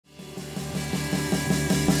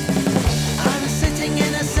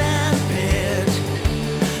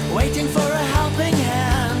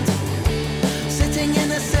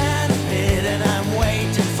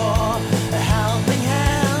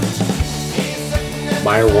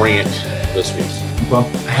my rant this week. Well,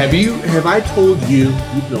 have I told you,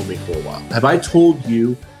 you've known me for a while, have I told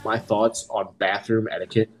you my thoughts on bathroom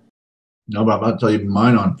etiquette? no, but I'm about to tell you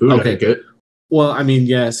mine on food etiquette. Well, I mean,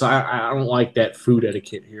 yes, I don't like that food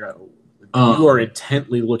etiquette here. You are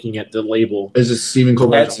intently looking at the label. Is it Stephen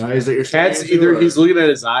Colbert's eyes that you're saying? That's either he's looking at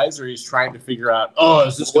his eyes or he's trying to figure out,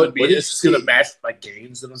 is this going to match my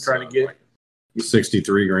gains that I'm trying to get?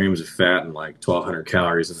 63 grams of fat and like 1,200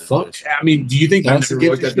 calories in that. Fuck. I mean, do you think I've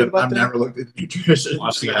never looked at nutrition.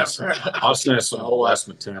 Austin has some less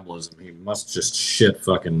metabolism. He must just shit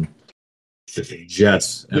fucking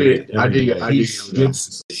jets. Dude, I do yoga.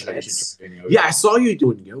 Yeah, I saw you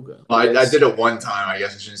doing yoga. Well, I did it one time. I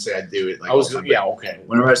guess I shouldn't say I do it. Like okay.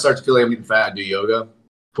 Whenever I start to feel like I'm getting fat, I do yoga.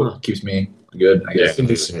 Keeps me good. I guess.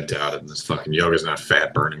 I doubt it. This fucking yoga's not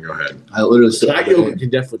fat burning. Go ahead. I literally said hot yoga can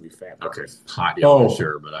definitely be fat burning. Okay, hot yoga,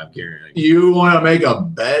 sure, but I'm guaranteeing. You want to make a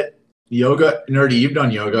bet? Yoga, nerdy, you've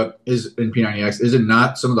done yoga. Is in P90X. Is it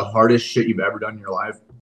not some of the hardest shit you've ever done in your life?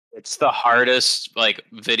 It's the hardest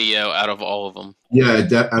video out of all of them. Yeah,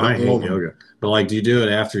 I hate yoga. But do you do it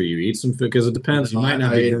after you eat some food? Because it depends. You might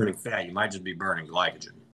not be burning fat. You might just be burning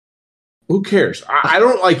glycogen. Who cares? I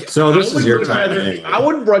don't like. So this is your time. I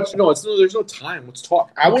wouldn't rush. No, there's no time. Let's talk.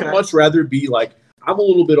 I would much rather be I'm a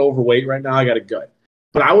little bit overweight right now. I got a gut,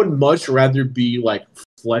 but I would much rather be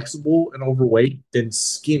flexible and overweight than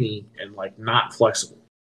skinny and not flexible.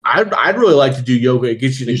 I'd really like to do yoga. It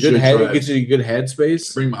gets you in a good head. It gets you in a good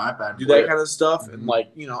headspace. Bring my iPad. Do that kind of stuff, and I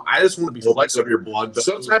just want to be flexible. Your blood.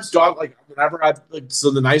 Sometimes, whenever I've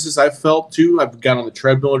the nicest I've felt too, I've got on the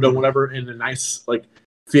treadmill or done whatever in a nice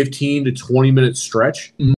 15 to 20 minute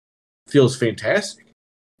stretch. Feels fantastic.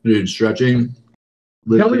 Dude, stretching.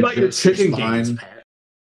 Tell me about your chicken gains, Pat.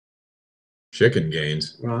 Chicken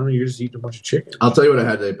gains? Well, you're just eating a bunch of chicken. I'll tell you what I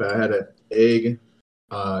had today, Pat. I had an egg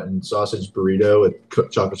and sausage burrito with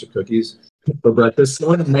chocolate chip cookies for breakfast.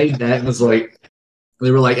 Someone made that and was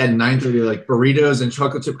they were at 9:30, burritos and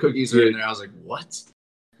chocolate chip cookies are in there. I was like, what?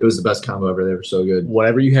 It was the best combo ever. They were so good.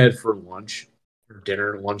 Whatever you had for lunch,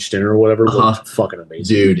 dinner, or whatever, was fucking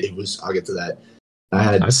amazing. Dude, it was. I'll get to that. I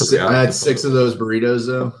had 6 of those burritos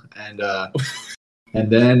though, and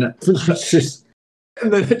then at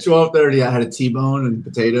 12:30 I had a T-bone and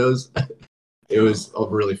potatoes. It was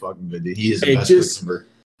really fucking good. Dude. He is the best cook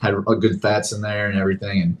ever. Had good fats in there and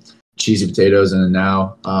everything, and cheesy potatoes, and then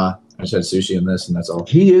now I just had sushi in this, and that's all.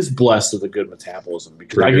 He is blessed with a good metabolism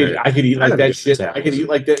because I could eat like that shit. I could eat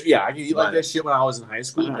like that. Yeah, I could eat like that shit when I was in high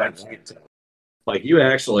school. I can't tell. You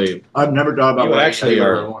actually, I've never thought about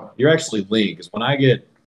you're actually lean because when I get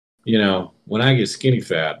skinny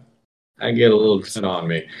fat, I get a little bit on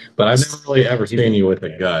me. But I've never really ever seen you with a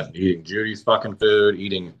gut eating Judy's fucking food,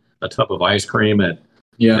 eating a tub of ice cream at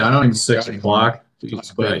I don't even 6 o'clock.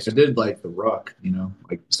 But I did the ruck,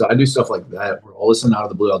 so I do stuff like that. Where all of a sudden out of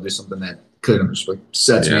the blue, I'll do something that could just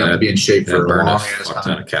sets me up to be in shape for a long ass time.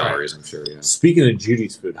 Ton of calories, I'm sure. Yeah. Speaking of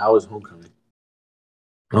Judy's food, how was homecoming?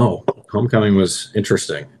 Oh, homecoming was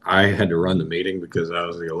interesting. I had to run the meeting because I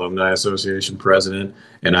was the Alumni Association president,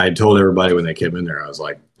 and I told everybody when they came in there, I was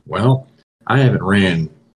like, well, I haven't ran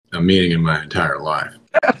a meeting in my entire life.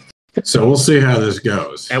 So we'll see how this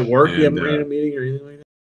goes. At work, you haven't ran a meeting or anything like that?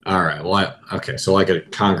 All right. Well, so a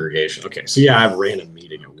congregation. Okay. So yeah, I've ran a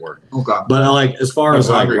meeting at work. Okay. But as far as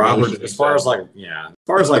Robert's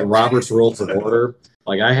rules of order,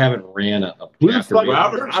 I haven't ran a Robert's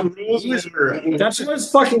rules of order. That's what it's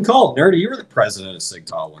fucking called, nerdy. You were the president of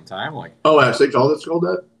Sigtal one time. At Sigtal, that's called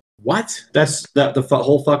that. What? That's the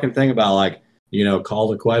whole fucking thing about call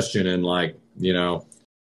the question and And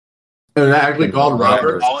that actually called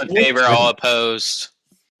Robert. All in favor, all opposed.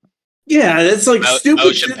 Yeah, that's stupid.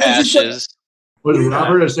 Motion passes. Was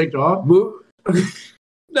Robert a Sigtal?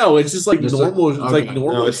 No, it's just normal. It's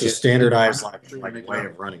normal. No, it's a standardized way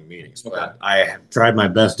of running meetings. But I have tried my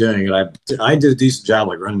best doing it. I did a decent job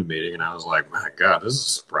running the meeting, and I was like, my God, this is a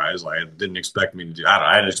surprise. I didn't expect me to do.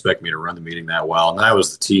 I didn't expect me to run the meeting that well, and I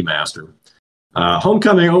was the tea master.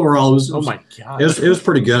 Homecoming overall was. Oh my God! It was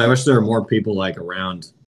pretty good. I wish there were more people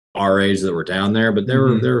around our age that were down there, but there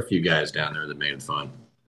were a few guys down there that made it fun.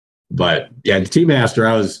 But yeah, the tea master,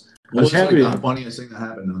 I was happy. The funniest thing that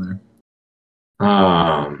happened down there.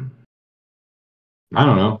 I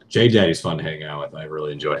don't know. J Daddy's fun to hang out with. I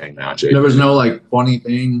really enjoy hanging out with J. There was no funny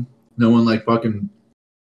thing. No one fucking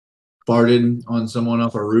farted on someone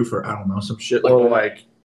off a roof or I don't know, some shit or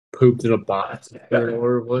pooped in a box.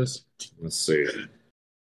 Whatever it was. Let's see.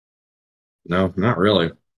 No, not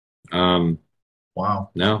really. Wow.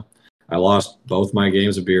 No, I lost both my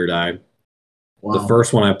games of beer dive. Wow. The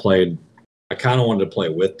first one I played, I kind of wanted to play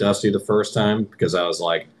with Dusty the first time because I was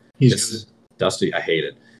like, Dusty, I hate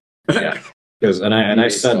it. Yeah. I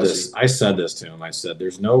said this to him. I said,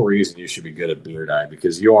 there's no reason you should be good at beer dye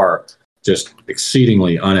because you are just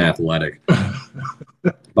exceedingly unathletic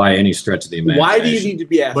by any stretch of the imagination. Why do you need to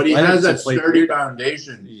be athletic? But he has that sturdy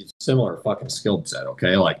foundation. He's similar fucking skill set,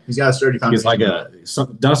 okay? Like he's got a sturdy foundation. He's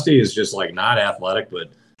like Dusty is just like not athletic, but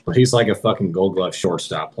he's like a fucking Gold Glove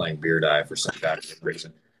shortstop playing beer dye for some goddamn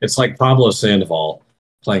reason. It's like Pablo Sandoval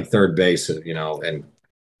playing third base, and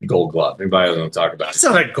Gold Glove. Anybody else want to talk about it? It's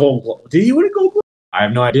not a Gold Glove. Did he win a Gold Glove? I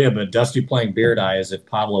have no idea, but Dusty playing beer dye as if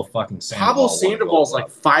Pablo fucking Sandoval. Pablo Sandoval's like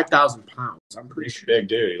 5,000 pounds. I'm pretty sure. Big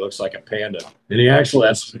dude. He looks like a panda. And he actually,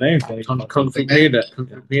 that's the name. Kung Fu Panda. Kung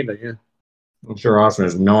Fu Panda, yeah. I'm sure Austin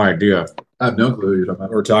has no idea. I have no clue what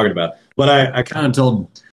we're talking about. But I kind of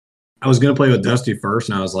told, I was going to play with Dusty first,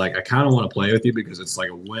 and I was like, I kind of want to play with you because it's like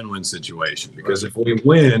a win-win situation. Because if we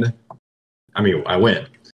win, I mean, I win.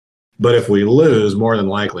 But if we lose, more than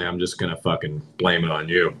likely, I'm just going to fucking blame it on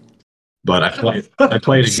you. But I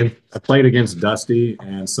played against Dusty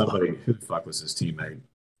and somebody. Who the fuck was his teammate?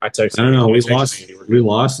 I don't know. We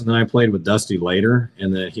lost, and then I played with Dusty later,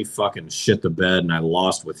 and then he fucking shit the bed, and I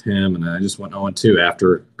lost with him, and then I just went 0-2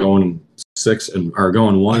 after going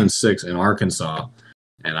 1-6 in Arkansas,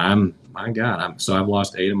 and so I've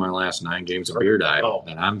lost 8 of my last 9 games of beer diet,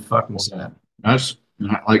 and I'm fucking sad. That's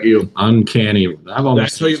not like you. Uncanny.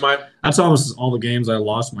 That's almost all the games I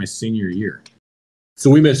lost my senior year. So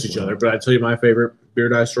we missed each other, but I tell you my favorite beer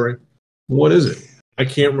dye story. What is it? I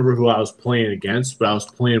can't remember who I was playing against, but I was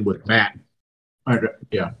playing with Matt.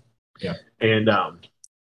 Yeah. And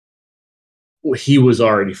he was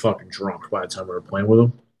already fucking drunk by the time we were playing with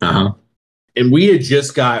him. Uh-huh. And we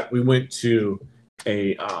went to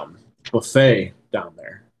a buffet down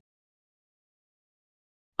there.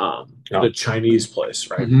 The Chinese place,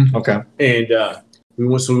 right? Mm-hmm. Okay. And we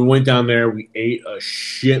went down there, we ate a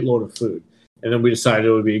shitload of food. And then we decided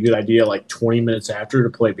it would be a good idea, like 20 minutes after,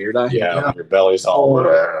 to play beer dye. Yeah. Your belly's all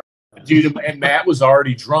dude. And Matt was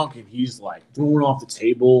already drunk, and he's like throwing off the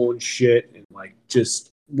table and shit, and like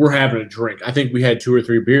just we're having a drink. I think we had 2 or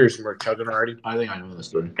 3 beers, and we're chugging already. I think I know this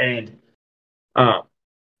story. And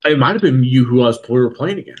it might have been you who we were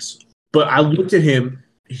playing against. But I looked at him.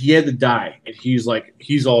 He had the dye, and he's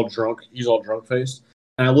all drunk. He's all drunk faced.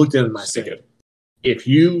 And I looked at him, and I said, "If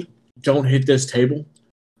you don't hit this table,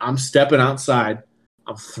 I'm stepping outside.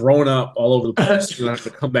 I'm throwing up all over the place. And I have to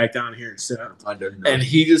come back down here and sit down." And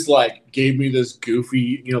he just like gave me this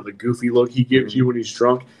goofy, the goofy look he gives you when he's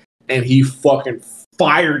drunk. And he fucking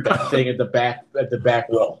fired that thing at the back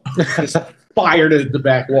wall. Just fired it at the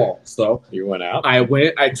back wall. So you went out.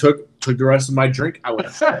 I took the rest of my drink. I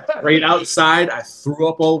went right outside. I threw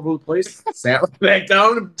up all over the place. Sat back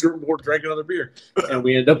down and drank another beer. And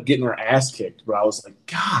we ended up getting our ass kicked. But I was like,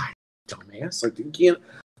 God, dumbass! Like, you can't.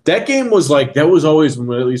 That game was like, that was always, at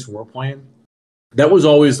least when we're playing, that was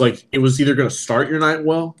always like, it was either going to start your night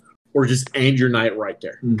well or just end your night right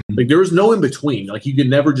there. Mm-hmm. Like, there was no in between. Like, you could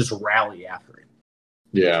never just rally after it.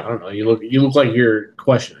 Yeah. I don't know. You look like you're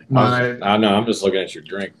questioning. I know. I'm just looking at your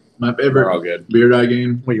drink. My favorite all good. beer dye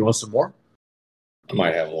game. Wait, you want some more? I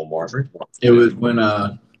might have a little more. It was when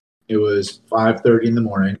it was 5:30 in the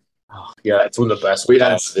morning. Oh, yeah, it's one of the best. We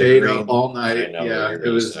had stayed up all night. Yeah, it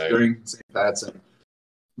was during St. Pat's, and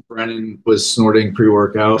Brennan was snorting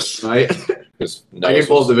pre-workout. I can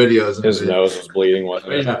pull the videos. His nose was bleeding,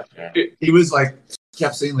 wasn't it? Yeah. He was like,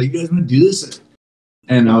 kept saying, like, "You guys want to do this?"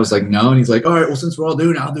 And I was like, "No." And he's like, "All right, well, since we're all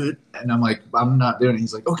doing it, I'll do it." And I'm like, "I'm not doing it."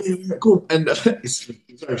 He's like, "Okay, cool." And he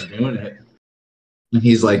starts doing it. And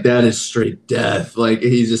he's like, "That is straight death." Like,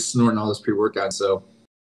 he's just snorting all this pre-workout. So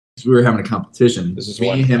we were having a competition. This is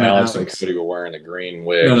when Alex and Cody were wearing the green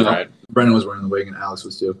wig, right? Brennan was wearing the wig, and Alex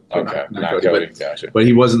was too. Okay, not Cody. Gotcha. But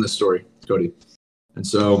he was in the story, Cody. And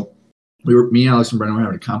so me, Alex, and Brennan were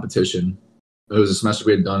having a competition. It was a semester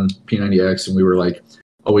we had done P90X, and we were like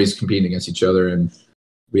always competing against each other. And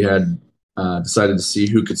we had decided to see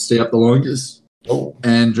who could stay up the longest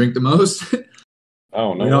and drink the most.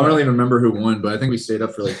 Oh no! I don't really remember who won, but I think we stayed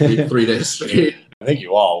up for like 3 days straight. I think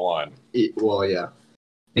you all won. Well, yeah.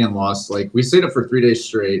 And lost. Like, we stayed up for 3 days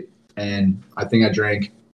straight, and I think I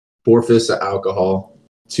drank 4 fists of alcohol,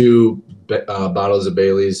 2 bottles of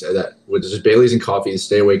Bailey's, that was just Bailey's and coffee to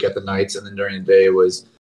stay awake at the nights, and then during the day it was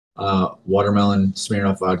watermelon,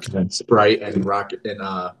 Smirnoff vodka, Sprite, and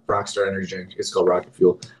Rockstar energy drink. It's called Rocket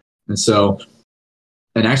Fuel. And so,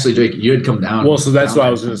 and actually, Jake, you had come down. Well, so that's what I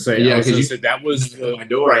was going to say. Yeah, because you said that was my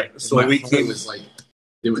door. Right. So we came was like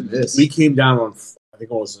doing this. We came down on, I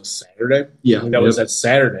think it was a Saturday. Yeah. That was that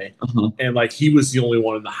Saturday. Uh-huh. And like, he was the only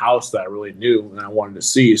one in the house that I really knew and I wanted to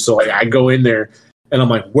see. So like, I go in there and I'm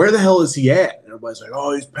like, where the hell is he at? And everybody's like,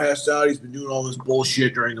 "Oh, he's passed out. He's been doing all this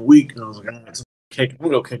bullshit during the week." And I was like, I'm gonna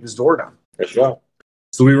go kick his door down.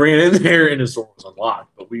 So we ran in there, and his door was unlocked.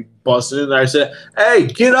 But we busted in there. I said, "Hey,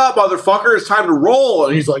 get up, motherfucker! It's time to roll."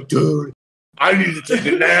 And he's like, "Dude, I need to take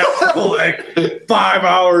a nap for like 5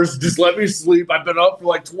 hours. Just let me sleep. I've been up for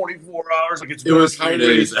like 24 hours. Like it was 3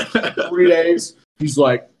 days. 3 days." He's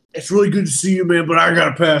like, "It's really good to see you, man, but I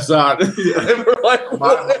gotta pass out." And we're like,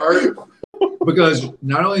 my heart, because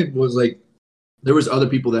not only was like there was other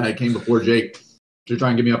people that had came before Jake to try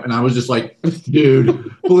and get me up, and I was just like,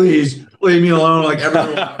 "Dude, please leave me alone." Like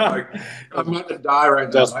everyone, like I'm about to die right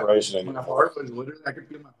now. Desperation. My heart was literally, I could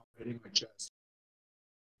feel my heart hitting my chest.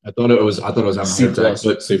 I thought it was having a heart attack.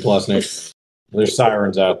 But C plus nation. There's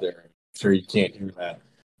sirens out there. Sure you can't hear that.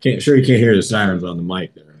 You can't hear the sirens on the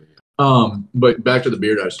mic there. But back to the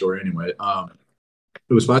beer dive story anyway.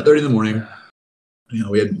 It was 5:30 in the morning. You know,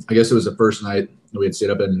 we had, I guess it was the first night we had stayed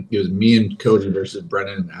up, and it was me and Cody versus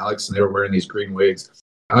Brennan and Alex, and they were wearing these green wigs.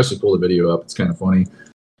 I actually pulled the video up. It's kind of funny.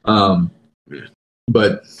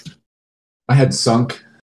 But I had sunk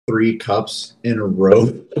 3 cups in a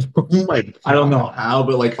row. Like, I don't know how,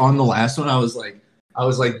 but like on the last one, I was like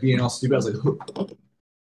being all stupid. I was like,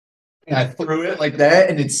 and I threw it like that,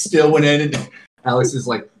 and it still went in, and Alex is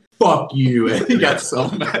like, "Fuck you," and he got so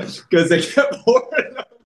mad because they kept pouring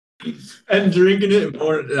and drinking it and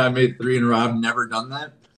pouring it, and I made 3 in a row. I've never done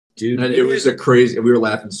that, dude. And it was a crazy. We were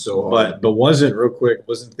laughing so hard. But wasn't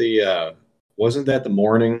that the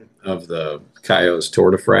morning of the Coyotes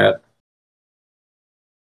Tour de Frat?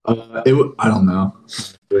 I don't know.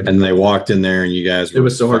 And they walked in there, and you guys it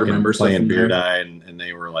was so hard to remember playing beer die, and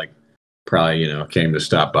they were like, probably came to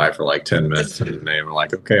stop by for like 10 minutes, and they were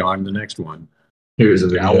like, "Okay, on to the next one." Here's a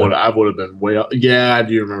video. I would have been way up. Yeah, I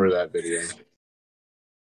do remember that video.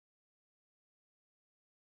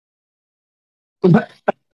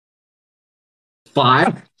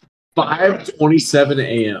 Five 5:27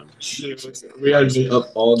 a.m. We had to be up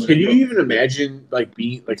all night. Can you even imagine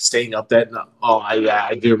staying up that night? Oh,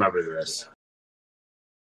 I do remember this.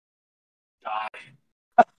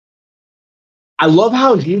 I love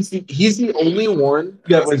how he's the only one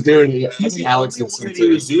that was doing it. He's Alex and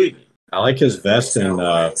doing. I like his vest and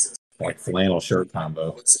flannel shirt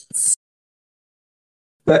combo.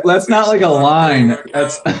 That's not like a line.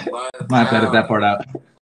 That's my bad. Edit that part out.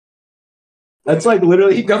 That's like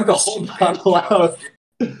literally he dumped the whole bottle out.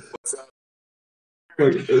 What's up?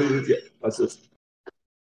 What's this?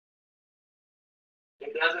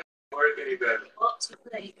 It doesn't work any better.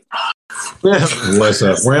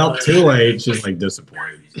 Melissa. Well, too late. She's like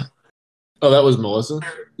disappointed. Oh, that was Melissa?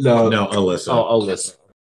 No, Alyssa. Oh, Alyssa.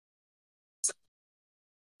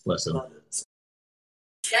 Listen.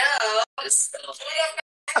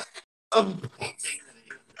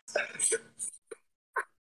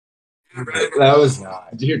 That was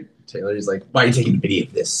not. Dude, Taylor, he's like, "Why are you taking a video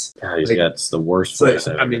of this?" God, he's got the worst voice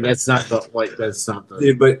ever. I mean, that's not the.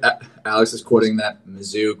 Dude, but Alex is quoting that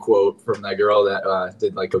Mizzou quote from that girl that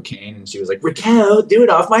did like cocaine, and she was like, "Raquel, do it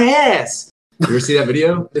off my ass." You ever see that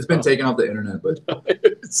video? It's been taken off the internet, but I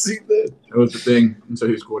haven't seen that. It was the thing, and so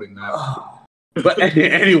he was quoting that. But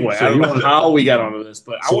anyway, I don't know how we got onto this,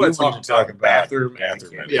 but I want to talk about bathroom.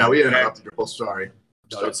 Yeah, we interrupted you. Well, sorry.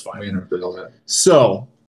 No, it's fine. We interrupted all that. So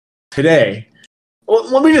today,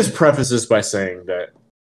 let me just preface this by saying that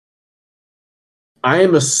I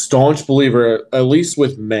am a staunch believer, at least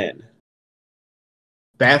with men,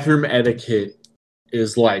 bathroom etiquette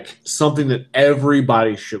is like something that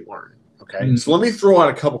everybody should learn. Okay, So let me throw out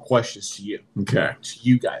a couple questions to you. Okay, to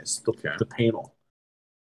you guys, the panel.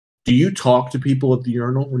 Do you talk to people at the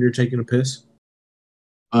urinal when you're taking a piss?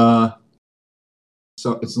 So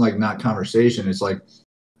it's like not conversation. It's like,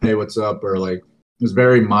 "Hey, what's up?" Or like, it's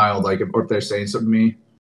very mild. Like, if they're saying something to me.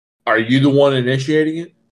 Are you the one initiating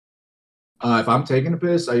it? If I'm taking a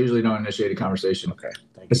piss, I usually don't initiate a conversation. Okay.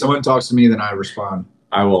 If someone talks to me, then I respond.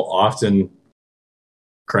 I will often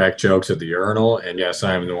crack jokes at the urinal, and yes,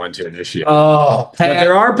 I am the one to initiate. Oh, but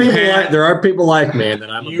there are people like me, and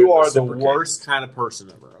I'm. You are the worst kind of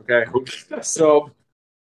person ever. Okay, so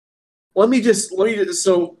let me just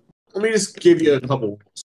give you a couple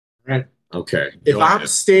rules. Right? Okay. If I'm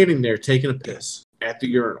standing there taking a piss at the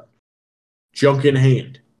urinal, junk in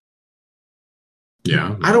hand,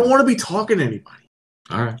 yeah, I don't want to be talking to anybody.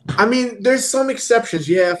 All right. I mean, there's some exceptions.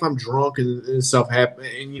 Yeah, if I'm drunk and stuff happen,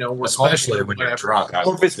 and we're especially when you're drunk,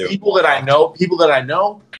 or if it's people that I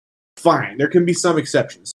know, fine. There can be some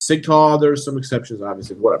exceptions. Sigtal, there's some exceptions,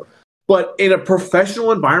 obviously, whatever. But in a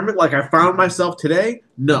professional environment like I found myself today,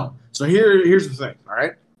 no. So here's the thing. All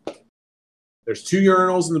right, there's 2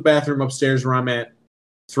 urinals in the bathroom upstairs where I'm at,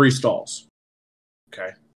 3 stalls.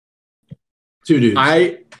 Okay. 2 dudes.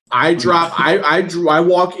 I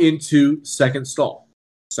walk into second stall.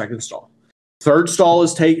 Third stall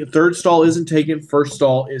is taken. Third stall isn't taken. First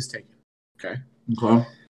stall is taken. Okay.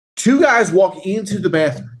 2 guys walk into the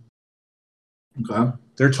bathroom. Okay.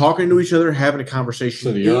 They're talking to each other, having a conversation.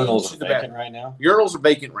 So the urinals are vacant right now? Urinals are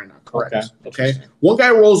vacant right now, correct. Okay. One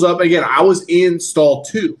guy rolls up. Again, I was in stall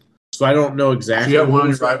 2, so I don't know exactly. So you have one on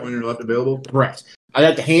your right, one on your left available? Correct. I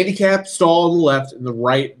got the handicap stall on the left and the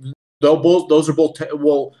right. Those are both,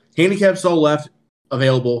 handicap stall left,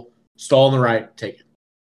 available. Stall on the right, taken.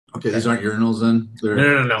 Okay, these aren't urinals then?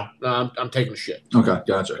 No. I'm taking a shit. Okay,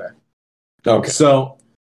 gotcha. Okay. So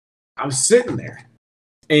I'm sitting there,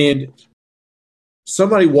 and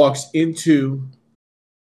somebody walks into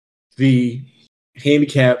the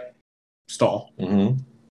handicap stall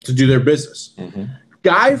to do their business.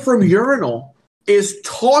 Guy from urinal is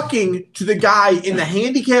talking to the guy in the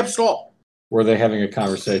handicap stall. Were they having a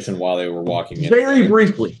conversation while they were walking in? Very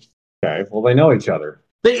briefly. Okay, well, they know each other.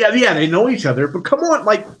 They know each other, but come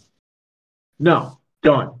on, no,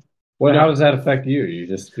 done. Well, how does that affect you?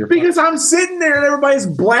 Because I'm sitting there and everybody's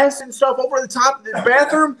blasting stuff over the top. The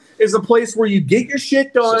bathroom is a place where you get your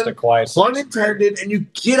shit done, just a quiet, pun intended, and you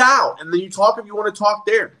get out, and then you talk if you want to talk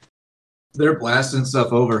there. They're blasting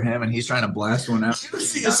stuff over him, and he's trying to blast one out.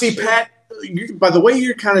 See, Pat, by the way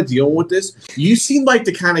you're kind of dealing with this, you seem like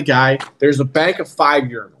the kind of guy, there's a bank of 5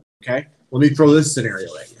 urinals, okay? Let me throw this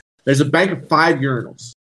scenario at you. There's a bank of 5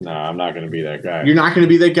 urinals. No, I'm not going to be that guy. You're not going to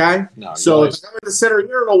be that guy? No. So if I'm at the center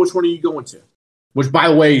urinal, which one are you going to? Which, by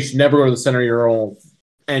the way, you should never go to the center urinal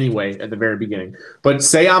anyway at the very beginning. But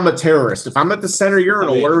say I'm a terrorist. If I'm at the center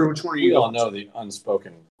urinal, which one are you going to? We all know the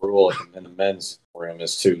unspoken rule in the men's room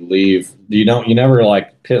is to leave. You never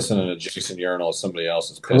piss in an adjacent urinal if somebody else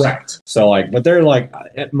is pissing. Correct. So but they're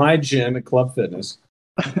at my gym at Club Fitness,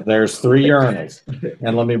 there's 3 urinals.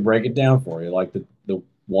 And let me break it down for you. The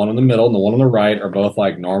one in the middle and the one on the right are both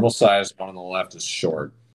normal size. One on the left is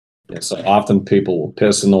short. And so often people will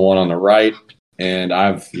piss in the one on the right. And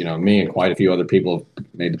me and quite a few other people have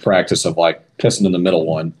made the practice of pissing in the middle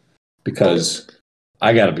one, because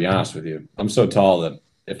I got to be honest with you. I'm so tall that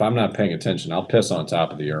if I'm not paying attention, I'll piss on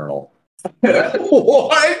top of the urinal.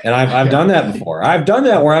 What? And I've done that before. I've done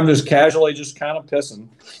that where I'm just casually just kind of pissing.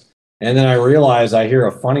 And then I realize I hear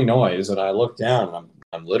a funny noise and I look down and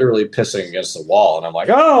I'm literally pissing against the wall, and I'm like,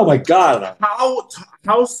 oh my God.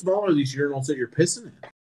 How small are these urinals that you're pissing in?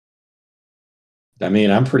 I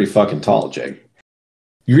mean, I'm pretty fucking tall, Jake.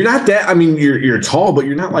 You're not that, you're tall, but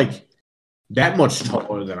you're not that much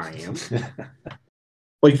taller than I am.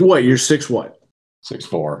 What? You're 6 what?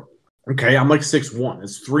 6'4". Okay, I'm 6'1".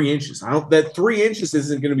 It's 3 inches. That 3 inches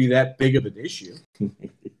isn't going to be that big of an issue.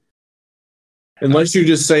 Unless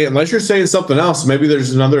you're saying something else, maybe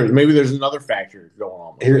there's another factor going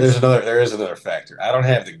on. There is another factor. I don't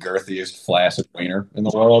have the girthiest, flaccid wiener in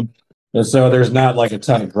the world, and so there's not a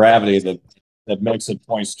ton of gravity that makes it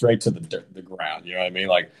point straight to the ground. You know what I mean?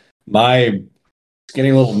 My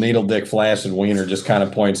skinny little needle dick flaccid wiener just kind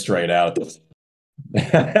of points straight out. Does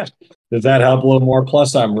that help a little more?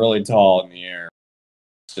 Plus, I'm really tall in the air.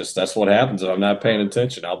 It's just that's what happens if I'm not paying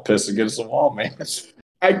attention. I'll piss against the wall, man.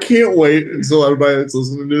 I can't wait until everybody that's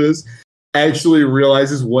listening to this actually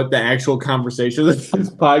realizes what the actual conversation of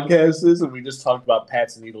this podcast is, and we just talked about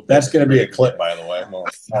Pat's needle. That's going to be a clip, by the way. More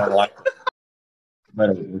likely.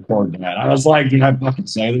 Better record that. I was like, did I fucking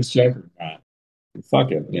say this, Jake, or not?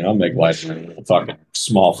 Fuck it. I'll make life a fucking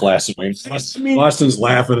small flaccid wiener. Boston's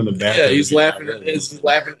laughing in the back. Yeah, he's laughing as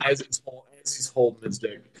he's holding his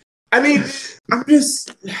dick.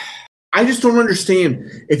 I just don't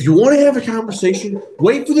understand. If you want to have a conversation,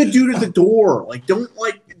 wait for the dude at the door.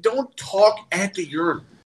 Don't talk at the urinal.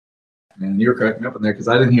 Man, you were cracking up in there because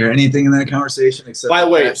I didn't hear anything in that conversation except. By the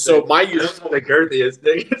way, so my urinal, the girthiest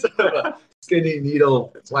thing is a skinny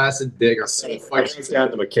needle, flaccid dick. I just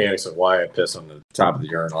got the mechanics of why I piss on the top of the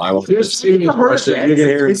urinal. I will just see me question. You can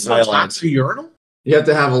hear it on top of the urinal. You have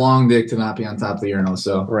to have a long dick to not be on top of the urinal.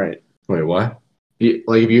 So right. Wait, what?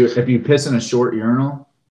 If you piss in a short urinal.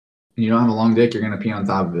 And you don't have a long dick, you're going to pee on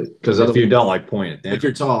top of it. Because if you don't point it down. If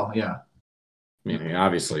you're tall, yeah.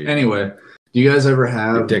 Obviously. Anyway, do you guys ever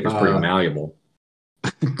have... Your dick is pretty malleable.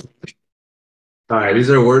 All right, these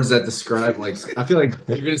are words that describe, I feel like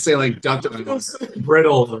you're going to say, ductile,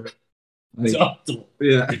 brittle. Ductile.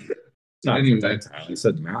 Yeah. Not anyway. Ductile. You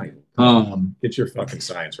said malleable. Get your fucking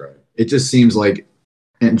science right. It just seems like,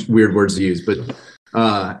 and weird words to use,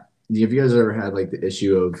 but have you guys ever had like the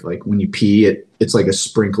issue of like when you pee, it's like a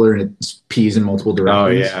sprinkler and it pees in multiple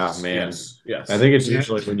directions? Oh yeah, man. Yes. I think it's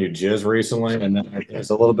usually when you jizz recently, and then there's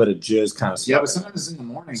a little bit of jizz kind of stuck. Yeah, but sometimes it's in the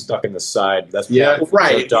morning. Stuck in the side. That's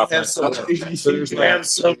right.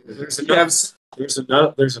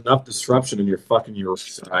 There's enough disruption in your fucking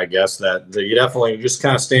urethra, I guess, that you definitely just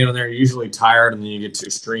kind of standing there, usually tired, and then you get 2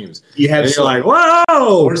 streams. You're like,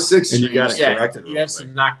 whoa, or 6 and you got streams. to correct it. You have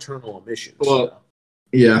some nocturnal emissions. Well,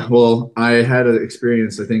 yeah. Well, I had an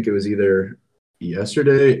experience. I think it was either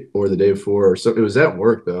yesterday or the day before, or so. It was at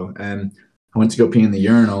work though, and I went to go pee in the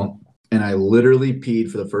urinal, and I literally peed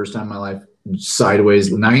for the first time in my life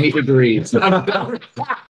sideways, 90 degrees.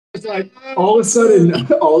 It's like all of a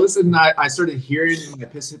sudden, I started hearing the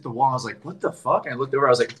piss hit the wall. I was like, "What the fuck?" And I looked over. I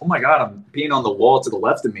was like, "Oh my god, I'm peeing on the wall to the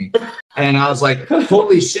left of me," and I was like,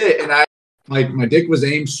 "Holy shit!" And I like my dick was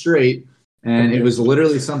aimed straight, and it was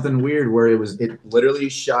literally something weird where it literally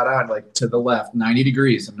shot out like to the left, 90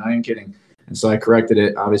 degrees. I'm not even kidding. And so I corrected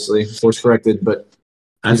it, obviously, course corrected, but.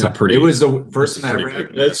 That's it was the first time I ever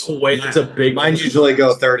had. That's a big. Mine usually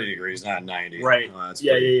go 30 degrees, not 90. Right. Oh,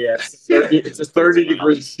 Yeah. It's a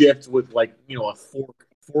 30-degree shift with like a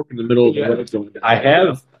fork in the middle of the road.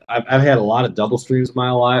 I've had a lot of double streams in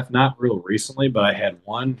my life, not real recently, but I had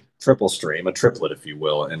one triple stream, a triplet, if you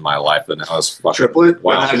will, in my life. And I was fucking triplet.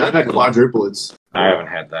 Wow. I've had quadruplets. I haven't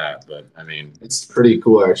had that, but I mean, it's pretty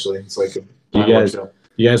cool actually. It's like you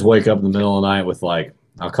guys wake up in the middle of the night with like,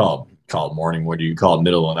 I'll call it morning wood, you call it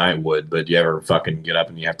middle of the night wood, but you ever fucking get up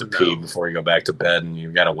and you have to pee before you go back to bed, and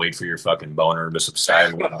you got to wait for your fucking boner to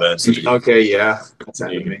subside in bed. So okay, yeah, that's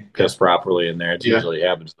happened to me. Piss properly in there. It usually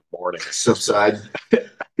happens in the morning. Subside.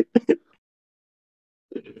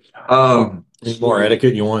 Any more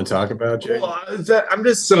etiquette you want to talk about, Jay? Well, I'm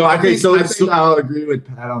just I think I'll agree with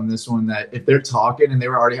Pat on this one that if they're talking and they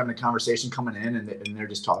were already having a conversation coming in and they're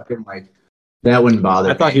just talking like. That wouldn't bother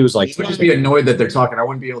me. I thought he was like, I would just be annoyed that they're talking. I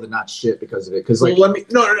wouldn't be able to not shit because of it. Because like, let me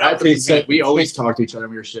we always talk to each other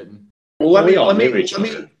when we were shitting. Well, let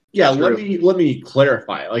me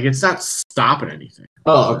clarify. Like, it's not stopping anything.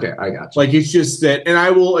 Oh, okay, I got you. Like, it's just that, and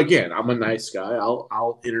I will again. I'm a nice guy.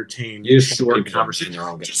 I'll entertain short conversation.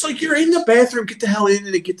 Just like you're in the bathroom, get the hell in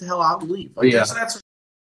and get the hell out and leave. Like, that's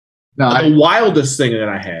the wildest thing that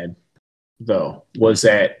I had though was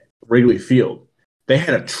at Wrigley Field. They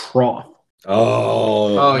had a trough.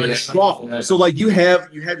 Oh yeah. Trough. So like you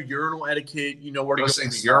have urinal etiquette, you know where to go to the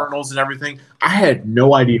urinals and everything. I had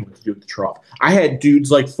no idea what to do with the trough. I had dudes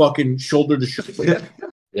like fucking shoulder to shoulder.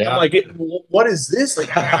 Yeah. I'm like, what is this? Like,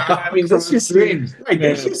 I mean, this just seems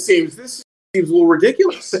this seems a little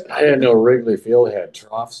ridiculous. I didn't know Wrigley Field had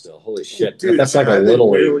trough still. Holy shit, dude! That's like a little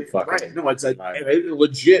league fucking. Right. No, it's a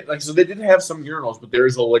legit. Like, so they did have some urinals, but there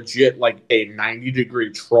is a legit like a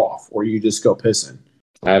 90-degree trough where you just go pissing.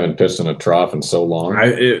 I haven't pissed in a trough in so long.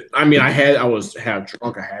 I was half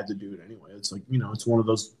drunk. I had to do it anyway. It's like, it's one of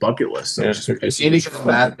those bucket lists. You need to get a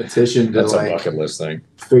mathematician to a bucket list thing.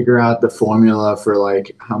 Figure out the formula for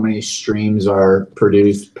like how many streams are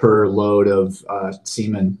produced per load of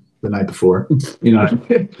semen the night before. You know?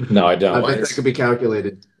 No, I don't. I think that could be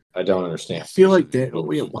calculated. I don't understand. I feel like that.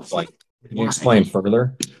 Can you explain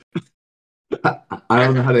further? I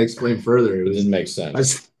don't know how to explain further. It didn't make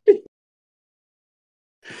sense.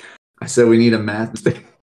 I said we need a math thing.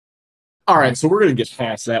 All right, so we're gonna get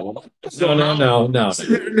past that one. No. No.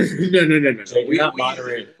 We're not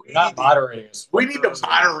moderating. We need to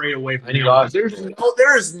moderate away from that.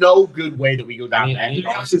 There is no good way that we go down that.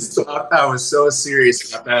 I was so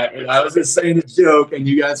serious about that, and I was just saying a joke, and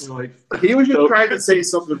you guys were like, he was just trying to say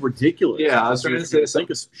something ridiculous. Yeah, I was trying to say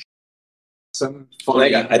something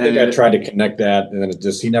funny. I think I tried to connect that, and then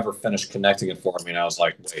he never finished connecting it for me, and I was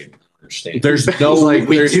like, wait, I don't understand. There's no like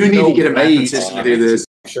we do need to get a mathematician to do this.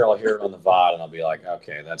 I'm sure I'll hear it on the VOD, and I'll be like,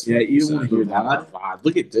 okay, that's you don't want to hear that VOD.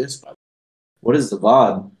 Look at this. What is the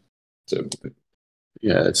VOD? So,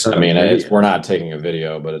 yeah, we're not taking a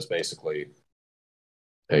video, but it's basically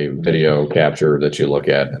a video capture that you look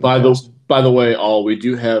at. By the way, we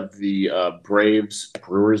do have the Braves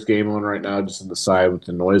Brewers game on right now, just on the side with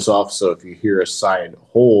the noise off. So if you hear a side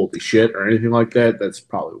 "holy shit" or anything like that, that's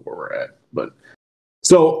probably where we're at. But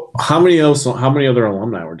so, how many other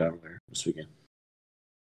alumni were down there this weekend?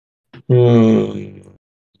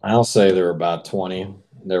 I'll say there were about 20.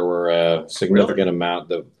 There were a significant amount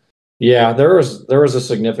that. Yeah, there was a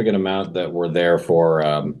significant amount that were there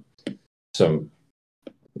for some,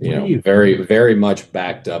 very, very much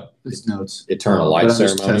backed up eternal light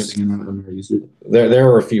ceremonies. There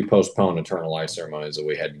were a few postponed eternal light ceremonies that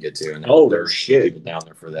we had to get to, and there were people down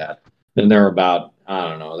there for that. Then there were about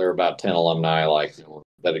 10 alumni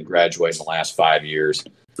that had graduated in the last 5 years.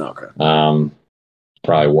 Okay.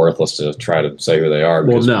 Probably worthless to try to say who they are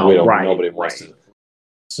because nobody wants to.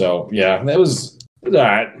 So yeah, that was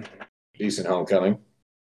that decent homecoming.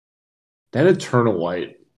 That Eternal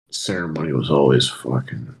Light ceremony was always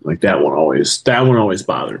fucking like that one always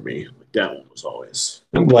bothered me. That one was always.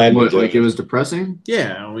 I'm glad it was depressing.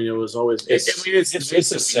 Yeah, I mean it was always. It's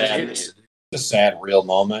a sad real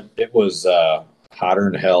moment. It was hotter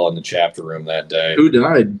than hell in the chapter room that day. Who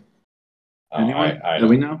died? Anyone? Do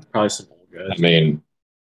we know? Probably some old guys. I mean,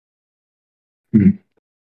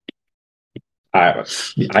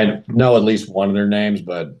 I know at least one of their names,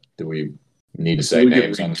 but do we need to say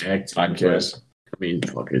names on this podcast? I mean,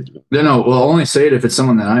 fuck it. No. Well, only say it if it's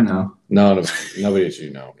someone that I know. No, nobody that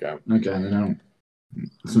you know. Okay. Okay, then I don't.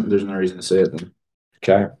 There's no reason to say it then.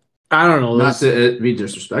 Okay. I don't know. Not to be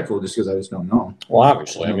disrespectful, just because I just don't know. Well,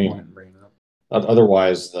 obviously, I mean,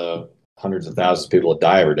 otherwise the hundreds of thousands of people that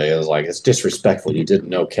die every day is like it's disrespectful. You didn't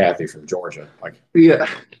know Kathy from Georgia, like yeah.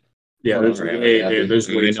 There's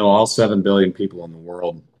we know all 7 billion people in the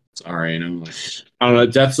world. Sorry, I don't know.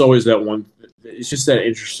 That's always that one. It's just that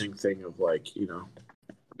interesting thing of like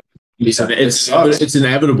it's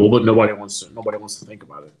inevitable, but nobody wants to think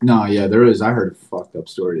about it. No, yeah, there is. I heard a fucked up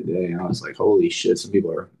story today, and I was like, holy shit! Some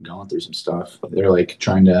people are going through some stuff. They're like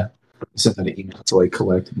trying to send an email to like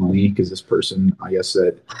collect money because this person, I guess,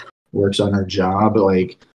 that works on her job,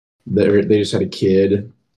 like they just had a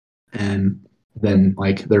kid, and then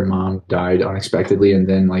like their mom died unexpectedly, and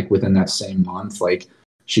then like within that same month, like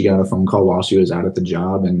she got a phone call while she was out at the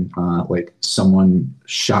job, and like someone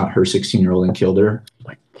shot her 16-year-old and killed her.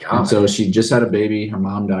 My God. And so she just had a baby, her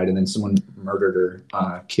mom died, and then someone murdered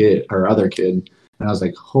her other kid. And I was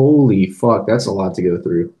like, holy fuck, that's a lot to go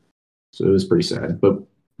through. So it was pretty sad. But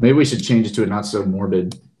maybe we should change it to a not so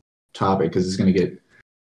morbid topic because it's going to get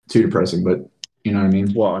too depressing. But you know what I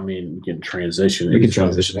mean? Well, I mean, we can transition. We can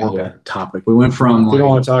transition into that topic. We went from we don't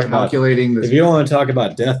want to talk calculating about, if you don't want to talk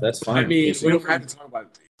about death, that's fine. I mean, we don't have to talk about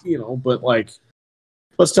but like,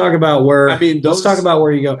 let's talk about where. I mean, let's talk about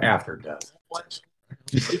where you go after death. What?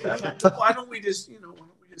 Why don't we just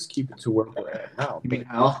keep it to where we're at now? You mean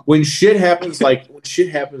how? When shit happens like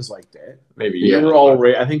that, maybe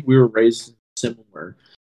I think we were raised in similar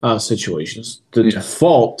situations. The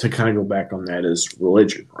default to kind of go back on that is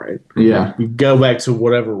religion, right? Yeah, you go back to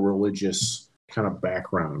whatever religious kind of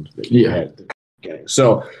background that you had at the beginning.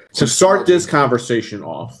 So to start this conversation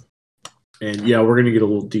off, and we're going to get a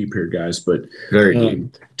little deep here, guys, but very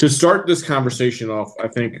deep. To start this conversation off, I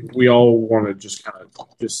think we all want to just kind of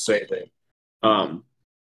just say that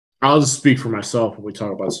I'll just speak for myself when we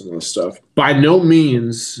talk about some of this stuff. By no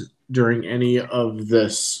means during any of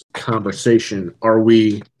this conversation are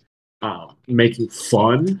we making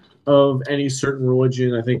fun of any certain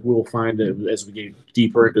religion. I think we'll find that as we get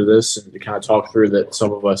deeper into this and to kind of talk through that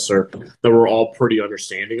some of us that we're all pretty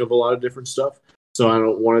understanding of a lot of different stuff. So I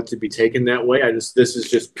don't want it to be taken that way. This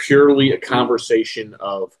is just purely a conversation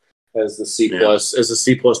of as the C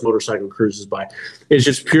plus motorcycle cruises by. It's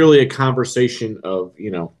just purely a conversation of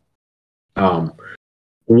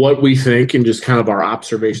what we think and just kind of our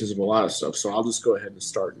observations of a lot of stuff. So I'll just go ahead and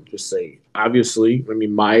start and just say, obviously, I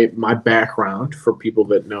mean my background for people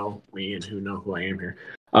that know me and who know who I am here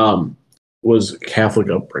was Catholic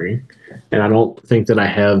upbringing, and I don't think that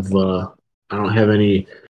I don't have any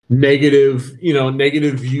negative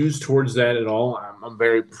views towards that at all. I'm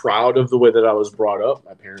very proud of the way that I was brought up.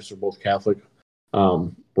 My parents are both Catholic,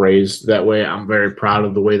 raised that way. I'm very proud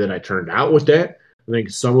of the way that I turned out with that. I think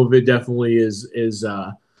some of it definitely is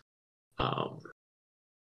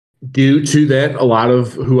due to that. A lot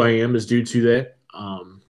of who I am is due to that.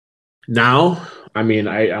 Now, I mean,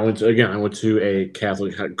 I went to a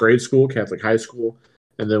Catholic grade school, Catholic high school,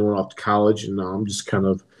 and then went off to college, and now I'm just kind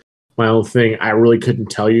of my own thing. I really couldn't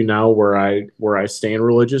tell you now where I stand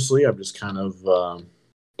religiously. I'm just kind of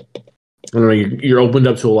I don't know. You're opened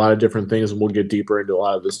up to a lot of different things, and we'll get deeper into a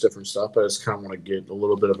lot of this different stuff. But I just kind of want to get a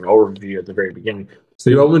little bit of an overview at the very beginning. So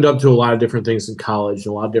you're opened up to a lot of different things in college,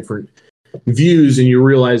 a lot of different views, and you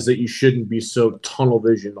realize that you shouldn't be so tunnel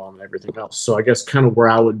visioned on everything else. So I guess kind of where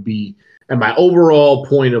I would be, and my overall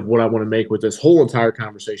point of what I want to make with this whole entire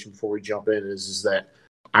conversation before we jump in is that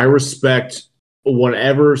I respect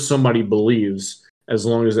whatever somebody believes, as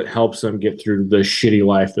long as it helps them get through the shitty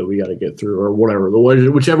life that we got to get through, or whatever,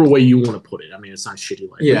 whichever way you want to put it. I mean, it's not shitty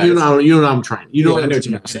life. Yeah, you know what I'm trying. What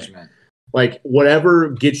I'm saying. Like whatever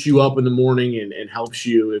gets you up in the morning and helps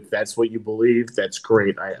you, if that's what you believe, that's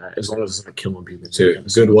great. As long as it's not killing people. It's a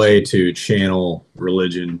good way to channel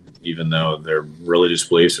religion, even though their religious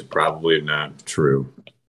beliefs are probably not true.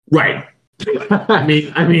 Right.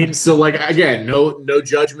 So like again, no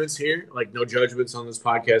judgments here, like no judgments on this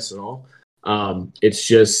podcast at all. It's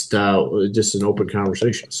just an open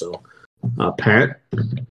conversation. So, Pat,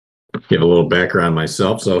 Give a little background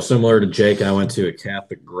myself. So similar to Jake, I went to a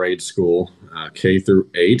Catholic grade school, K through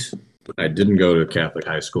 8. I didn't go to a Catholic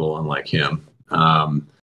high school, unlike him.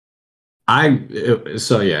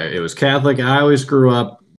 It was Catholic. I always grew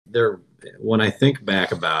up there. When I think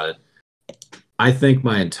back about it, I think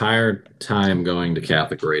my entire time going to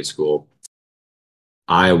Catholic grade school,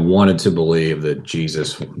 I wanted to believe that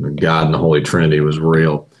Jesus, God, and the Holy Trinity was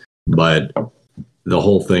real, but the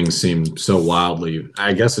whole thing seemed so wildly,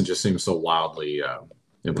 I guess it just seemed so wildly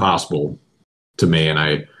impossible to me. And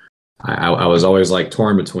I was always like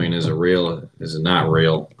torn between, is it real? Is it not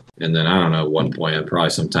real? And then I don't know, at one point,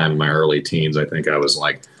 probably sometime in my early teens, I think I was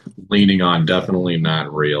like leaning on definitely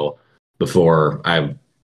not real before I,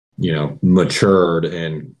 matured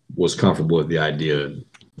and was comfortable with the idea.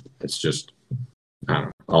 It's just, I don't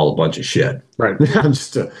know, all a bunch of shit. Right.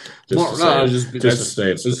 just to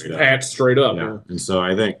say it straight up. Act straight up. Yeah. And so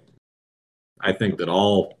I think that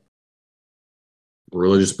all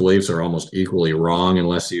religious beliefs are almost equally wrong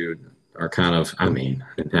unless you are kind of,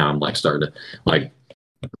 now I'm like starting to like,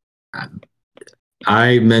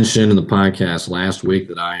 I mentioned in the podcast last week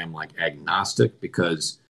that I am like agnostic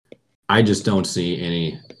because I just don't see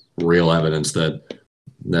any real evidence that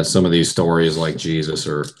some of these stories like Jesus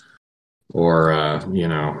or Allah,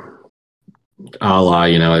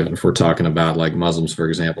 if we're talking about like Muslims, for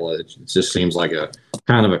example, it just seems like a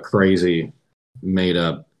kind of a crazy made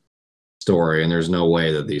up story. And there's no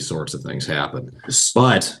way that these sorts of things happen.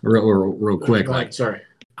 But real quick,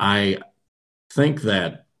 I think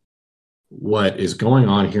that what is going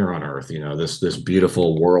on here on Earth, this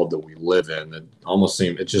beautiful world that we live in,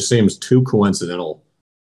 it just seems too coincidental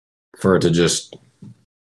for it to just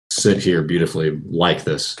sit here beautifully like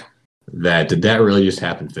this. Did that really just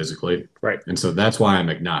happen physically? Right. And so that's why I'm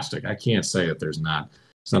agnostic. I can't say that there's not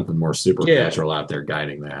something more supernatural out there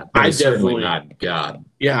guiding that. I definitely not God.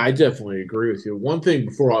 Yeah, I definitely agree with you. One thing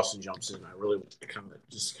before Austin jumps in, I really want to kind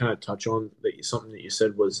of touch on something that you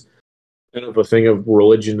said was kind of a thing of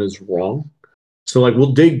religion is wrong. So like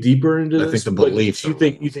we'll dig deeper into this. I think the beliefs. You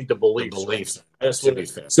think the beliefs? The beliefs.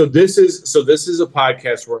 So this is a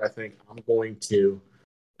podcast where I think I'm going to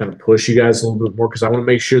kind of push you guys a little bit more because I want to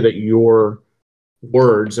make sure that your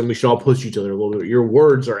words, and we should all push each other a little bit. Your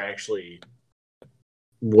words are actually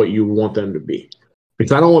what you want them to be.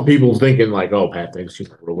 Because I don't want people thinking like, "Oh, Pat thinks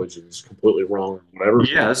religion is completely wrong," or whatever.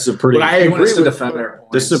 Yeah, this is a pretty. But I agree with defend their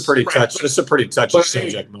points. This is a pretty touchy. This is a pretty touchy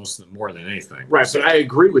subject, more than anything. Right, but I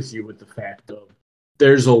agree with you with the fact of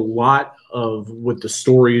there's a lot of with the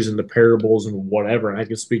stories and the parables and whatever. And I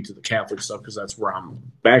can speak to the Catholic stuff because that's where I'm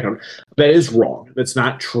back on. That is wrong. That's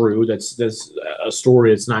not true. That's a story.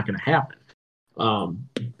 That's not going to happen.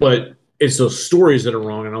 But it's those stories that are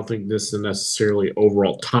wrong. I don't think this is necessarily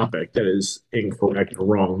overall topic that is incorrect or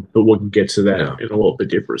wrong, but we can get to that in a little bit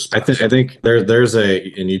different. I think there's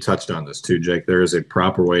and you touched on this too, Jake. There is a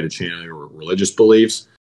proper way to channel your religious beliefs,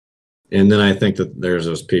 and then I think that there's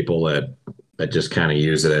those people that just kind of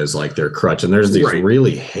use it as like their crutch, and there's these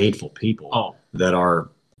really hateful people that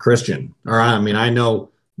are Christian. Or I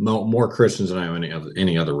know more Christians than I know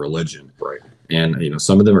any other religion. Right. And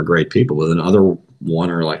some of them are great people, but another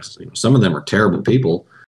one are like some of them are terrible people,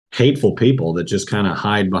 hateful people that just kind of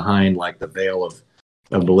hide behind like the veil of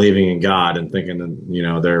believing in God and thinking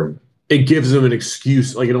that they're. It gives them an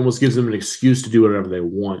excuse, like it almost gives them an excuse to do whatever they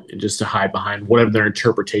want and just to hide behind whatever their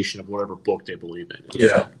interpretation of whatever book they believe in.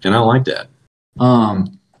 Yeah, and I like that.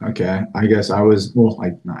 Okay. I guess I was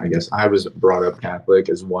brought up Catholic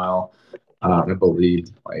as well. I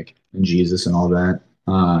believed like in Jesus and all that.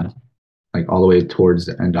 Like all the way towards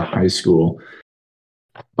the end of high school.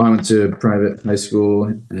 I went to private high school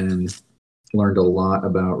and learned a lot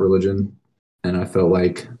about religion. And I felt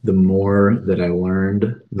like the more that I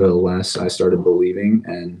learned, the less I started believing,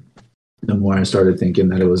 and the more I started thinking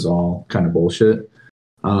that it was all kind of bullshit.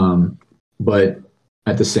 But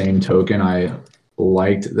at the same token, I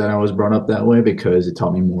liked that I was brought up that way because it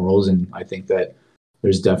taught me morals, and I think that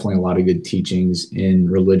there's definitely a lot of good teachings in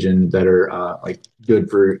religion that are like good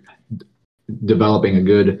for developing a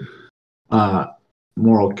good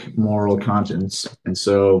moral conscience. And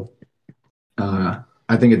so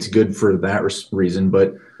I think it's good for that reason,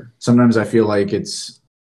 but sometimes I feel like it's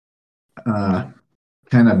kind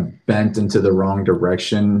of bent into the wrong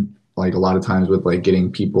direction, like a lot of times with like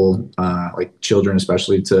getting people like children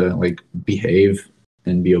especially to like behave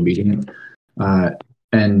and be obedient,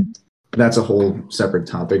 and that's a whole separate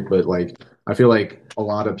topic. But like I feel like a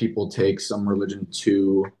lot of people take some religion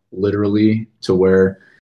too literally to where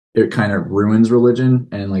it kind of ruins religion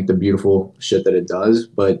and like the beautiful shit that it does.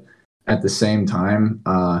 But at the same time,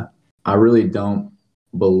 I really don't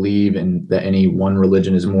believe in that any one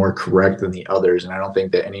religion is more correct than the others, and I don't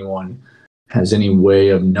think that anyone has any way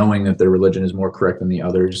of knowing that their religion is more correct than the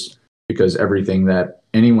others, because everything that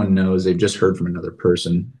anyone knows, they've just heard from another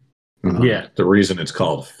person. Yeah, the reason it's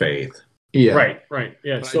called faith. Yeah, right.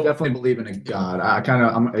 Yeah, but so I definitely believe in a God.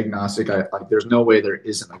 I'm agnostic. Like, there's no way there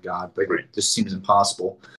isn't a God. Like, it just seems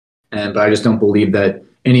impossible. But I just don't believe that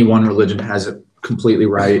any one religion has it completely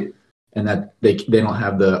right, and that they don't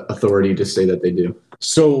have the authority to say that they do.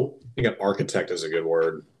 So I think an architect is a good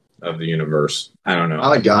word of the universe. I don't know. I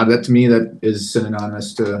like God. That to me, that is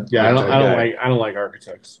synonymous to. yeah, I don't like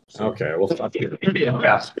architects. So. Okay, well, fuck you.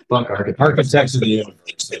 Yeah, fuck architects. Architects of the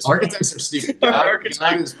universe. Architects are stupid.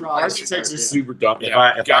 Architects are super dumb.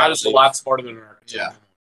 If God is a lot smarter than an architect. Yeah.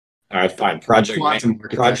 All right, fine. Project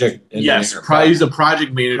Yes, engineer. he's a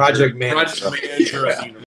project manager. Project manager. Of the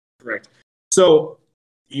universe. Correct. So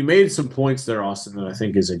you made some points there, Austin, that I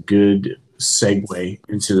think is a good segue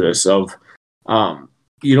into this. Of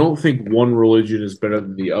you don't think one religion is better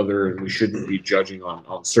than the other, and we shouldn't be judging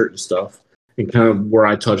on certain stuff. And kind of where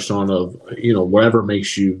I touched on of whatever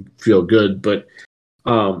makes you feel good, but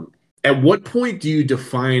at what point do you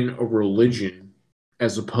define a religion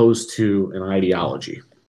as opposed to an ideology?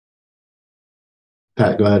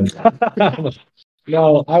 Pat, go ahead.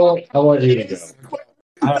 No, I want you to go.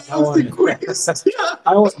 I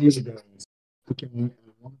want you to go. Okay. At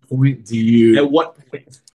what point do you? At what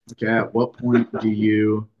point? Okay. At what point do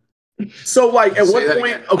you? So, like, at Say what that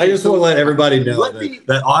point? again. Okay, I just want to let everybody know let me-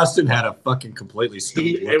 that Austin had a fucking completely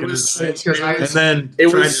stupid It look in was his so- face, and then It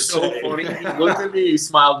tried was to so say- funny. He looked at me, he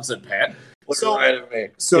smiled, and said, "Pat." So,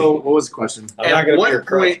 So, what was the question? I'm not at gonna be what your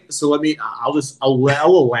crutch. point? So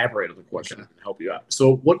I'll elaborate on the question and help you out.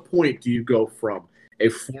 So, at what point do you go from a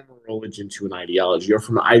former religion to an ideology, or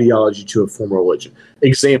from an ideology to a former religion?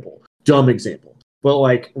 Example, dumb example, but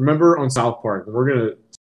like, remember on South Park, we're gonna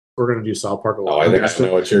do South Park a lot. Oh, I think I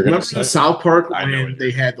know what you're going Remember to in say. South Park I know when it.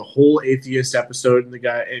 they had the whole atheist episode, and the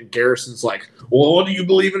guy and Garrison's like, "Well, what do you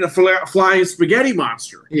believe in a flying spaghetti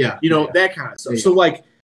monster?" Yeah. That kind of stuff. Yeah. So, like,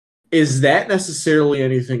 is that necessarily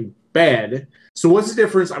anything bad? So, what's the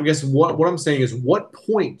difference? I guess what I'm saying is, what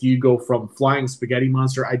point do you go from flying spaghetti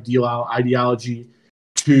monster ideology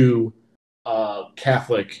to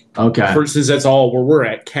Catholic? Okay. Since that's all where we're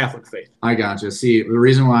at, Catholic faith. I gotcha. See, the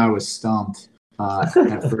reason why I was stumped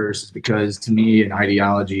at first is because to me, an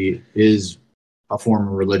ideology is a form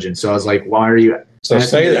of religion. So I was like, why are you? So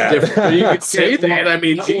say that. But you could say that. I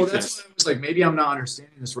mean, Well, Jesus. that's what I was like. Maybe I'm not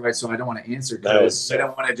understanding this right, so I don't want to answer. That was Because I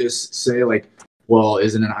don't want to just say like, well,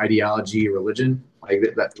 isn't an ideology a religion? Like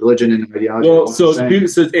that religion and ideology. Well, are the so same.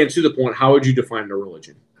 and to the point, how would you define a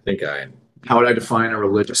religion? I think I How would I define a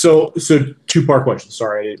religion? So two-part question.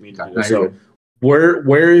 Sorry, I didn't mean to do No, that. you're So good.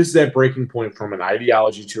 where is that breaking point from an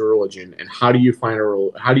ideology to a religion, and how do you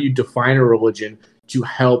define a religion to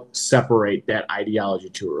help separate that ideology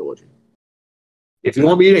to a religion? If you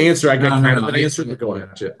want me to answer, I can kind of answer. But go ahead.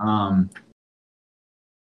 Gotcha.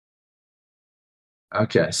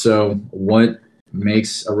 Okay, so what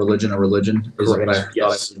makes a religion is what I thought.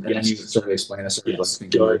 Yes. And then you sort of explain this. Yes.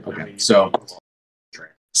 Go ahead. Okay,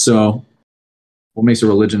 so what makes a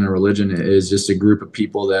religion is just a group of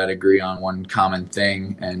people that agree on one common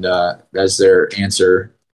thing, and as their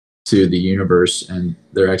answer to the universe and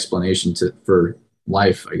their explanation for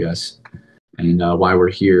life, I guess, and why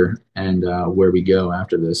we're here and where we go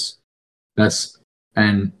after this.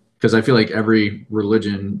 And because I feel like every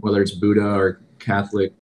religion, whether it's Buddha or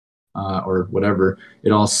Catholic or whatever,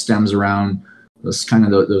 it all stems around those kind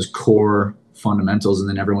of those core fundamentals, and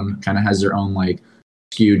then everyone kind of has their own like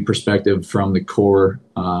skewed perspective from the core,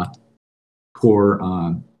 I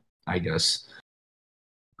guess,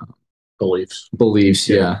 beliefs.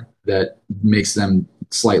 Yeah, that makes them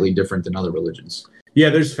slightly different than other religions. Yeah,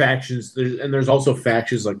 there's factions. There's also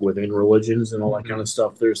factions like within religions and all that kind of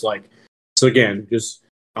stuff. There's like, so again, just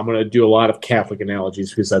I'm gonna do a lot of Catholic analogies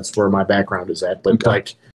because that's where my background is at. But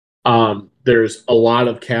Okay. there's a lot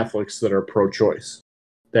of Catholics that are pro-choice.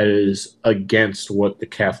 That is against what the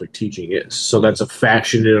Catholic teaching is. So that's a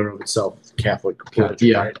faction in and of itself, Catholic religion.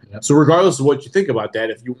 Yeah. Right? So regardless of what you think about that,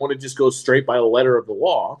 if you want to just go straight by the letter of the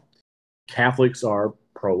law, Catholics are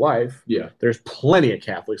pro-life. Yeah. There's plenty of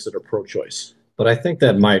Catholics that are pro-choice. But I think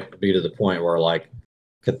that might be to the point where, like,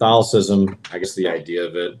 Catholicism, I guess the idea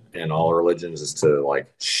of it in all religions is to, like,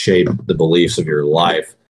 shape the beliefs of your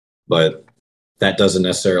life. But that doesn't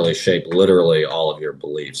necessarily shape literally all of your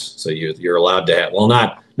beliefs. So you're allowed to have, well,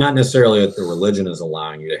 not necessarily that the religion is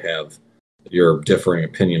allowing you to have your differing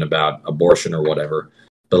opinion about abortion or whatever,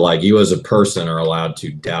 but like you as a person are allowed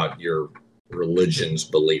to doubt your religion's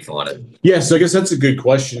belief on it. Yeah, so I guess that's a good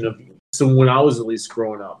question. So when I was at least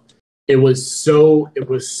growing up, it was so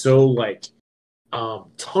like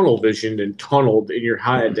tunnel visioned and tunneled in your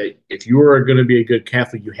head that if you were going to be a good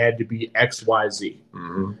Catholic, you had to be X, Y, Z,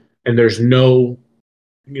 and there's no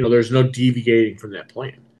deviating from that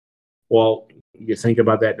plan. Well, you think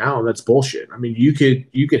about that now, and that's bullshit. I mean, you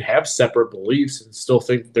could have separate beliefs and still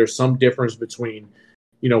think there's some difference between,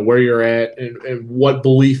 where you're at and what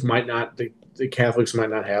belief might not the Catholics might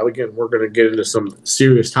not have. Again, we're going to get into some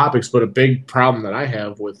serious topics, but a big problem that I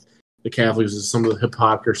have with the Catholics is some of the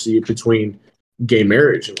hypocrisy between gay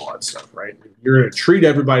marriage and all that stuff, right? You're going to treat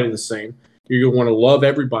everybody the same. You're going to want to love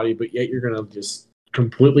everybody, but yet you're going to just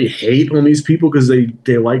completely hate on these people because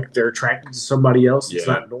they're attracted to somebody else. It's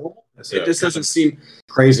not normal. It just doesn't seem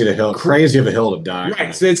crazy of a hill to die on.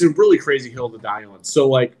 Right. So it's a really crazy hill to die on. So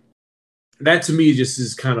like that to me just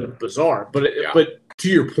is kind of bizarre. But to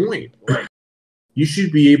your point, like you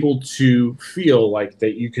should be able to feel like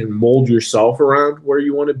that you can mold yourself around where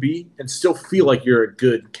you want to be and still feel like you're a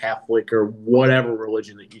good Catholic or whatever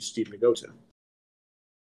religion that you seem to go to. Do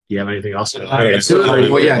you have anything else? Just to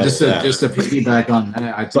piggyback on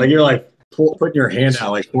that, it's like you're like putting your hand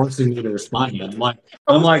out, like forcing me to respond.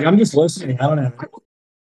 I'm just listening. I don't have to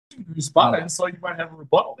respond. I so you might have a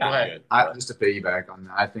rebuttal. Just to piggyback on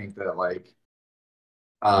that, I think that like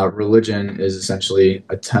religion is essentially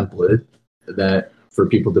a template that for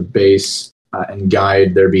people to base and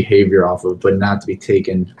guide their behavior off of, but not to be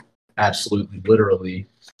taken absolutely literally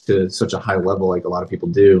to such a high level like a lot of people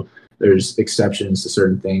do. There's exceptions to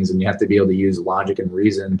certain things, and you have to be able to use logic and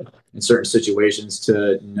reason in certain situations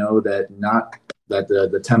to know that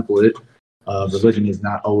the template of religion is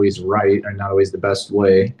not always right or not always the best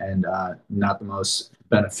way, and not the most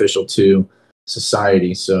beneficial to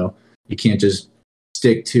society. So you can't just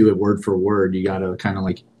stick to it word for word. You got to kind of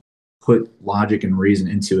like put logic and reason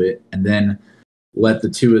into it, and then let the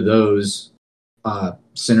two of those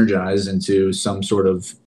synergize into some sort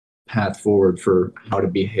of path forward for how to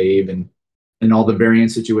behave and in all the varying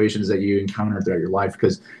situations that you encounter throughout your life.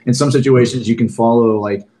 Because in some situations you can follow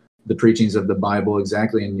like the preachings of the Bible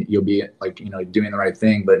exactly, and you'll be like doing the right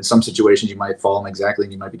thing. But in some situations you might follow them exactly,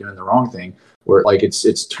 and you might be doing the wrong thing. Where like it's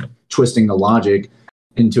twisting the logic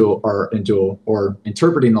or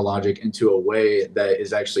interpreting the logic into a way that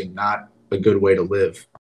is actually not a good way to live.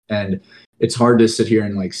 And it's hard to sit here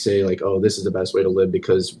and like say like, oh, this is the best way to live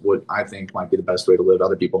because what I think might be the best way to live,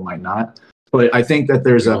 other people might not. But I think that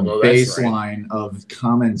there's a baseline of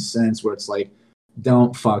common sense where it's like,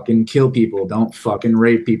 don't fucking kill people, don't fucking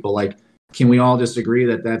rape people. Like, can we all just agree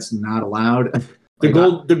that that's not allowed? The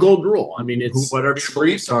gold rule. I mean, it's whatever your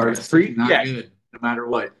beliefs are, not good, no matter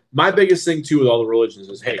what. My biggest thing too with all the religions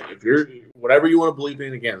is, hey, if you're whatever you want to believe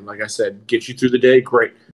in, again, like I said, get you through the day,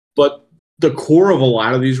 great. But the core of a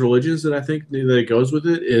lot of these religions that I think that it goes with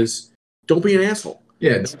it is don't be an asshole.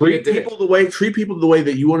 Yeah, treat people the way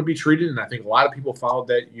that you want to be treated, and I think a lot of people followed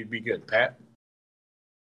that. You'd be good, Pat.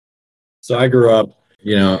 So I grew up,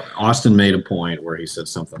 Austin made a point where he said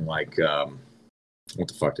something like, what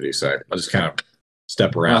the fuck did he say? I'll just kind of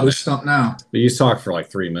step around. Who's stumped now? But you talked for like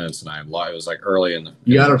 3 minutes, and it was like early in the.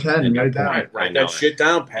 You got our pen and write it down. Write that shit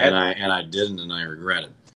down, Pat. And I didn't, and I regret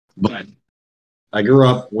it. But I grew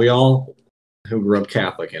up. We all who grew up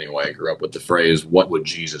Catholic anyway grew up with the phrase, "What would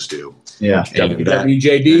Jesus do?" Yeah,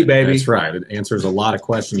 WWJD, baby. That's right. It answers a lot of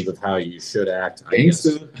questions of how you should act. I guess.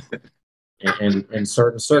 In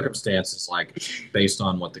certain circumstances, like based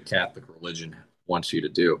on what the Catholic religion wants you to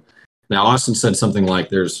do. Now, Austin said something like,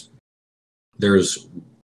 "There's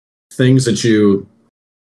things that you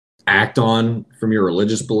act on from your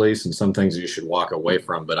religious beliefs, and some things you should walk away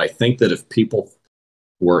from." But I think that if people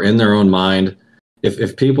were in their own mind,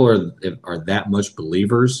 if people are that much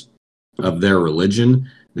believers of their religion,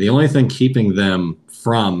 the only thing keeping them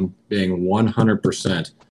from being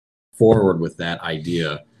 100% forward with that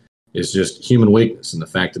idea is just human weakness and the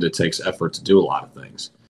fact that it takes effort to do a lot of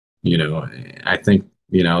things. I think,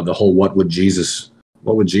 the whole what would Jesus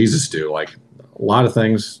do? Like a lot of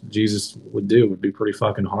things Jesus would do would be pretty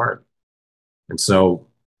fucking hard. And so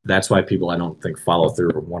that's why people, I don't think, follow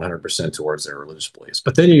through 100% towards their religious beliefs.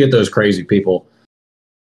 But then you get those crazy people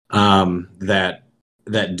that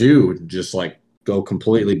do just like go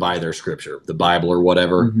completely by their scripture, the Bible or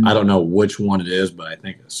whatever. Mm-hmm. I don't know which one it is, but I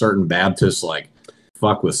think certain Baptists like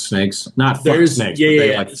fuck with snakes. Not fuck with snakes, but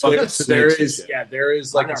they like fuck with snakes. There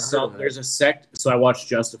is like there's a sect. So I watched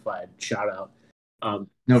Justified. Shout out.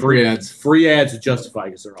 No free ads. Free ads with Justified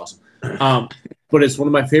because they're awesome. But it's one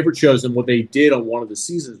of my favorite shows. And what they did on one of the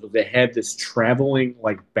seasons was they had this traveling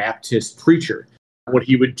like Baptist preacher. What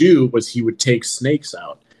he would do was he would take snakes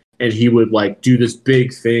out and he would like do this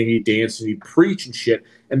big thing. He'd dance and he'd preach and shit.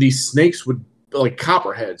 And these snakes would, like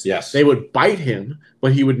copperheads, Yes. they would bite him,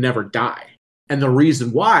 but he would never die. And the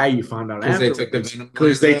reason why, you found out afterwards,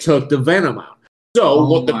 because they took the venom out. So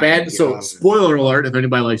what the bad? God. So spoiler alert, if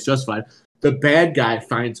anybody likes Justified, the bad guy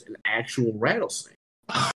finds an actual rattlesnake,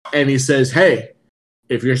 and he says, "Hey,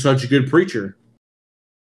 if you're such a good preacher,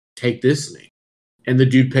 take this snake." And the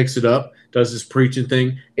dude picks it up, does his preaching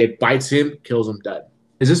thing. It bites him, kills him dead.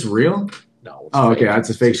 Is this real? No. Oh, okay. That's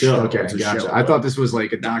a fake show. Okay, it's a gotcha. show, I thought this was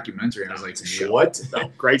like a documentary. I was like, what? No,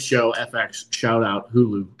 great show. FX. Shout out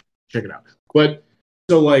Hulu. Check it out. But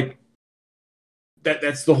so like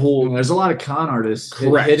that's the whole. There's a lot of con artists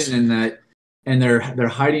Correct. hidden in that, and they're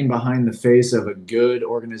hiding behind the face of a good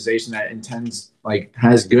organization that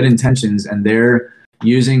has good intentions, and they're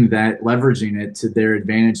using that, leveraging it to their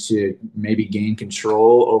advantage to maybe gain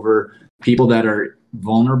control over people that are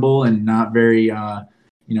vulnerable and not very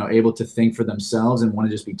able to think for themselves and want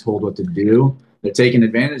to just be told what to do. They're taking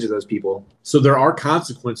advantage of those people. So there are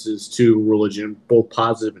consequences to religion, both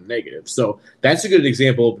positive and negative. So that's a good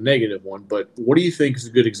example of a negative one. But what do you think is a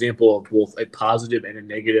good example of both a positive and a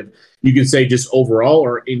negative? You can say just overall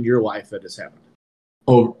or in your life that has happened.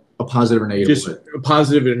 Oh, a positive or negative. Just a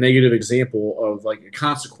positive and a negative example of like a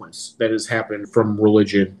consequence that has happened from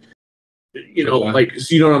religion. You know, like,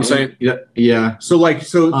 so you know what I'm saying? Yeah. So like,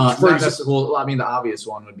 the obvious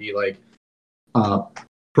one would be like,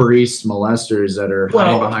 priest molesters that are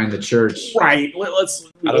hiding behind the church. Right. Let's.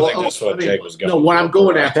 I don't think that's what Jake was going. No, what I'm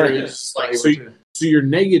going after is like so your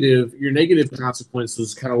negative consequence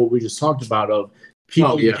is kind of what we just talked about of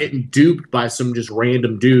people getting duped by some just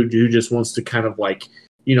random dude who just wants to kind of like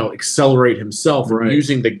accelerate himself or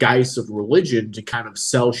using the guise of religion to kind of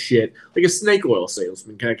sell shit like a snake oil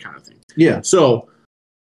salesman kind of thing. Yeah. So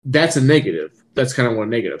that's a negative. That's kind of one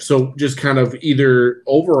negative. So just kind of either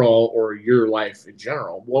overall or your life in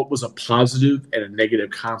general, what was a positive and a negative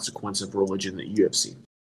consequence of religion that you have seen?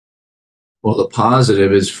 Well, the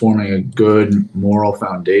positive is forming a good moral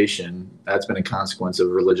foundation. That's been a consequence of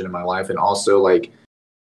religion in my life. And also like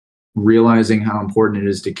realizing how important it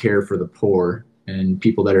is to care for the poor and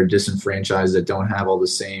people that are disenfranchised, that don't have all the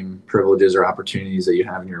same privileges or opportunities that you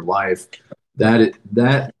have in your life. That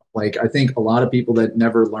like, I think a lot of people that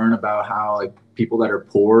never learn about how like people that are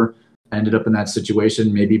poor ended up in that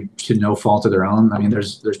situation, maybe to no fault of their own. I mean,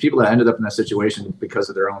 there's people that ended up in that situation because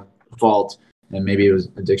of their own fault, and maybe it was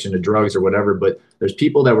addiction to drugs or whatever. But there's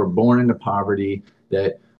people that were born into poverty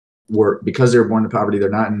that because they were born into poverty, they're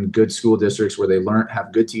not in good school districts where they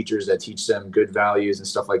have good teachers that teach them good values and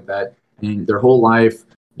stuff like that. And their whole life,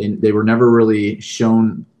 they were never really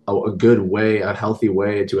shown a good way, a healthy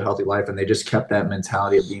way to a healthy life. And they just kept that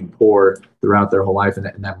mentality of being poor throughout their whole life. And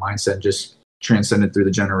that mindset just transcended through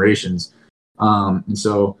the generations. And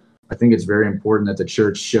so I think it's very important that the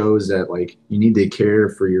church shows that like you need to care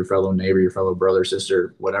for your fellow neighbor, your fellow brother,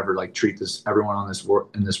 sister, whatever, like treat everyone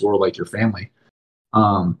in this world like your family.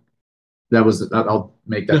 I'll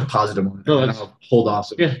make that a positive one. No, and I'll hold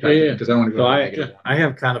off. Because I want to go. I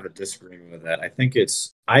have kind of a disagreement with that.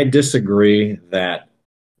 I disagree that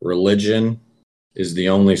religion is the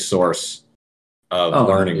only source of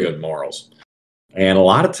learning good morals. And a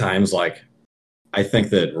lot of times, like, I think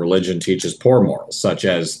that religion teaches poor morals, such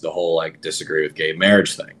as the whole, like, disagree with gay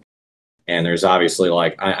marriage thing. And there's obviously,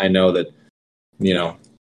 like, I know that,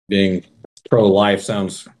 being pro-life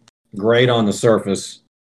sounds great on the surface,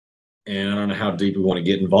 and I don't know how deep we want to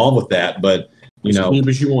get involved with that, but, is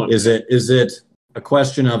it a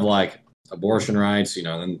question of, like, abortion rights,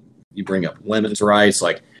 then you bring up women's rights,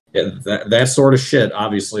 like, that sort of shit,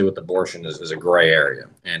 obviously, with abortion is a gray area.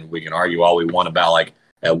 And we can argue all we want about, like,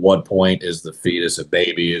 at what point is the fetus a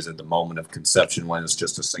baby? Is it the moment of conception when it's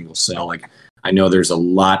just a single cell? Like, I know there's a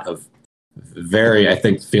lot of I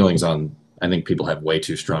think people have way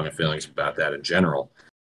too strong feelings about that in general.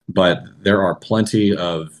 But there are plenty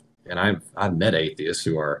of, and I've met atheists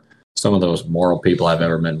who are some of those moral people I've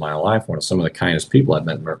ever met in my life, one of some of the kindest people I've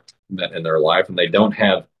met in their life, and they don't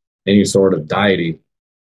have any sort of deity.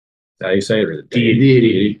 How do you say it? Or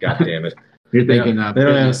deity. God damn it. You're thinking they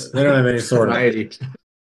don't have any sort of deity.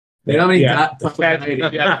 They don't have any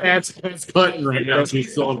that's cutting right now.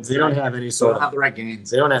 They don't have any sort of the right gains.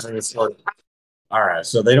 They don't have any sort of all right,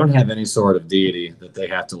 so they don't have any sort of deity that they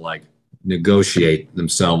have to like negotiate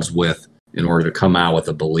themselves with in order to come out with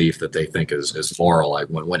a belief that they think is moral, like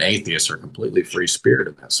when atheists are completely free spirit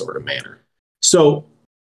in that sort of manner. So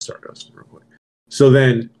sorry, real quick. So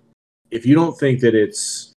then if you don't think that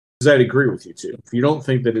it's because I'd agree with you too. If you don't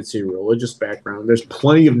think that it's a religious background, there's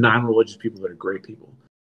plenty of non-religious people that are great people.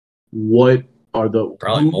 What are the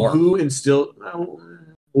Probably more. Who instill?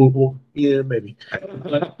 Well, yeah, maybe.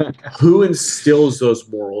 Who instills those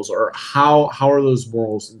morals, or how are those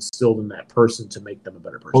morals instilled in that person to make them a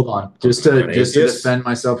better person? Hold on, just to defend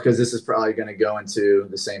myself, because this is probably going to go into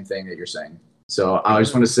the same thing that you're saying. So I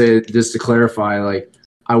just want to say, just to clarify, like,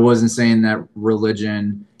 I wasn't saying that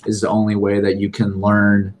religion is the only way that you can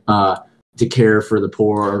learn to care for the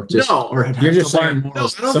poor. Or you're just saying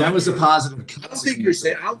morals. So that was a positive. I don't think you're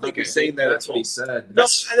saying. I don't think you're saying that. That's what he said. No,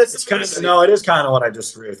 It's kind of it is kind of what I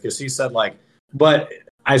disagree with, because he said like, but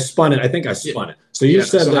I spun it. I think I spun it. So you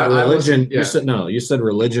said that religion. You said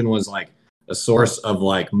religion was like a source of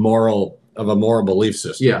like a moral belief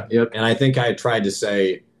system. Yeah. Yep. And I think I tried to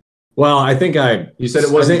say, well, I think you said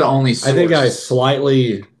it wasn't the only source. I think I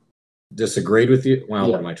slightly disagreed with you.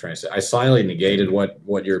 Well, what am I trying to say? I slightly negated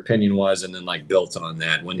what your opinion was, and then like built on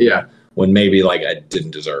that when maybe like I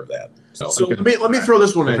didn't deserve that. So let me throw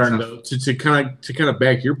this one at you though, to kind of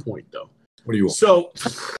back your point though. What do you want?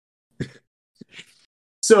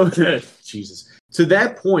 So Jesus. To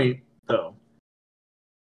that point though,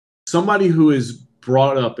 somebody who is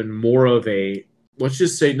brought up in more of a, let's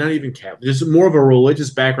just say, not even Catholic, just more of a religious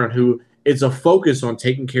background, who it's a focus on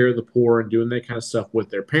taking care of the poor and doing that kind of stuff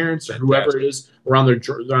with their parents or whoever it is around their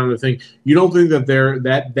thing. You don't think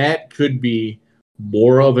that that could be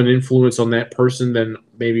more of an influence on that person than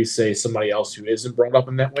maybe, say, somebody else who isn't brought up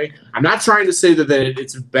in that way? I'm not trying to say that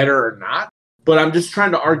it's better or not, but I'm just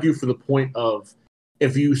trying to argue for the point of,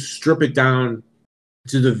 if you strip it down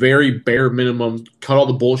to the very bare minimum, cut all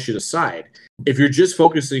the bullshit aside, if you're just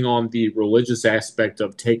focusing on the religious aspect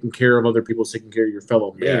of taking care of other people, taking care of your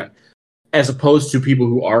fellow man, as opposed to people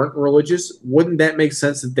who aren't religious, wouldn't that make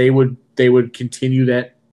sense that they would continue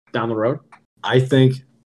that down the road? I think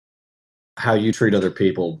how you treat other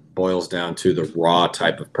people boils down to the raw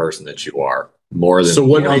type of person that you are, more than. So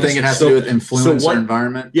what? I think it has to do with influence or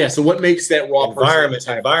environment. Yeah. So what makes that raw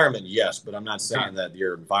environment? Yes, but I'm not saying that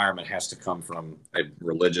your environment has to come from a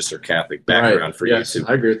religious or Catholic background for you to.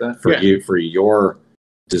 I agree with that. For your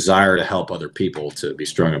desire to help other people to be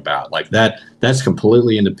strung about like that. That's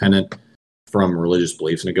completely independent from religious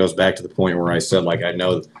beliefs, and it goes back to the point where I said, like, I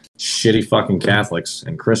know shitty fucking Catholics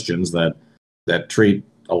and Christians that treat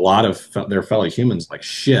a lot of their fellow humans like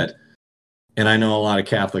shit, and I know a lot of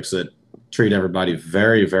Catholics that treat everybody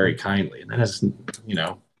very, very kindly, and that has,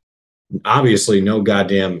 obviously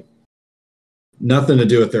nothing to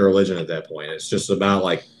do with their religion at that point. It's just about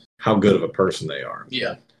like how good of a person they are.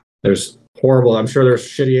 Yeah, there's horrible. I'm sure there's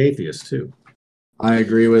shitty atheists too. I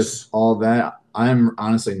agree with all that. I'm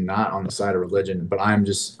honestly not on the side of religion, but I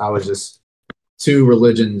was just two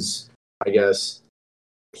religions, I guess,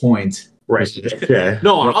 point. Right. Okay.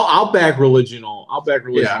 No, I'll back religion. I'll back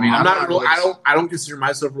religion. Yeah, I mean, I don't consider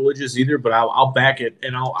myself religious either, but I'll back it,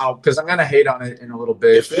 and I'll because I'm gonna hate on it in a little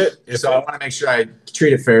bit. I want to make sure I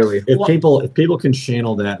treat it fairly. If people can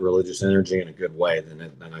channel that religious energy in a good way, then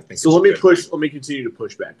I think. So let me continue to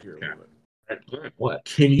push back here a little bit. What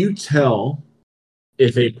can you tell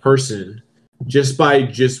if a person just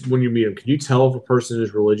when you meet them? Can you tell if a person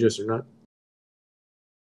is religious or not?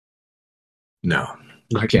 No,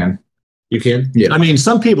 I can. You can? Yeah. I mean,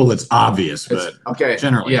 some people it's obvious, but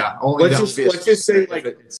generally, yeah. Let's just say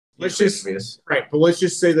but let's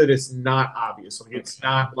just say that it's not obvious. Like, it's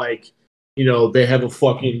not like, they have a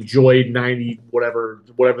fucking Joy 90 whatever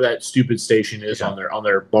that stupid station is on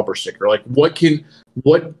their bumper sticker. Like, what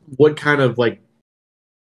kind of like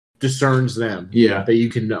discerns them? Yeah, that you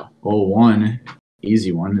can know. Oh, one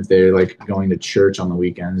easy one, if they're like going to church on the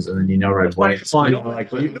weekends, and then right away.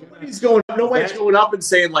 Nobody's going up and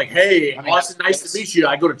saying like, "Hey, Austin, nice to meet you.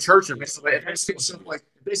 I go to church." And they say something like,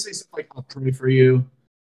 "I'll pray for you,"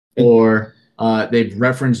 or they've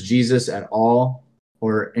referenced Jesus at all,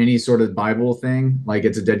 or any sort of Bible thing, like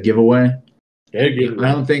it's a dead giveaway. I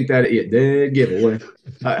don't think that dead giveaway.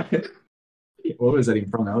 What was that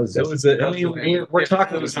even from? We're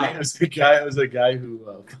talking. It was a guy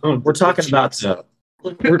who. We're talking about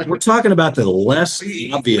we're talking about the less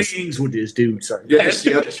obvious. With this dude, sorry.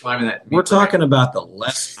 We're talking about the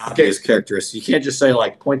less obvious characteristics. You can't just say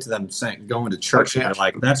like point to them saying going to church and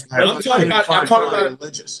like that's. I'm talking about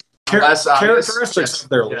religious characteristics of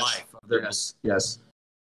their life. Yes.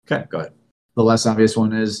 Okay, go ahead. The less obvious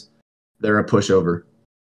one is they're a pushover.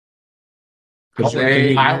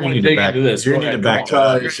 I want to dig into this. You need to back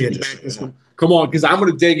up. Come on, because I'm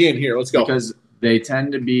going to dig in here. Let's go. Because they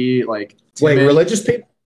tend to be like timid. Wait, religious people?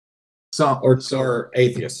 Some or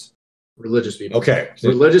atheists? Religious people. Okay.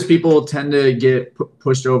 Religious people tend to get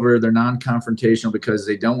pushed over. They're non-confrontational because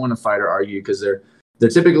they don't want to fight or argue because they're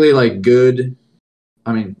typically like good.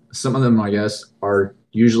 I mean, some of them, I guess, are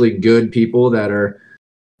usually good people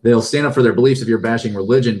they'll stand up for their beliefs if you're bashing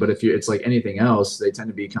religion. But if it's like anything else, they tend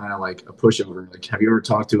to be kind of like a pushover. Like, have you ever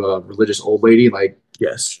talked to a religious old lady? Like,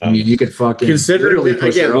 yes. I mean, you could fucking consider literally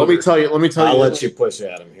push her again. over. Let me tell you. I'll let you push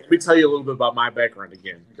Adam here. Let me tell you a little bit about my background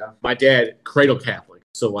again. Okay. My dad, cradle Catholic,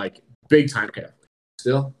 so like big time Catholic.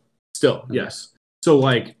 Still, okay. Yes. So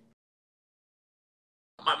like,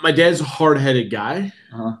 my dad's a hard headed guy,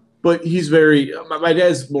 but he's very. My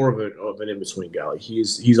dad's more of an in between guy. Like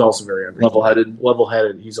he's also very level headed.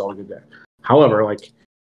 He's all good there. However, like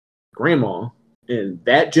grandma and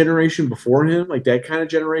that generation before him, like that kind of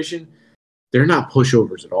generation, they're not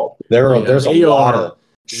pushovers at all. There's a lot of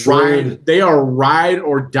they are ride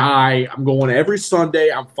or die. I'm going every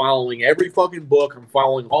Sunday. I'm following every fucking book. I'm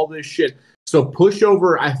following all this shit. So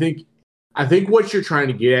pushover, I think what you're trying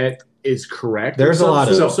to get at is correct. There's a lot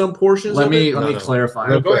of some portions. Let me clarify.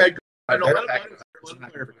 No, go ahead. Don't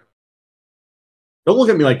look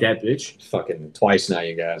at me like that, bitch. Fucking twice now,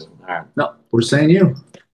 you guys. All right. No, we're saying you.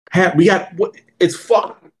 We got what? It's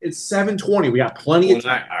 7:20. We got plenty of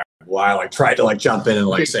time. Well, I tried to jump in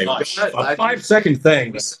and say a 5-second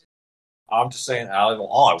thing. I'm just saying,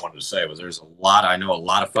 all I wanted to say was I know a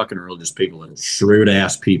lot of fucking religious people and shrewd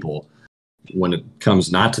ass people when it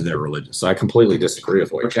comes not to their religion. So I completely disagree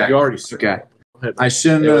with what you're saying. You already said. Okay. I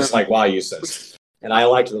shouldn't. It was like, wow, you said it. And I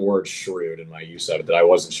liked the word shrewd in my use of it that I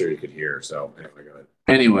wasn't sure you could hear. So anyway, go ahead.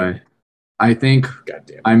 Anyway, I think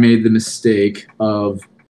Goddamn. I made the mistake of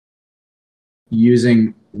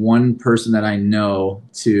using one person that I know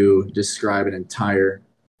to describe an entire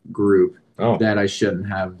group that I shouldn't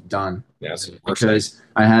have done. Yes, because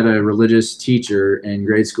I had a religious teacher in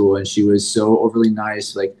grade school, and she was so overly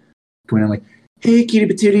nice, like coming in like, "Hey,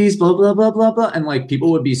 cutie patooties, blah blah blah blah blah," and like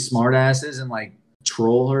people would be smart asses and like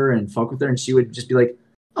troll her and fuck with her, and she would just be like,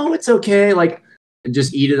 "Oh, it's okay," like, and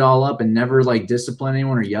just eat it all up and never like discipline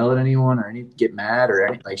anyone or yell at anyone or get mad or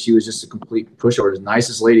anything. Like, she was just a complete pushover. The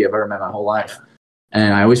nicest lady I've ever met in my whole life.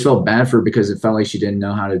 And I always felt bad for her because it felt like she didn't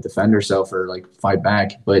know how to defend herself or like fight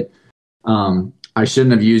back. But I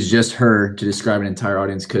shouldn't have used just her to describe an entire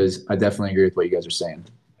audience because I definitely agree with what you guys are saying.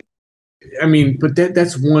 I mean, but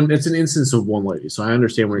that's an instance of one lady. So I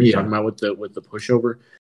understand what you're talking about with the pushover.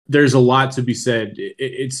 There's a lot to be said.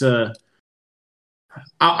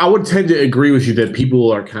 I would tend to agree with you that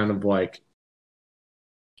people are kind of like,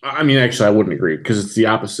 I mean, actually, I wouldn't agree because it's the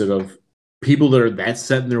opposite of people that are that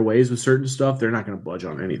set in their ways with certain stuff. They're not going to budge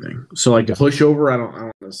on anything. So like pushover, I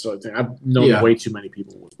don't necessarily think. I've known way too many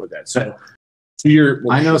people with that. So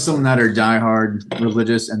I know some that are diehard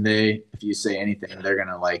religious, and if you say anything, they're going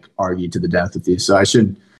to like argue to the death with you. So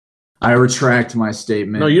I retract my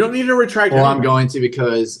statement. No, you don't need to retract. Well, I'm going to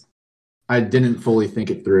because I didn't fully think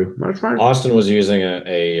it through. Austin was using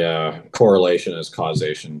a correlation as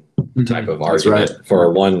causation type of argument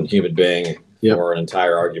for one human being or an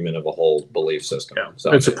entire argument of a whole belief system. Yeah.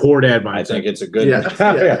 So it's a poor dad mindset. I think it's a good. I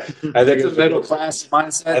think it's a middle class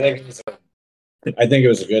mindset. I think it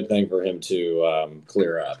was a good thing for him to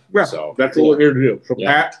clear up. Yeah, so that's what we're here to do. So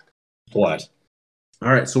Pat, what?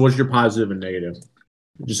 All right. So what's your positive and negative?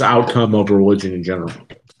 Just outcome of religion in general.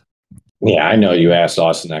 Yeah, I know you asked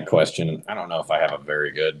Austin that question. I don't know if I have a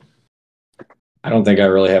very good. I don't think I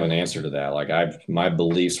really have an answer to that. Like my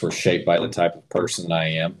beliefs were shaped by the type of person that I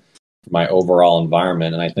am, my overall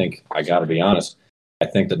environment, and I think I got to be honest. I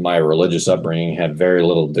think that my religious upbringing had very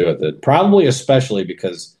little to do with it. Probably, especially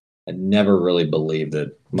because I never really believed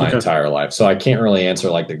it my entire life. So I can't really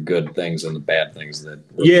answer like the good things and the bad things that.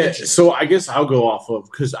 Yeah. So I guess I'll go off of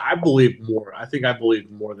because I believe more. I think I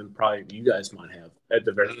believe more than probably you guys might have at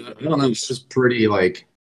the very beginning. I don't know. It's just pretty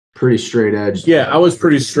straight edge. Yeah, I was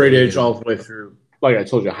pretty straight edge all the way through. Like I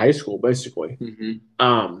told you, high school basically.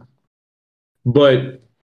 Mm-hmm. But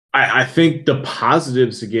I think the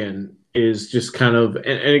positives again is just kind of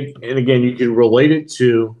and again you can relate it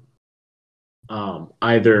to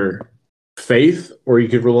either faith or you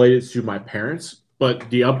could relate it to my parents. But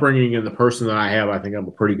the upbringing and the person that I have, I think I'm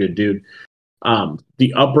a pretty good dude.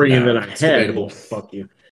 The upbringing that I had, fuck you.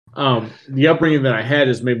 The upbringing that I had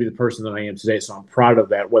is maybe the person that I am today. So I'm proud of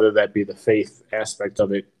that, whether that be the faith aspect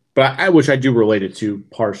of it, but which I do relate it to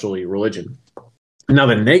partially religion. Now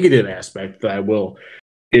the negative aspect that I will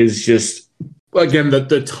is just again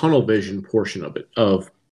the tunnel vision portion of it. Of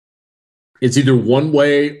it's either one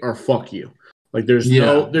way or fuck you. Like there's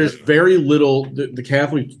very little. The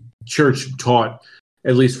Catholic Church taught,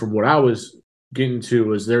 at least from what I was getting to,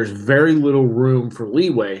 was there's very little room for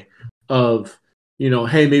leeway. Of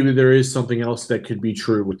hey, maybe there is something else that could be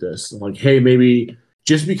true with this. Like, hey, maybe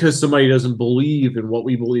just because somebody doesn't believe in what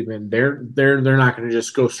we believe in, they're not going to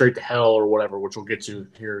just go straight to hell or whatever, which we'll get to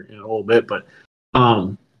here in a little bit. But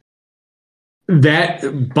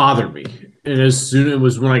that bothered me. And as soon as it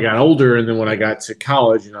was when I got older, and then when I got to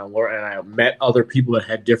college, and I met other people that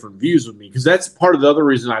had different views with me, because that's part of the other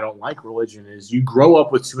reason I don't like religion is you grow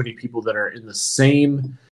up with too many people that are in the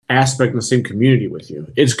same aspect in the same community with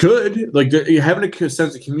you. It's good, like having a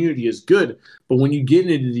sense of community is good, but when you get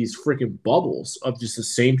into these freaking bubbles of just the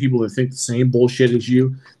same people that think the same bullshit as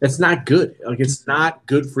you, that's not good. Like it's not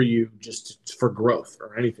good for you just for growth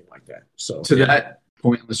or anything like that. So to that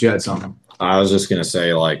point, unless you had something. I was just gonna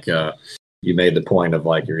say, like, you made the point of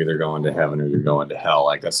like you're either going to heaven or you're going to hell.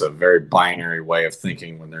 Like that's a very binary way of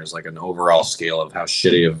thinking when there's like an overall scale of how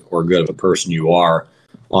shitty or good of a person you are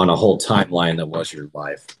on a whole timeline that was your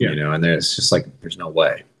life. And it's just like there's no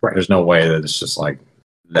way. Right. There's no way that it's just like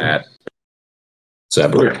that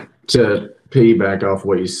separate. To piggyback off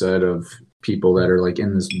what you said of people that are like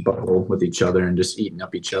in this bubble with each other and just eating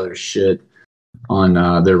up each other's shit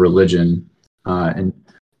on their religion, and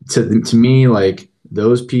to me, like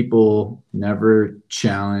those people never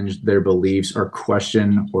challenge their beliefs or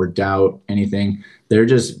question or doubt anything. They're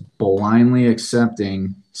just blindly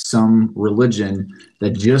accepting some religion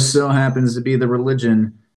that just so happens to be the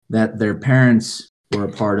religion that their parents were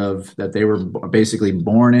a part of, that they were basically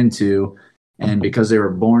born into. And because they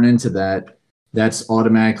were born into that, that's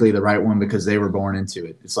automatically the right one because they were born into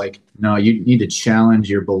it. It's like, no, you need to challenge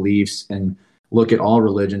your beliefs and look at all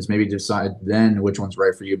religions, maybe decide then which one's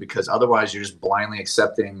right for you, because otherwise you're just blindly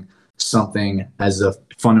accepting something as a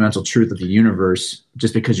fundamental truth of the universe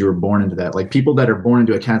just because you were born into that. Like people that are born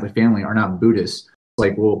into a Catholic family are not Buddhists.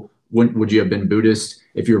 Like, well, would you have been Buddhist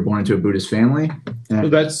if you were born into a Buddhist family? So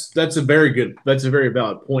that's a very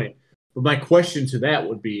valid point. But my question to that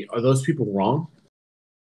would be, are those people wrong?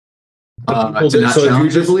 To not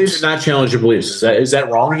challenge your beliefs? To not challenge your beliefs. Is that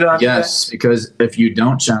wrong? Yes, because if you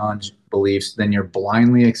don't challenge beliefs, then you're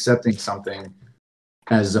blindly accepting something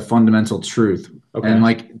as a fundamental truth. Okay. And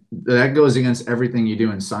like that goes against everything you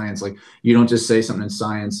do in science. Like you don't just say something in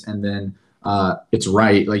science and then it's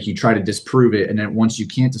right. Like you try to disprove it, and then once you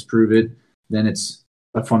can't disprove it, then it's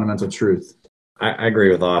a fundamental truth. I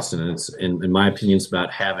agree with Austin. It's in my opinion, it's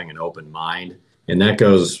about having an open mind. And that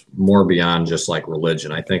goes more beyond just like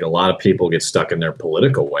religion. I think a lot of people get stuck in their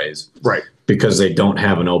political ways, right? Because they don't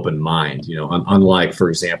have an open mind. Unlike, for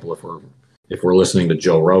example, if we're listening to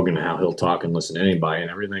Joe Rogan, how he'll talk and listen to anybody,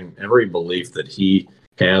 and every belief that he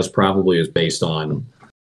has probably is based on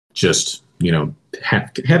just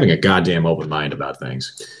having a goddamn open mind about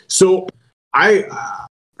things. So I'm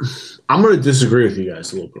going to disagree with you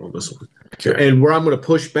guys a little bit on this one, okay. And where I'm going to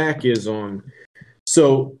push back is on.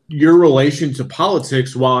 So your relation to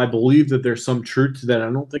politics, while I believe that there's some truth to that,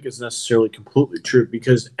 I don't think it's necessarily completely true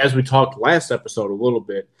because as we talked last episode a little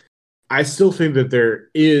bit, I still think that there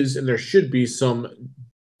is and there should be some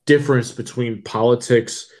difference between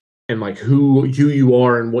politics and like who you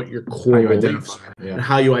are and what your core beliefs and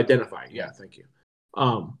how you identify. Yeah, thank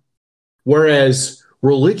you. Whereas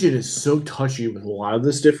religion is so touchy with a lot of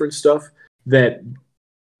this different stuff that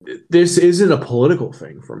this isn't a political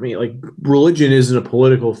thing for me. Like religion isn't a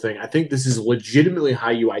political thing. I think this is legitimately how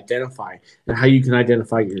you identify and how you can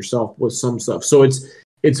identify yourself with some stuff. So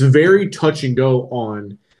it's very touch and go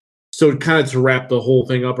on. So kind of to wrap the whole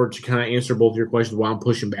thing up or to kind of answer both of your questions while I'm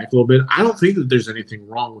pushing back a little bit, I don't think that there's anything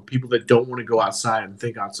wrong with people that don't want to go outside and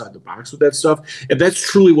think outside the box with that stuff. If that's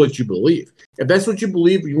truly what you believe, if that's what you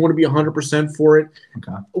believe, you want to be 100% for it.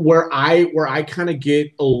 Okay. Where I kind of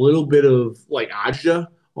get a little bit of like agita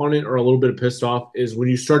on it or a little bit of pissed off is when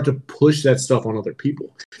you start to push that stuff on other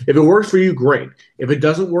people. If it works for you, great. If it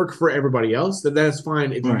doesn't work for everybody else, then that's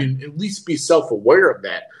fine. If you can at least be self-aware of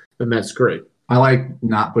that, then that's great. I like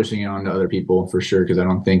not pushing it on to other people for sure, because I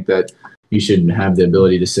don't think that you should have the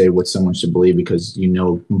ability to say what someone should believe because you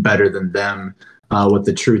know better than them what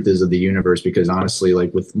the truth is of the universe. Because honestly,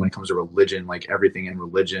 like when it comes to religion, like everything in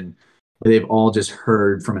religion, they've all just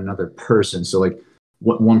heard from another person. So like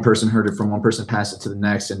what one person heard it from one person, passed it to the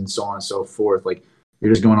next, and so on and so forth. Like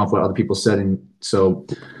you're just going off what other people said. And so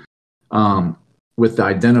with the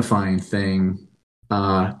identifying thing,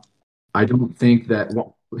 I don't think that.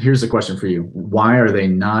 Well, here's the question for you: why are they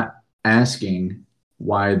not asking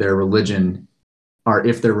why their religion, or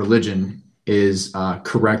if their religion is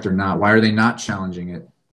correct or not? Why are they not challenging it?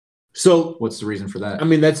 So what's the reason for that? I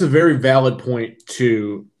mean, that's a very valid point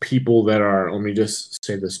to people that are, let me just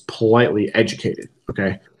say this, politely educated.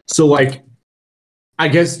 Okay. So like, I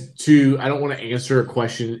guess I don't want to answer a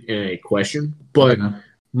question in a question, but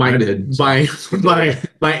my I did.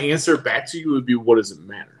 my answer back to you would be, what does it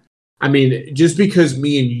matter? I mean, just because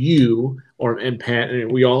me and you and Pat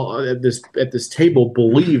and we all at this table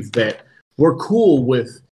believe that we're cool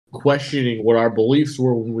with questioning what our beliefs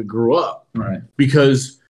were when we grew up, Right.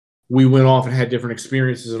 because we went off and had different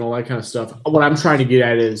experiences and all that kind of stuff. What I'm trying to get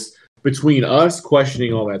at is between us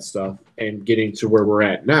questioning all that stuff and getting to where we're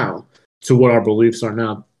at now, to what our beliefs are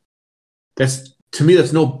now. That's, to me,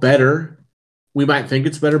 that's no better. We might think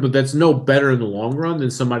it's better, but that's no better in the long run than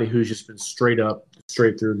somebody who's just been straight up,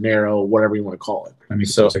 straight through, narrow, whatever you want to call it. Let me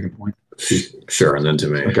say a second point. Sure, and then to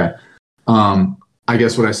me. Okay. I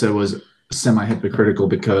guess what I said was semi-hypocritical,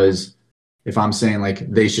 because if I'm saying like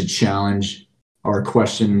they should challenge or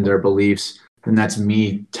question their beliefs, then that's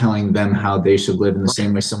me telling them how they should live in the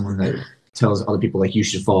same way someone that tells other people like you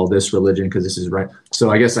should follow this religion because this is right.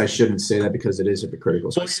 So I guess I shouldn't say that because it is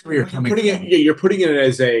hypocritical. So you're putting it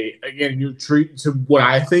as a, again, you treat to what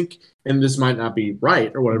I think, and this might not be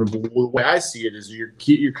right or whatever, but the way I see it is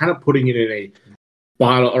you're kind of putting it in a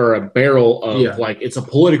bottle or a barrel of like, it's a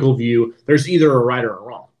political view. There's either a right or a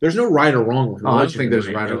wrong. There's no right or wrong with religion. I don't think there's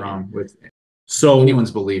right or wrong with so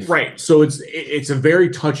anyone's belief. Right. So it's a very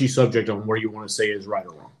touchy subject on where you want to say is right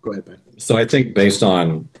or wrong. Go ahead, Ben. So I think based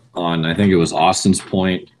on I think it was Austin's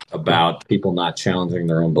point about people not challenging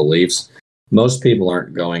their own beliefs, most people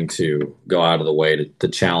aren't going to go out of the way to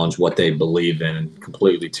challenge what they believe in and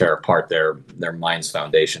completely tear apart their mind's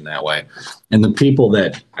foundation that way. And the people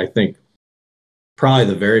that I think, probably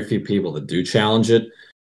the very few people that do challenge it,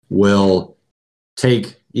 will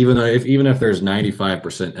take, even if there's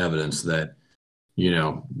 95% evidence that, you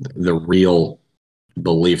know, the real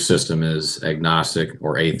belief system is agnostic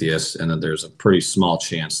or atheist, and that there's a pretty small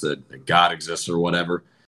chance that God exists or whatever,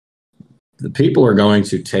 the people are going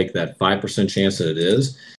to take that 5% chance that it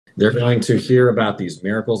is. They're going to hear about these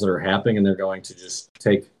miracles that are happening, and they're going to just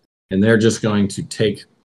take, you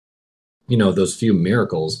know, those few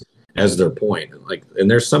miracles as their point. Like,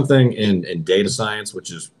 and there's something in data science,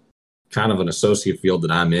 which is kind of an associate field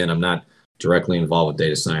that I'm in. I'm not directly involved with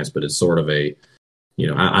data science, but it's sort of a, you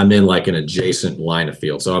know, I'm in like an adjacent line of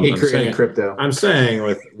field. So I'm saying crypto. I'm saying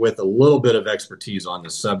with a little bit of expertise on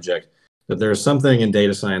this subject, that there's something in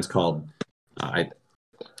data science called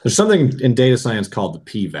there's something in data science called the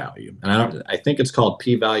p-value, and I think it's called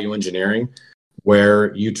p-value engineering,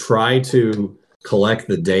 where you try to collect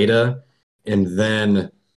the data and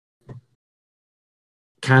then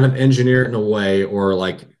kind of engineer it in a way, or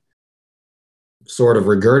like sort of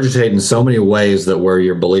regurgitate in so many ways that where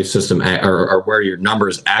your belief system or where your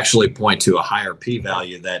numbers actually point to a higher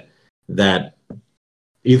p-value that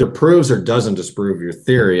either proves or doesn't disprove your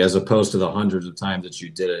theory, as opposed to the hundreds of times that you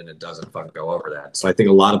did it and it doesn't fucking go over that. So I think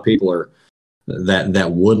a lot of people are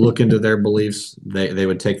that would look into their beliefs. They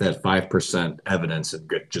would take that 5% evidence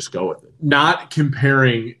and just go with it. Not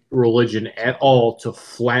comparing religion at all to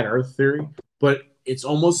flat Earth theory, but it's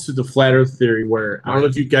almost to the flat Earth theory where, I don't know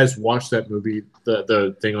if you guys watched that movie,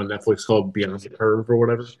 the thing on Netflix called Beyond the Curve or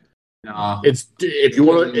whatever. No. It's, if you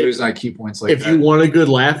want to lose IQ points like if that. you want a good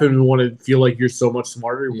laugh and want to feel like you're so much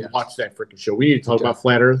smarter, watch that freaking show. We need to talk about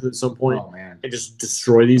flat Earth at some point and just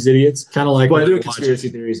destroy these idiots. Kind of like we'll do a conspiracy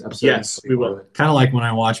theories episode. Yes, we will. Kind of like when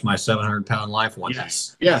I watched my 700-pound life one day.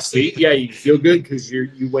 Yes. See? Yeah, you feel good because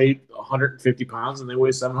you weigh 150 pounds and they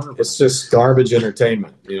weigh 700 pounds. It's just garbage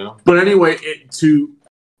entertainment, you know? But anyway, to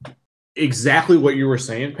exactly what you were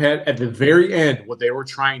saying, Pat, at the very end, what they were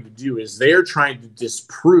trying to do is they're trying to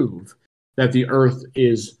disprove that the Earth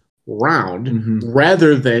is round,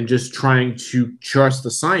 rather than just trying to trust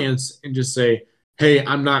the science and just say, hey,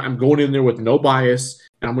 I'm going in there with no bias,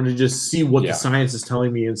 and I'm going to just see what the science is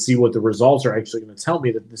telling me and see what the results are actually going to tell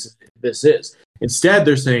me that this is. Instead,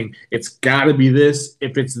 they're saying it's got to be this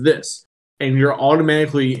if it's this. And you're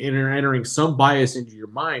automatically entering some bias into your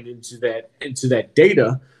mind, into that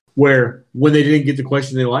data, where when they didn't get the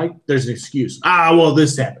question they liked, there's an excuse. Well,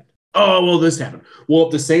 this happened. Oh, well, this happened. Well,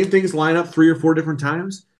 if the same things line up 3 or 4 different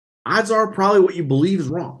times, odds are probably what you believe is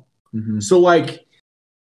wrong. So, like,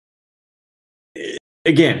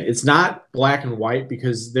 again, it's not black and white,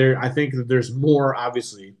 because I think that there's more,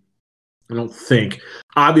 obviously.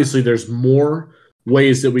 Obviously, there's more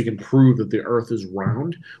ways that we can prove that the Earth is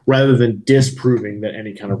round, rather than disproving that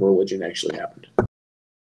any kind of religion actually happened.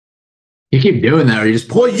 You keep doing that, or you just.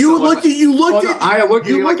 Well, you looked at you like I was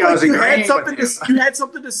agreeing. You had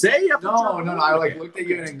something to say. No. I looked at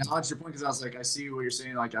you and acknowledged your point, because I was like, I see what you're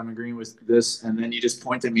saying. Like, I'm agreeing with this, and then you just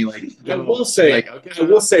point at me like. I will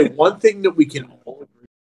say one thing that we can all agree.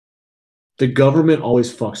 The government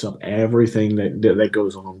always fucks up everything that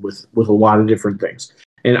goes on with a lot of different things,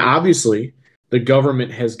 and obviously, the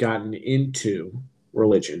government has gotten into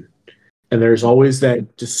religion. And there's always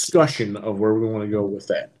that discussion of where we want to go with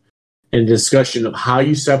that. And discussion of how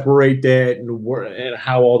you separate that and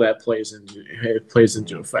how all that plays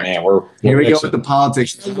into effect. Man, we're Here we go mixing- with the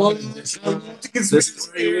politics. The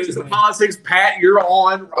politics, Pat, you're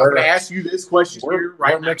on. I'm going to ask you this question here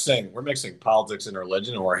right now. We're mixing politics and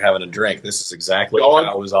religion, and we're having a drink. This is exactly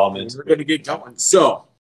how it was all meant. We're going to get going. So,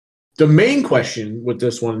 the main question with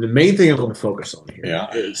this one, the main thing I'm going to focus on here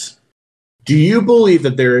is, do you believe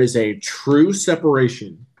that there is a true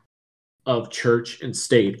separation of church and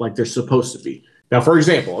state like they're supposed to be? Now, for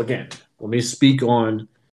example, again, let me speak on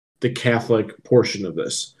the Catholic portion of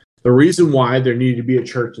this. The reason why there needed to be a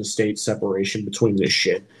church and state separation between this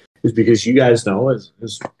shit is because you guys know, as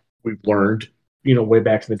we've learned, way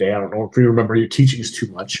back in the day, I don't know if you remember your teachings too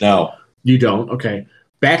much. No. You don't? Okay.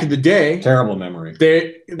 Back in the day, Terrible memory.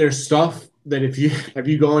 There's stuff that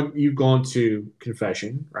you've gone to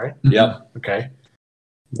confession, right? Yep. Okay.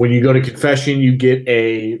 When you go to confession, you get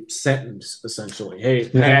a sentence, essentially. Hey,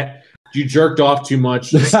 Pat, you jerked off too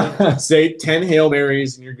much. Say 10 Hail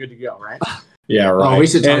Marys and you're good to go, right? Yeah, right. Oh, we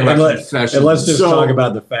should talk about confession. And let's just talk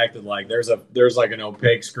about the fact that there's like an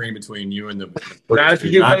opaque screen between you and the. Not if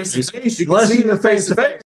you get face to face. You can see the face to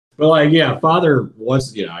face. But Father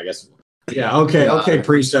was, I guess. Yeah. Okay.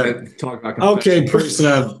 Priest. Talk about confession. Okay, priest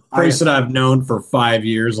that I've known for 5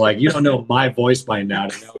 years. Like, you don't know my voice by now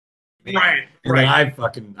to know me. Right.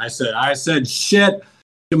 And I said shit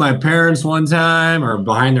to my parents one time or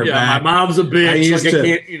behind their back. My mom's a bitch.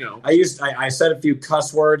 I said a few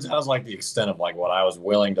cuss words. That was like the extent of like what I was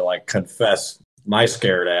willing to like confess my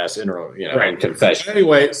scared ass in confession.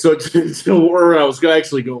 Anyway, so where I was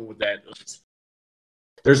actually going with that,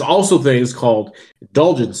 there's also things called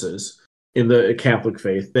indulgences in the Catholic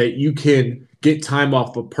faith that you can get time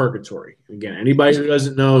off of purgatory. Again, anybody who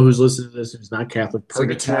doesn't know, who's listening to this, who's not Catholic, it's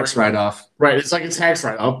like a tax write-off. Right, it's like a tax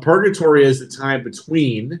write-off. Purgatory is the time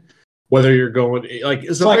between whether you're going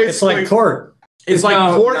it's like court. It's like court. It's like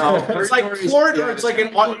court, or it's like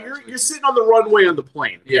you're sitting on the runway on the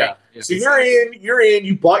plane. Okay? Yeah. So you're in.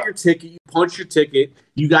 You bought your ticket. You punched your ticket.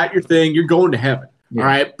 You got your thing. You're going to heaven. Yeah. All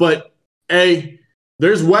right, but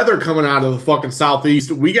there's weather coming out of the fucking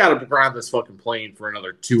southeast. We got to ground this fucking plane for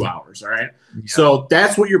another 2 hours. All right. Yeah. So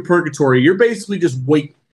that's what your purgatory. You're basically just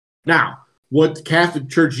waiting. Now, what the Catholic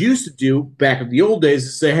Church used to do back in the old days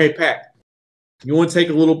is say, "Hey, Pat, you want to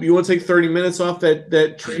take 30 minutes off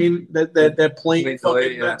that train, that plane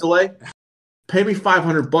delay? Pay me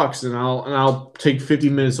 $500 and I'll take 50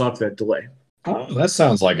 minutes off that delay." Oh, that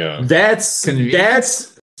sounds like that's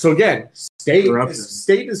so again, state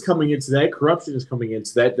is coming into that. Corruption is coming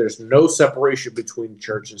into that. There's no separation between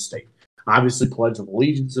church and state. Obviously, Pledge of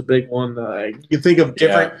Allegiance is a big one. You can think of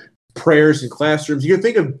different prayers in classrooms. You can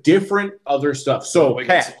think of different other stuff. So,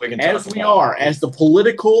 Pat, as the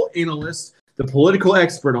political analyst, the political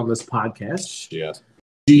expert on this podcast,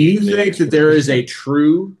 do you think that there is a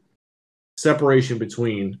true separation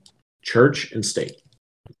between church and state?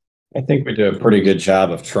 I think we do a pretty good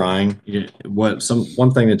job of trying. One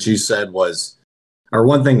thing that you said was, or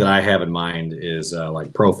one thing that I have in mind is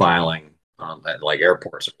like profiling at like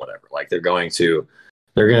airports or whatever. Like they're going to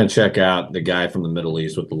check out the guy from the Middle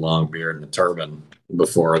East with the long beard and the turban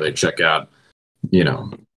before they check out,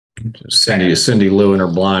 Cindy Lou in her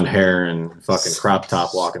blonde hair and fucking crop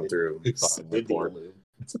top walking through. It's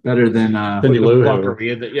better than Cindy Lou.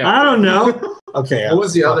 I don't know. Okay. What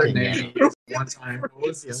was the other name? One time. What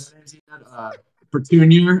was the other name he had?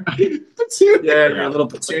 Petunia. Yeah, your little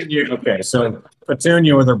Petunia. Okay, so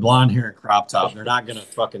Petunia with her blonde hair and crop top. They're not gonna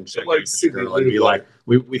fucking check like girl and be like,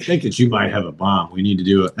 we think that you might have a bomb. We need to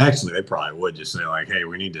do it. Actually, they probably would just say like, hey,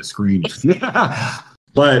 we need to screen you.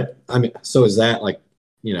 But I mean, so is that like,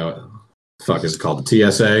 is it called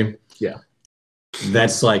the TSA? Yeah.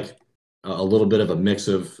 That's like a little bit of a mix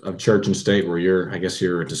of church and state where you're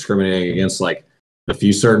discriminating against like a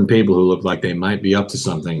few certain people who look like they might be up to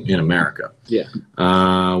something in America. Yeah.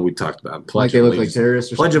 We talked about Pledge of Allegiance. Like they look like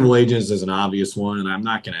terrorists or Pledge of Allegiance is an obvious one, and I'm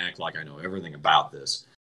not going to act like I know everything about this.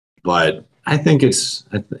 But I think it's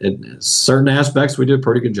certain aspects we do a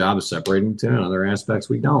pretty good job of separating the two, and other aspects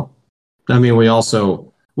we don't. I mean, we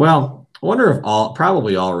also, I wonder if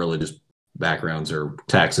probably all religious backgrounds are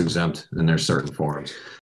tax exempt in their certain forms.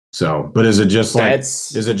 So, but is it just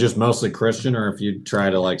mostly Christian, or if you try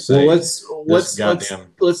to like say, well,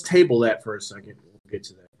 let's table that for a second. We'll get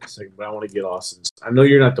to that in a second, but I want to get Austin's. I know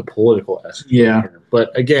you're not the political expert, here,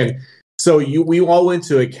 but again, so we all went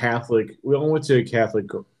to a Catholic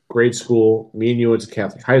grade school. Me and you went to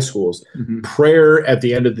Catholic high schools. Mm-hmm. Prayer at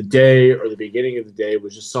the end of the day or the beginning of the day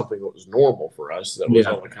was just something that was normal for us. That was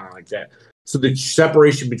all kind of like that. So the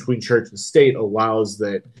separation between church and state allows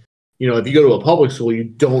that, if you go to a public school, you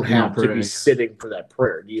don't have to be sitting for that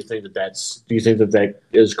prayer. Do you think that that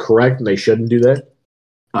is correct and they shouldn't do that?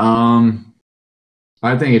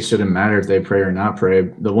 I think it shouldn't matter if they pray or not pray.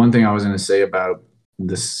 The one thing I was going to say about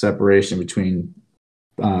the separation between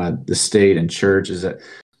the state and church is that,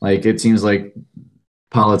 like, it seems like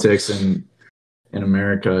politics in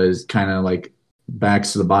America is kind of like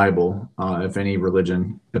backs to the Bible. If any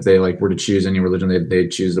religion, if they were to choose any religion, they'd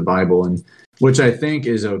choose the Bible, and which I think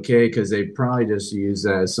is okay because they probably just use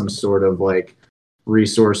that as some sort of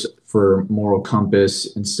resource for moral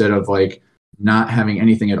compass instead of not having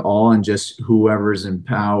anything at all and just whoever's in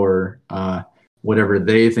power, whatever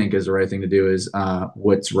they think is the right thing to do is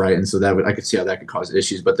what's right. And so I could see how that could cause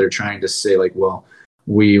issues, but they're trying to say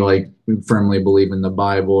we firmly believe in the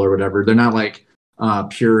Bible or whatever. They're not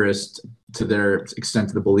purist to their extent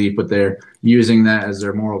of the belief, but they're using that as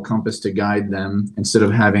their moral compass to guide them instead of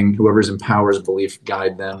having whoever's in power's belief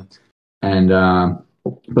guide them. And,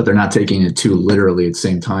 but they're not taking it too literally at the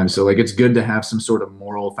same time. So it's good to have some sort of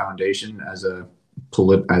moral foundation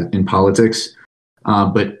in politics.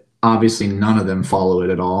 But obviously none of them follow it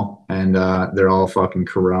at all. And they're all fucking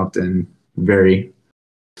corrupt and very,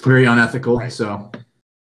 very unethical. Right. So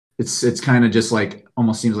it's kind of just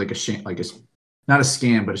almost seems like a sham, not a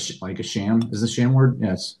scam, but a sham. Is the sham word?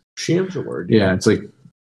 Yes. Sham's a word. Yeah. It's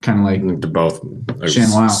kind of like to both. Sham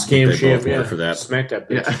wow. Scam, sham, yeah. For that. Smack that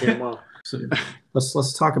bitch. Yeah. Sham wow. So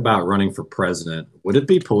let's talk about running for president. Would it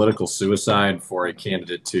be political suicide for a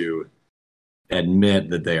candidate to admit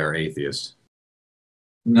that they are atheist?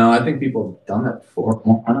 No, I think people have done that before.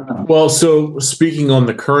 Well, I don't know. Well, so speaking on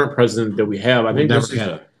the current president that we have, I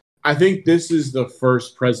think this is the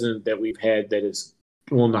first president that we've had that is,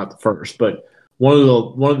 well, not the first, but one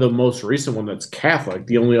of the most recent one that's Catholic.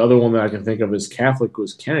 The only other one that I can think of as Catholic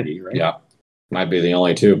was Kennedy, right? Yeah, might be the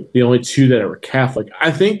only two. The only two that are Catholic.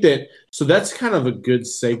 I think that. So that's kind of a good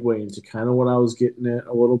segue into kind of what I was getting at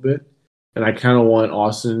a little bit. And I kind of want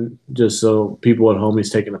Austin, just so people at home, he's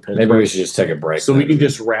taking a pen. Maybe we should just take a break. So we can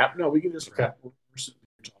just wrap. No, we can just wrap.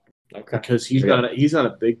 Okay. Because he's not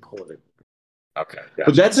a big political. Okay. Gotcha.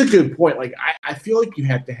 But that's a good point. I feel like you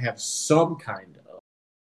have to have some kind of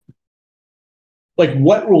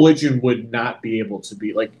what religion would not be able to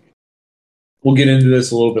be we'll get into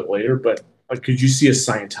this a little bit later, but could you see a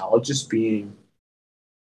Scientologist being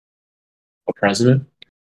a president?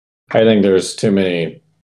 I think there's too many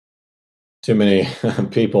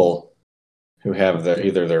people who have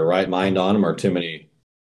either their right mind on them, or too many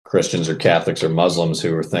Christians or Catholics or Muslims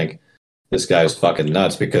who think this guy's fucking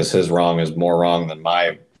nuts because his wrong is more wrong than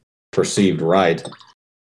my perceived right.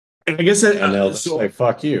 And I guess and they'll say,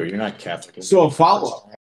 "Fuck you, you're not Catholic." So a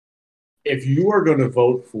follow-up: if you are going to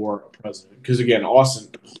vote for a president, because again,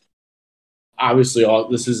 Austin. Obviously,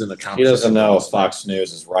 this isn't a conversation. He doesn't know if Fox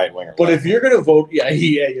News is right wing or but if you're going to vote, yeah,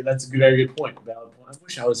 that's a very good point. Valid point. I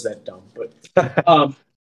wish I was that dumb, but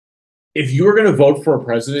if you were going to vote for a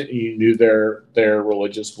president and you knew their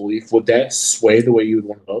religious belief, would that sway the way you would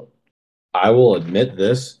want to vote? I will admit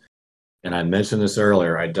this, and I mentioned this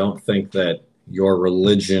earlier. I don't think that your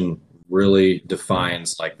religion really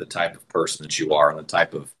defines the type of person that you are and the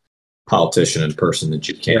type of politician and person that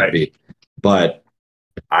you can be, but.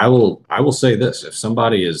 I will say this: if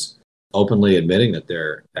somebody is openly admitting that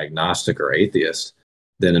they're agnostic or atheist,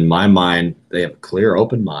 then in my mind they have a clear,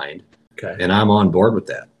 open mind, and I'm on board with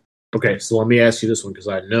that. Okay, so let me ask you this one because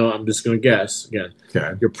I know I'm just going to guess again.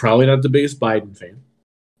 Okay, you're probably not the biggest Biden fan.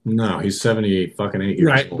 No, he's 78 years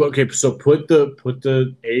right. old. Okay, so put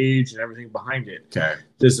the age and everything behind it. Okay,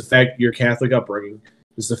 does the fact your Catholic upbringing,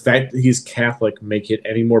 does the fact that he's Catholic make it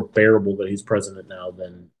any more bearable that he's president now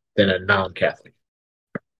than a non-Catholic?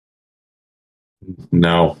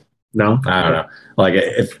 No, I don't know.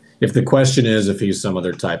 If the question is if he's some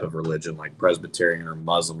other type of religion, like Presbyterian or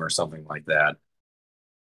Muslim or something like that,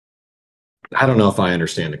 I don't know if I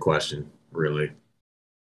understand the question really.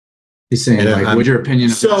 He's saying, would your opinion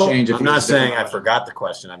change? I'm not saying I forgot the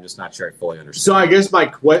question. I'm just not sure I fully understand. So I guess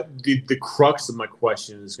the crux of my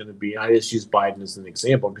question is going to be, I just use Biden as an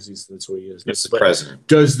example because that's what he is. It's the president.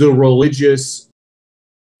 Does the religious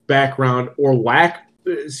background or lack?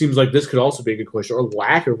 It seems like this could also be a good question, or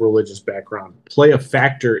lack of religious background play a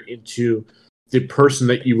factor into the person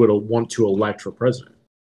that you would want to elect for president?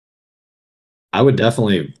 I would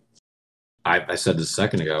definitely, I said this a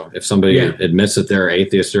second ago, if somebody admits that they're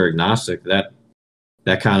atheist or agnostic, that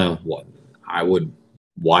kind of, I would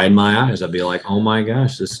widen my eyes. I'd be like, oh my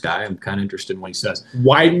gosh, this guy, I'm kind of interested in what he says.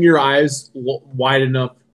 Widen your eyes wide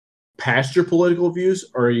enough past your political views,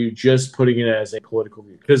 or are you just putting it as a political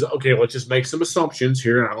view? Because, okay, let's just make some assumptions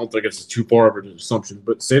here. And I don't think it's too far of an assumption,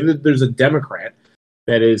 but say that there's a Democrat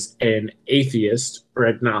that is an atheist or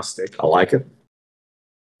agnostic. I like it.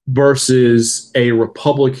 Versus a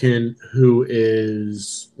Republican who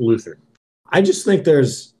is Lutheran. I just think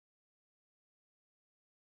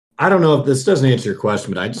I don't know if this doesn't answer your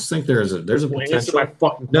question, but I just think there's a potential. Answer my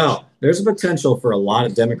fucking question. No, there's a potential for a lot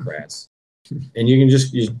of Democrats, and you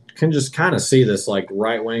can just kind of see this. Like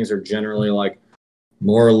right wings are generally like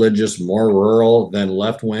more religious, more rural than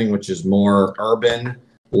left wing, which is more urban,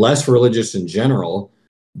 less religious in general.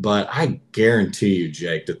 But I guarantee you,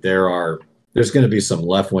 Jake, that there's going to be some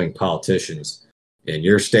left wing politicians in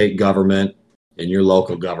your state government, in your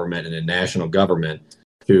local government, and in national government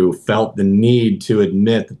who felt the need to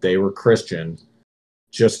admit that they were Christian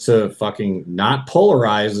just to fucking not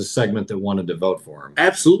polarize the segment that wanted to vote for him.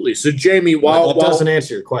 Absolutely. So, Jamie, while doesn't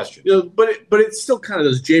answer your question, but it still kind of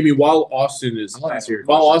does. Jamie, while Austin is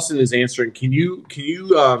answering, can you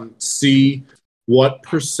see what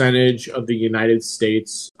percentage of the United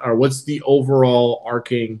States, or what's the overall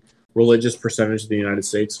arcing religious percentage of the United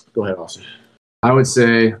States? Go ahead, Austin. I would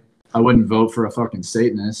say I wouldn't vote for a fucking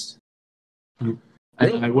Satanist.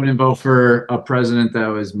 I wouldn't vote for a president that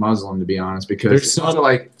was Muslim, to be honest, because there's some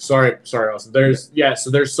like sorry, Austin. So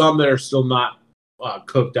there's some that are still not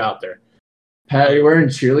cooked out there. Pat, are you wearing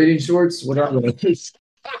cheerleading shorts? What are those?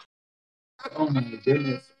 Oh my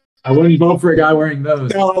goodness! I wouldn't vote for a guy wearing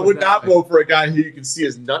those. No, I would not vote for a guy who you can see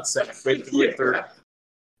his nutsack basically through. If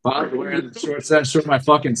I was wearing the shorts that showed my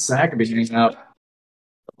fucking sack would be hanging out.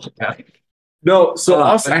 No, so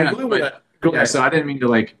Austin, so I didn't mean to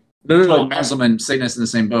like. No. Muslim and Satanist in the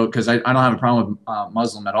same boat because I don't have a problem with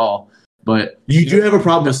Muslim at all. But you do have a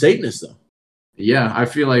problem with Satanists, though. Yeah, I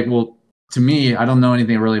feel like, well, to me, I don't know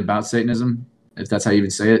anything really about Satanism, if that's how you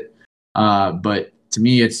even say it. But to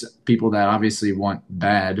me, it's people that obviously want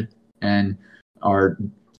bad and are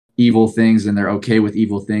evil things, and they're okay with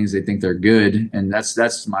evil things. They think they're good, and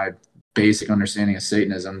that's my basic understanding of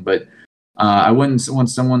Satanism. But I wouldn't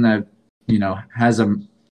want someone that has a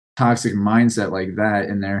toxic mindset like that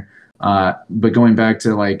in there. But going back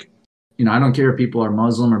to I don't care if people are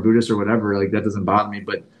Muslim or Buddhist or whatever, like that doesn't bother me,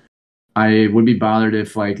 but I would be bothered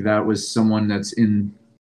if that was someone that's in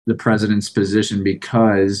the president's position,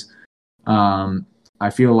 because I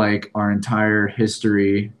feel like our entire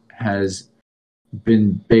history has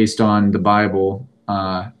been based on the Bible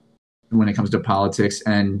when it comes to politics.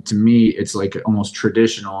 And to me, it's like almost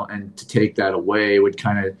traditional, and to take that away would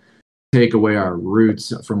kind of take away our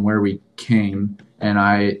roots from where we came. And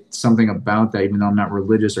something about that, even though I'm not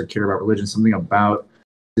religious or care about religion, something about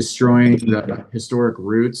destroying the historic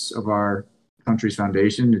roots of our country's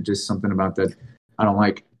foundation, it's just something about that I don't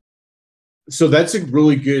like. So it's a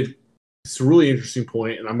really interesting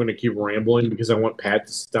point, and I'm going to keep rambling because I want Pat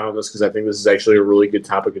to sit down on this, because I think this is actually a really good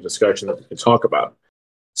topic of discussion that we can talk about.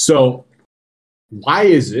 So why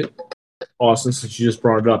is it, Austin, since you just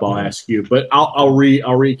brought it up, I'll ask you, but I'll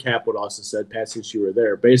recap what Austin said, Pat, since you were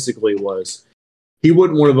there. Basically was he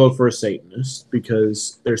wouldn't want to vote for a Satanist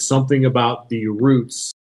because there's something about the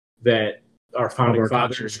roots that our founding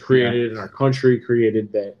fathers created and our country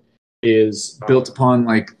created that is built upon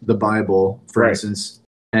the Bible, for instance.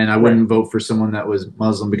 And I wouldn't vote for someone that was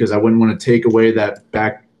Muslim because I wouldn't want to take away that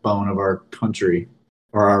backbone of our country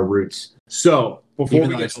or our roots. So before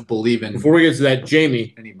we get to that,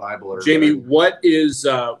 Jamie, any Bible or Jamie, what is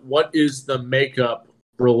the makeup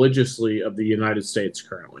religiously of the United States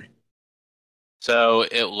currently? So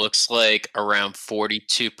it looks like around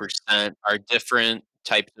 42% are different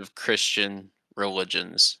types of Christian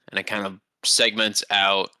religions, and it kind of segments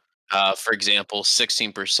out. For example,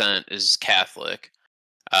 16% is Catholic.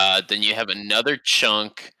 Then you have another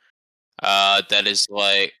chunk that is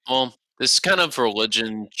this kind of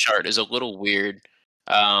religion chart is a little weird.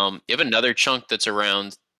 You have another chunk that's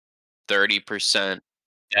around 30%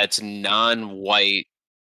 that's non-white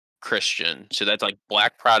Christian. So that's like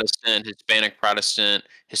Black Protestant,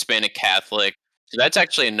 Hispanic Catholic. So that's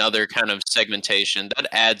actually another kind of segmentation that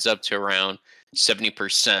adds up to around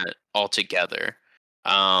 70% altogether.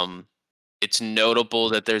 It's notable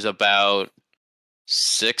that there's about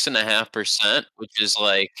 6.5%, which is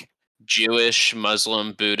Jewish,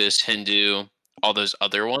 Muslim, Buddhist, Hindu, all those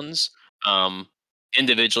other ones.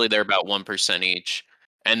 Individually, they're about 1% each.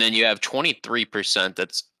 And then you have 23%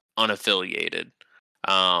 that's unaffiliated.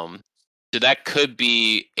 So that could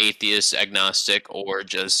be atheist, agnostic, or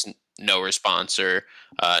just no response, or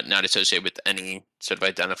not associated with any sort of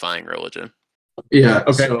identifying religion. Yeah.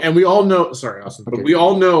 Okay. And we all know, sorry, Austin, but we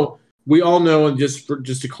all know we all know, and just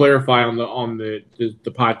to clarify on the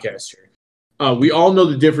podcast here, we all know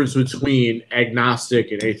the difference between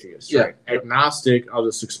agnostic and atheist. Right? Agnostic, I'll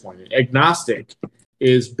just explain it. Agnostic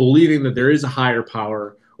is believing that there is a higher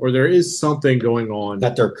power or there is something going on.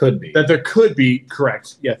 That there could be.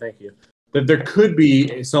 Correct. Yeah, thank you. That there could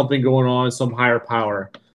be something going on, some higher power,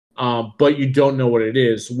 but you don't know what it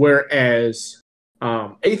is. Whereas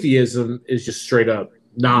atheism is just straight up,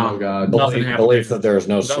 nah, God. Nothing happening. Belief that there is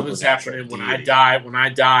no nothing's happening. When I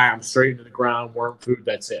die, I'm straight into the ground, worm food,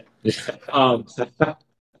 that's it.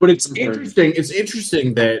 But it's interesting. It's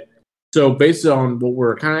interesting that, so based on what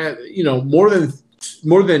we're kind of, more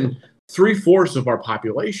than 3/4 of our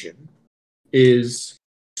population is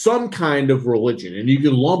some kind of religion, and you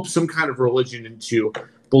can lump some kind of religion into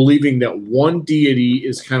believing that one deity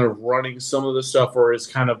is kind of running some of the stuff or is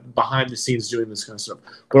kind of behind the scenes doing this kind of stuff.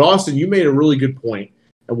 But Austin, you made a really good point,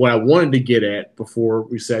 and what I wanted to get at before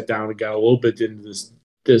we sat down and got a little bit into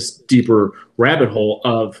this deeper rabbit hole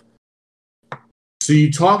of, so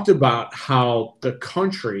you talked about how the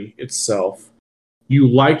country itself, you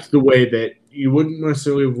liked the way that you wouldn't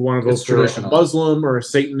necessarily want to go for a Muslim or a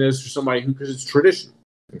Satanist or somebody because it's traditional.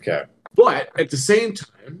 Okay. But at the same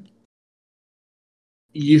time,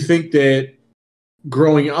 you think that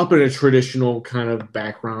growing up in a traditional kind of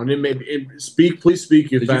background, and maybe please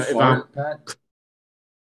speak if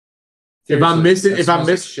I'm missing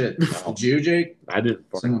shit. Did you, Jake? I didn't.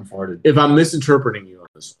 Someone farted. If I'm misinterpreting you on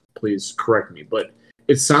this, please correct me. But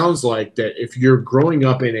it sounds like that if you're growing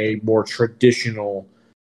up in a more traditional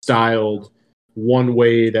styled one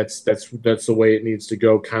way, that's the way it needs to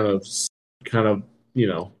go, kind of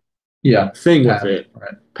thing path, with it,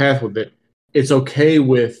 right. Path with it. It's okay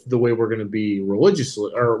with the way we're going to be religiously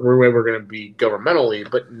or the way we're going to be governmentally,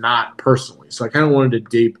 but not personally. So I kind of wanted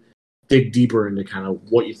to dig deeper into kind of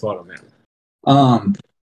what you thought on that.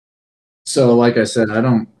 So like I said, I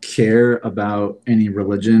don't care about any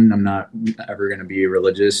religion. I'm not ever going to be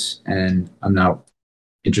religious, and I'm not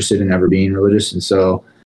interested in ever being religious. And so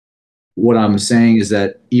what I'm saying is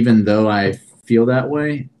that even though I feel that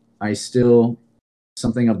way, I still,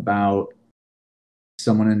 something about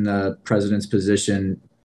someone in the president's position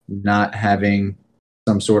not having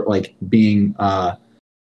some sort, like being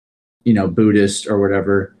Buddhist or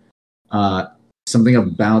whatever, something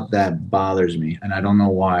about that bothers me, and I don't know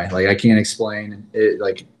why. Like, I can't explain it.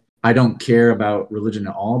 Like, I don't care about religion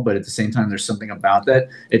at all, but at the same time, there's something about that.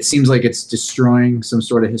 It seems like it's destroying some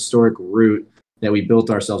sort of historic root that we built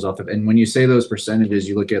ourselves off of. And when you say those percentages,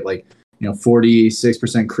 you look at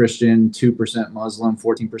 46% Christian, 2% Muslim,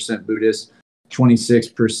 14% Buddhist,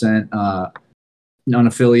 26%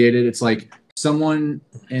 unaffiliated. It's like someone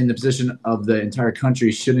in the position of the entire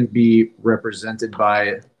country shouldn't be represented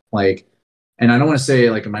by and I don't want to say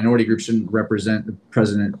a minority group shouldn't represent the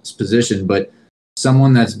president's position, but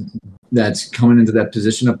someone that's coming into that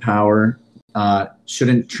position of power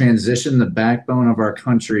shouldn't transition the backbone of our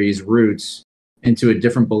country's roots into a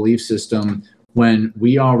different belief system when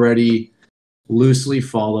we already loosely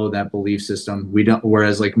follow that belief system. We don't,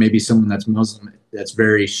 whereas maybe someone that's Muslim, that's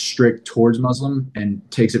very strict towards Muslim and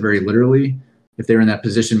takes it very literally, if they're in that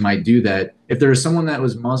position, might do that. If there was someone that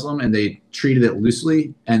was Muslim and they treated it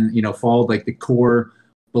loosely and followed the core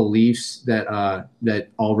beliefs that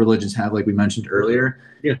all religions have, like we mentioned earlier,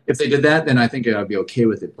 if they did that, then I think I'd be okay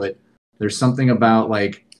with it. But there's something about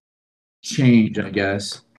change, I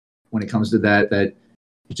guess, when it comes to that it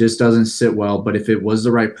just doesn't sit well. But if it was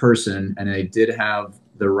the right person and they did have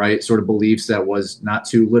the right sort of beliefs that was not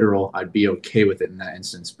too literal, I'd be okay with it in that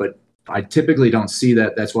instance. But I typically don't see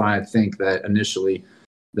that. That's why I think that initially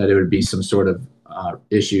that it would be some sort of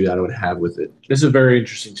issue that I would have with it. This is a very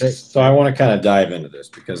interesting take. So I want to kind of dive into this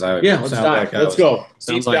because let's dive. Let's go.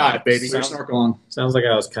 Deep dive, baby. Sounds like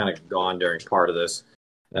I was kind of gone during part of this,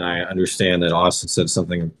 and I understand that Austin said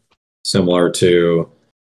something similar to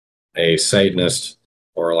a Satanist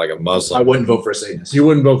or a Muslim. I wouldn't vote for a Satanist. You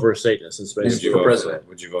wouldn't vote for a Satanist. It's basically for president.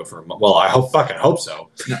 Would you vote for? Well, I hope so.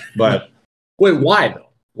 But wait, why though?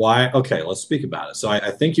 Why? Okay, let's speak about it. So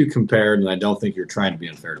I think you compared, and I don't think you're trying to be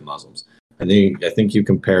unfair to Muslims. I think you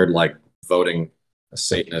compared voting a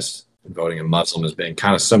Satanist and voting a Muslim as being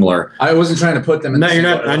kind of similar. I wasn't trying to put them in. No, you're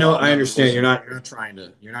not. I know. I understand. You're not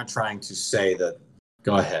trying to say that.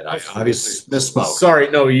 Go ahead. I obviously misspoke. Sorry,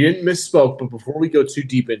 no, you didn't misspoke. But before we go too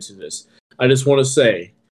deep into this, I just want to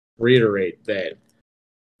reiterate that,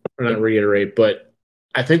 or not reiterate, but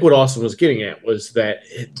I think what Austin was getting at was that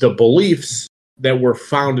the beliefs that were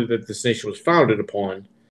founded, that this nation was founded upon,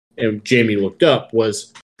 and Jamie looked up,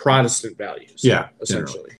 was Protestant values. Yeah,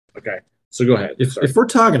 essentially. Generally. Okay, so go ahead. If we're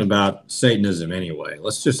talking about Satanism anyway,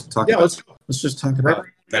 let's just talk. Let's just talk about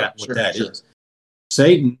what that is.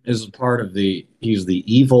 Satan is a part of he's the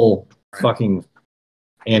evil fucking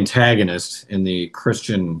antagonist in the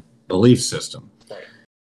Christian belief system. Right.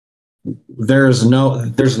 There's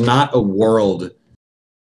not a world,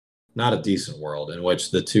 not a decent world, in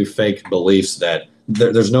which the two fake beliefs that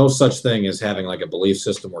there's no such thing as having like a belief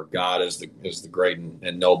system where God is the great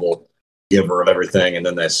and noble giver of everything, and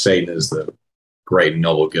then that Satan is the great and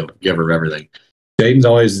noble giver of everything. Satan's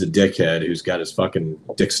always the dickhead who's got his fucking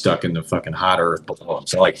dick stuck in the fucking hot earth below him.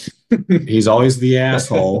 So like, he's always the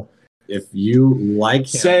asshole. If you like him,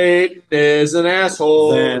 Satan is an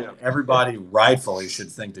asshole, then everybody rightfully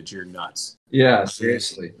should think that you're nuts. Yeah,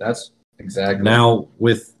 seriously. That's exactly. Now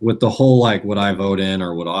with the whole like what I vote in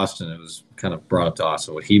or what Austin, it was kind of brought up to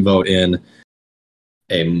Austin. Would he vote in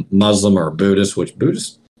a Muslim or a Buddhist? Which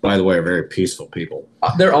Buddhists, by the way, are very peaceful people.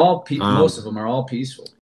 They're all most of them are all peaceful.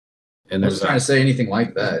 And I'm just trying to say anything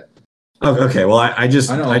like that. Okay, well, I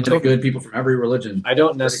know good people from every religion. I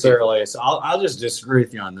don't necessarily. So I'll just disagree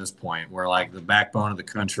with you on this point, where like the backbone of the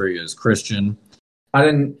country is Christian. I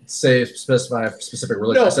didn't specify a specific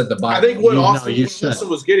religion. No, I said the Bible. I think what Austin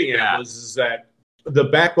was getting at was that the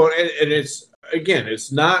backbone, and it's again,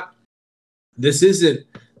 it's not. This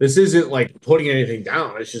isn't like putting anything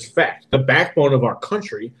down. It's just fact. The backbone of our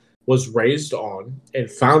country was raised on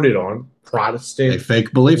and founded on Protestant, a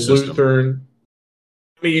fake belief Lutheran. System.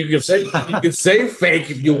 I mean, you can say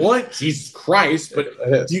fake if you want, Jesus Christ,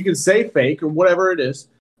 but you can say fake or whatever it is.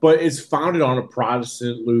 But it's founded on a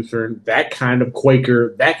Protestant, Lutheran, that kind of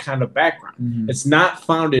Quaker, that kind of background. Mm-hmm. It's not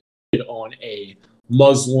founded on a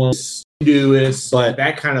Muslim, Hinduist, but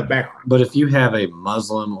that kind of background. But if you have a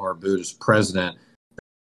Muslim or Buddhist president,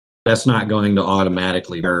 that's not going to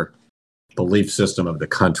automatically their belief system of the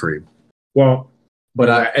country. Well,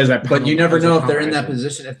 but you never know if they're in that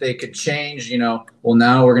position, if they could change, well,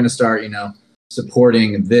 now we're going to start,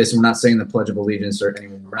 supporting this. We're not saying the Pledge of Allegiance or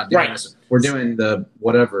anything. We're not doing this. We're doing the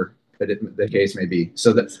whatever the case may be.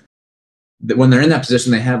 So that when they're in that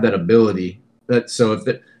position, they have that ability. So if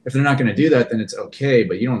they're not going to do that, then it's okay.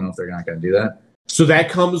 But you don't know if they're not going to do that. So that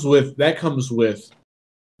comes with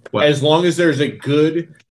what? As long as there's a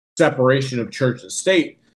good separation of church and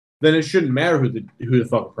state, then it shouldn't matter who the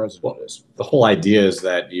fucking president is. The whole idea is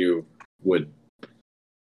that you would,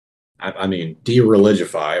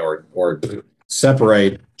 de-religify or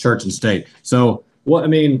separate church and state. So,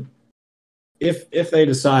 if they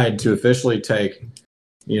decide to officially take,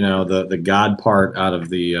 the God part out of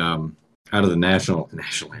the national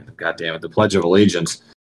anthem, God damn it, the Pledge of Allegiance,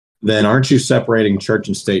 then aren't you separating church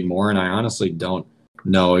and state more? And I honestly don't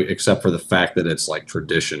know, except for the fact that it's like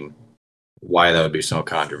tradition, why that would be so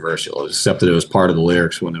controversial, except that it was part of the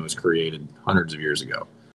lyrics when it was created hundreds of years ago.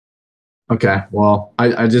 Okay, well,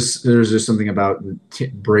 there's just something about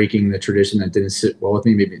breaking the tradition that didn't sit well with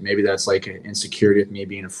me. Maybe that's like an insecurity of me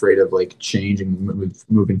being afraid of like change and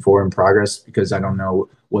moving forward in progress, because I don't know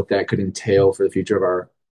what that could entail for the future of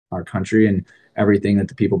our country and everything that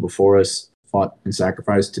the people before us fought and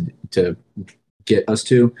sacrificed to get us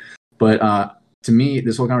to. But to me,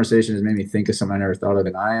 this whole conversation has made me think of something I never thought of,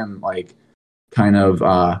 and I am like kind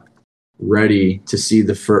of ready to see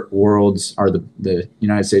the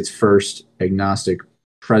United States' first agnostic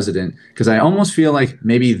president, because I almost feel like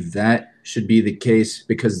maybe that should be the case,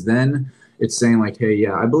 because then it's saying like, hey,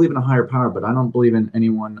 yeah, I believe in a higher power, but I don't believe in any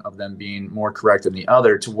one of them being more correct than the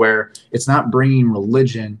other, to where it's not bringing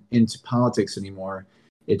religion into politics anymore.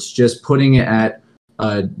 It's just putting it at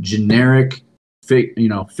a generic fake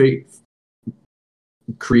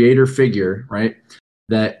creator figure, right?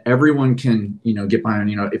 That everyone can, get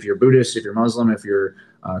behind. If you're Buddhist, if you're Muslim, if you're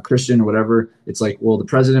Christian or whatever, it's like, well, the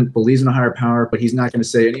president believes in a higher power, but he's not going to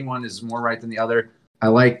say anyone is more right than the other. I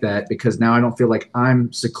like that, because now I don't feel like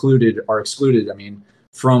I'm secluded or excluded,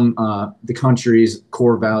 from the country's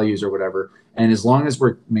core values or whatever. And as long as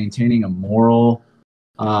we're maintaining a moral,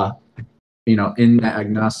 in that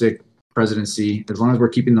agnostic presidency, as long as we're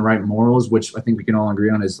keeping the right morals, which I think we can all agree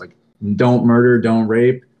on is like, don't murder, don't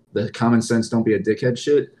rape, the common sense, don't be a dickhead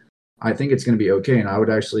shit, I think it's going to be okay. And I would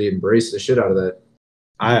actually embrace the shit out of that.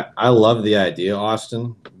 I love the idea,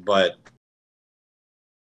 Austin, but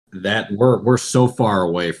that we're so far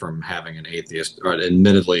away from having an atheist, or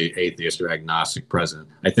admittedly atheist or agnostic president.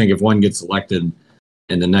 I think if one gets elected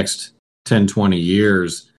in the next 10, 20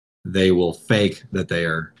 years, they will fake that they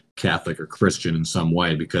are Catholic or Christian in some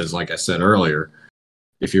way, because like I said earlier,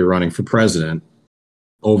 if you're running for president,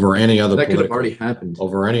 over any other that could have already happened.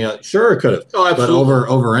 Over any other, sure, it could have. Oh, but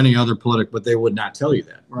over any other political, but they would not tell you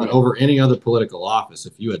that. Right. But over any other political office,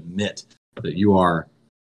 if you admit that you are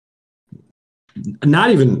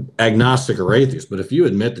not even agnostic or atheist, but if you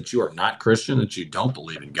admit that you are not Christian, that you don't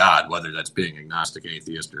believe in God, whether that's being agnostic,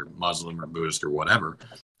 atheist, or Muslim or Buddhist or whatever,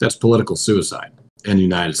 that's political suicide in the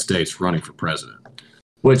United States running for president.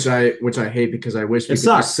 Which I hate because I wish we could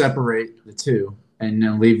just separate the two and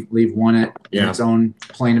then leave one in its own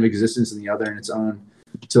plane of existence and the other in its own.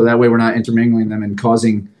 So that way we're not intermingling them and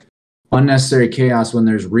causing unnecessary chaos when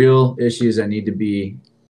there's real issues that need to be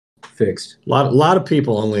fixed. A lot of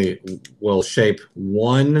people only will shape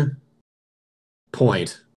one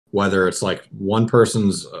point, whether it's like one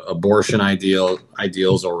person's abortion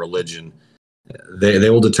ideals or religion. They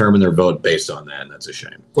will determine their vote based on that, and that's a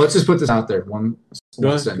shame. Let's just put this out there. One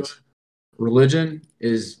sentence. Religion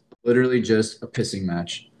is literally just a pissing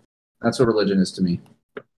match. That's what religion is to me.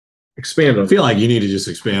 Expand on it. I feel like you need to just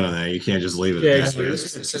expand on that. You can't just leave it at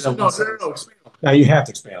that. No, you have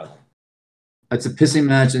to expand on it. It's a pissing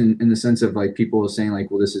match in the sense of like people saying like,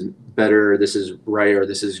 well, this is better, this is right, or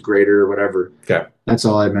this is greater, or whatever. Okay. That's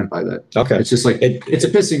all I meant by that. Okay. It's just like it's a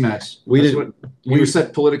pissing match. We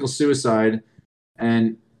set political suicide,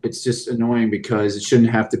 and it's just annoying because it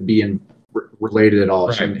shouldn't have to be related at all.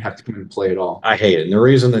 It shouldn't have to come into play at all. I hate it. And the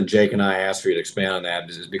reason that Jake and I asked for you to expand on that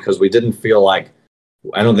is because we didn't feel like,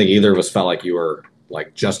 I don't think either of us felt like you were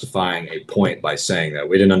like justifying a point by saying that.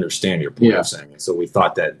 We didn't understand your point of saying it. So we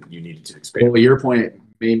thought that you needed to expand. Well, your point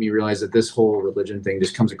made me realize that this whole religion thing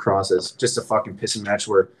just comes across as just a fucking pissing match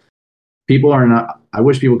where people are not, I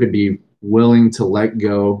wish people could be willing to let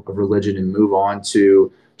go of religion and move on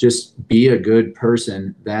to just be a good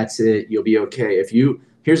person. That's it. You'll be okay.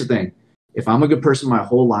 Here's the thing. If I'm a good person my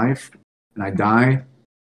whole life and I die,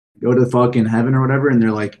 go to the fucking heaven or whatever, and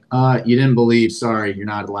they're like, you didn't believe, sorry, you're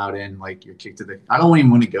not allowed in, like you're kicked to the, I don't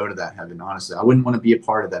even want to go to that heaven, honestly. I wouldn't want to be a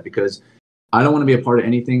part of that because I don't want to be a part of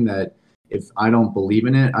anything that if I don't believe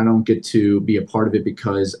in it, I don't get to be a part of it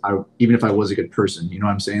because even if I was a good person, you know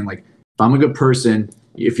what I'm saying? Like if I'm a good person,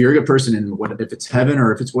 if you're a good person and if it's heaven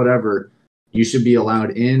or if it's whatever, you should be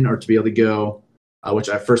allowed in or to be able to go, which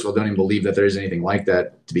I first of all don't even believe that there's anything like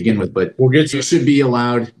that to begin with, but you should be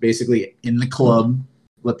allowed basically in the club.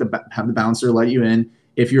 Have the bouncer let you in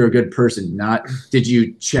if you're a good person. Not did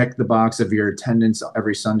you check the box of your attendance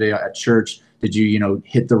every Sunday at church? Did you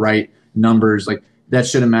hit the right numbers? Like that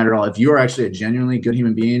shouldn't matter at all. If you are actually a genuinely good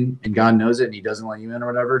human being and God knows it and He doesn't let you in or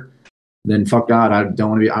whatever, then fuck God. I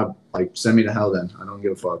don't want to be. Send me to hell. Then I don't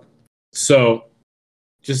give a fuck. So,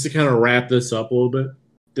 just to kind of wrap this up a little bit,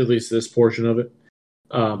 at least this portion of it,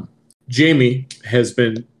 Jamie has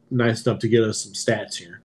been nice enough to get us some stats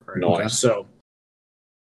here. Right? Nice. So.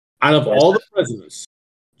 Out of all the presidents,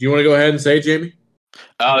 do you want to go ahead and say, Jamie?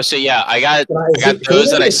 Oh, so yeah, I got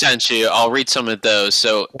those that I sent you. I'll read some of those.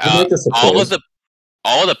 So all of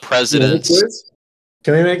the presidents.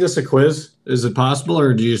 Can we make this a quiz? Is it possible,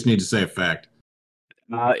 or do you just need to say a fact?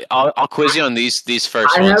 I'll quiz you on these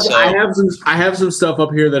first ones. I have some stuff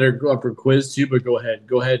up here that are up for quiz too, but go ahead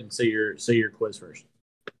and say your quiz first.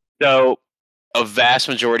 So a vast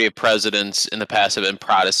majority of presidents in the past have been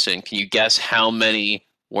Protestant. Can you guess how many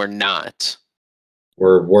were not?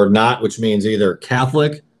 Were not, which means either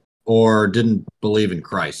Catholic or didn't believe in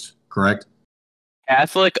Christ, correct?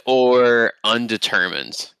 Catholic or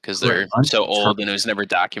undetermined, because they're so old and it was never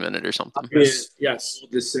documented or something. Yes. What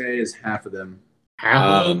this say is half of them.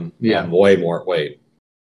 Half of them? Yeah, way more. Wait.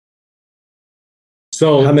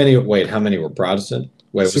 So how many were Protestant?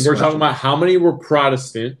 So we're talking about how many were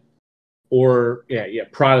Protestant or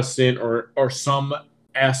Protestant or some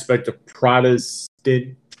aspect of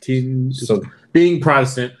Protestant, so being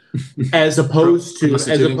Protestant, as opposed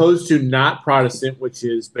to not Protestant, which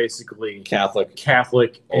is basically Catholic,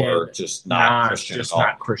 or just not Christian. Just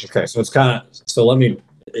not Christian. Okay, so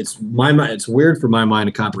it's weird for my mind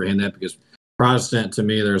to comprehend that because Protestant to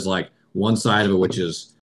me, there's like one side of it which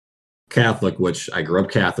is Catholic, which I grew up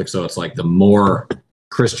Catholic, so it's like the more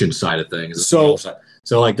Christian side of things.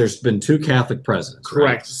 So like there's been two Catholic presidents.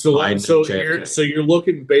 Correct. Right? So you're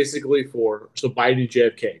looking basically for Biden and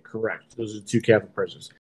JFK. Correct. Those are the two Catholic presidents.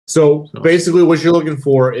 So basically what you're looking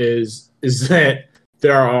for is that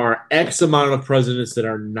there are X amount of presidents that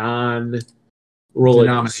are non-religious.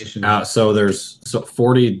 So there's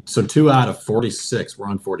 40. So 2 out of 46. We're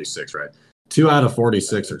on 46, right? 2 out of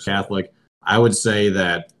 46 are Catholic. I would say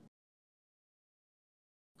that.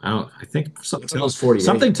 I think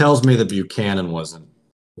something tells me that Buchanan was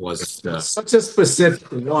such a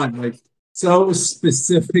specific one, like so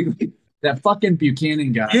specifically that fucking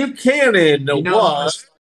Buchanan guy. Buchanan was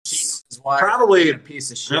probably a piece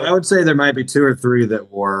of shit. I would say there might be 2 or 3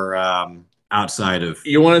 that were outside of.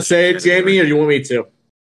 You want to say it, Jamie, or do you want me to?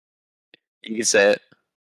 You can say it.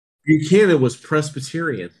 Buchanan was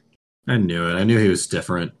Presbyterian. I knew it. I knew he was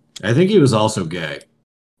different. I think he was also gay.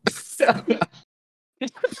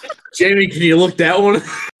 Jamie, can you look that one?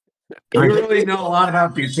 You really know a lot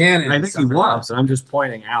about Buchanan. I think he was. And I'm just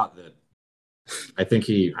pointing out that I think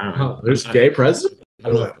he. I don't know. There's gay president. I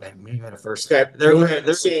don't know. Maybe at first. Okay, There go were ahead.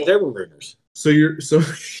 there were rumors. So you're so.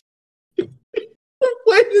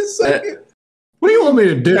 Wait a second. What do you want me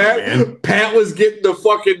to do, man? Pat was getting the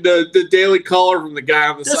fucking the Daily Caller from the guy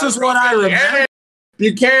on the side. This is what I remember. Hey,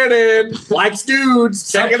 Buchanan likes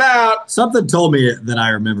dudes. Check it out. Something told me that I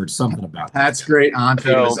remembered something about that. That's great. Auntie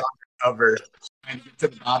So- was on the cover. And get to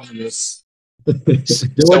the bottom of this. What'd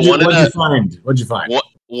you find? What'd you find?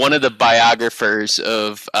 One of the biographers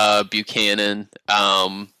of Buchanan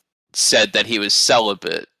said that he was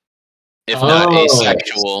celibate, if not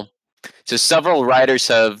asexual. So several writers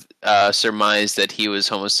have surmised that he was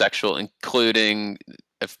homosexual, including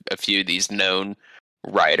a few of these known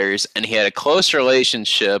writers, and he had a close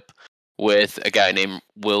relationship with a guy named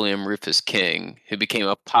William Rufus King, who became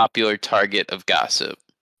a popular target of gossip.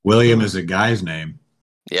 William is a guy's name.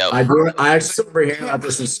 Yeah, I actually remember hearing about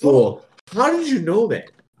this in school. How did you know that?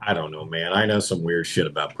 I don't know, man. I know some weird shit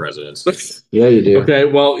about presidents. Yeah, you do. Okay,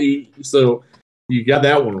 well, so you got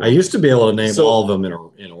that one. I used to be able to name So- all of them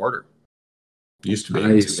in order. Used to be. I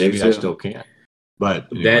used to Maybe I too. still can't. But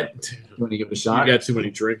anyway, that You want to give it a you shot? got too many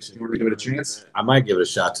drinks. You want to give it a chance? I might give it a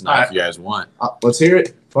shot tonight if you guys want. Let's hear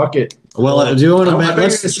it. Fuck it. Well, do you want to? I think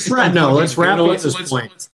Let's it's wrap. No, let's wrap up this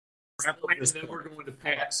point. Let's wrap up this point. We're going to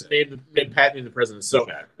Pat. Name Pat name the president. So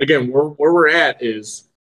again, where we're at is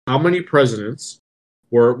how many presidents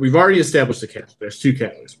were. We've already established the category. There's two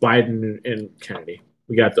categories: Biden and Kennedy.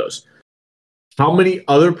 We got those. How many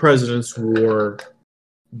other presidents were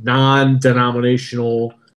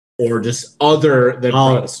non-denominational or just other than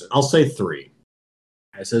Protestant? I'll say 3.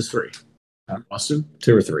 It says 3. Austin?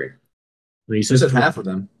 2 or 3. And he You says said half of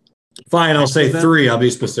them Fine, I'll say 3. I'll be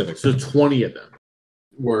specific. So 20 of them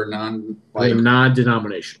were were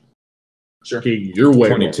non-denominational. Sure. Okay, you're way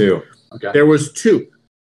 22. Okay. There was 2.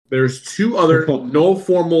 There's 2 other no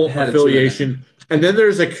formal Had a affiliation, and then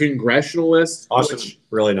there's a congressional list. Austin which-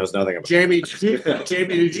 really knows nothing about. Jamie,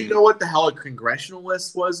 did you know what the hell a congressional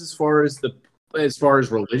list was as far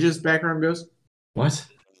as religious background goes? What?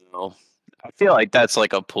 no. I feel like that's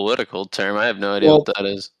like a political term. I have no idea what that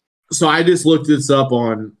is. So I just looked this up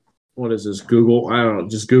on what is this Google? I don't know,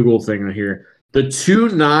 just Google thing right here. The 2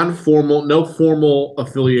 no formal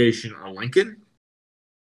affiliation are Lincoln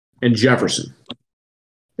and Jefferson.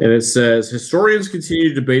 And it says historians continue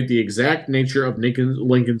to debate the exact nature of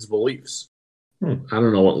Lincoln's beliefs. I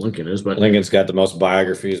don't know what Lincoln is, but Lincoln's got the most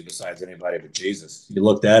biographies besides anybody but Jesus. You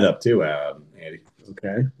look that up too, Andy.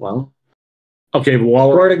 okay. Well, okay, but while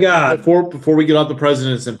Word to God. before we get off the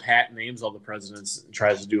presidents and Pat names all the presidents and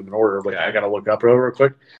tries to do them in order, but I got to look up real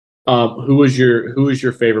quick. Who is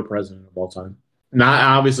your favorite president of all time? Not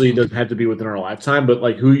obviously it doesn't have to be within our lifetime, but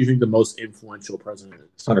like who you think the most influential president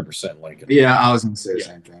is? 100% Lincoln. Yeah, I was going to say the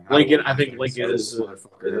same thing. Lincoln, I think Lincoln is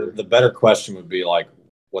The better question would be like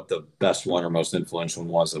what the best one or most influential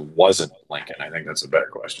one was that wasn't Lincoln. I think that's a better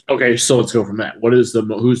question. okay. So let's go from that. Who's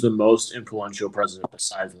the most influential president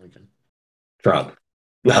besides Lincoln? Trump.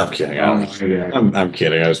 No, I'm kidding. I'm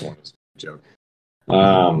kidding. I just wanted to joke.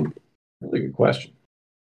 Really good question.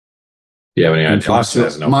 Do you have any ideas? Austin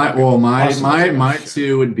has no fucking- Austin has no my shit.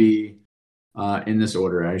 2 would be in this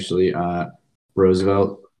order actually.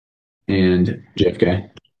 Roosevelt and JFK.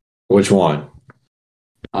 Which one?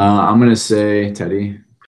 I'm gonna say Teddy.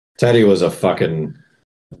 Teddy was a fucking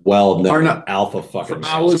Or well-known no. alpha fucking.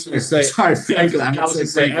 I was going to say. Sorry, I was going to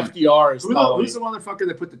say FDR is probably. Who's the motherfucker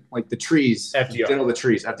that put the trees? FDR. Did all the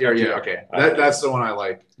trees. FDR. Yeah. Okay. That's the one I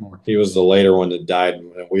like more. He was the later one that died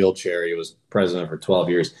in a wheelchair. He was president for 12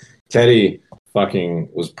 years. Teddy fucking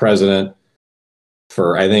was president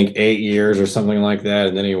for I think 8 years or something like that,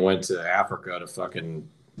 and then he went to Africa to fucking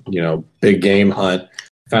big game hunt.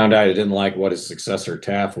 Found out he didn't like what his successor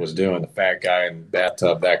Taft was doing. The fat guy in the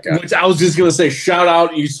bathtub. That guy. Which I was just going to say, shout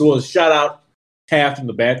out Taft in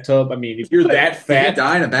the bathtub. I mean, if you're that Did he fat,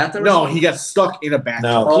 die in a bathtub? no, he got stuck in a bathtub.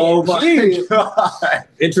 No. Oh my god.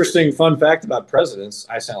 Interesting fun fact about presidents.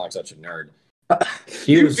 I sound like such a nerd.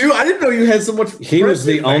 He was Dude, I didn't know you had so much. he was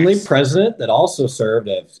the president only facts. president that also served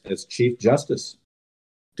as Chief Justice.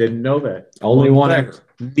 Didn't know that. Only one ever.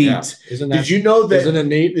 Neat. Yeah. Isn't that? Did you know that? Isn't it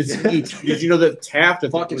neat? It's neat. Did you know that Taft?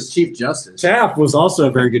 Fuck is Chief Justice. Taft was also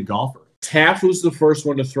a very good golfer. Taft was the first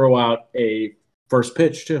one to throw out a first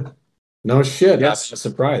pitch too. No shit. Yes. That's a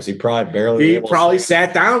surprise. He probably barely. He able to- probably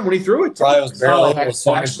sat down when he threw it. probably was barely Oh, able to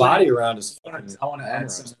swing his actually- body around his. I want to add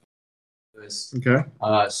something to this. Okay.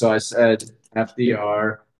 So I said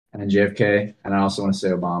FDR and JFK, and I also want to say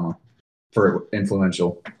Obama. for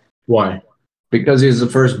influential. Why? Because he was the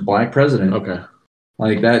first black president. Okay.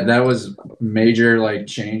 Like that was major like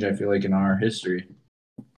change, I feel like, in our history.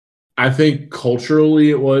 I think culturally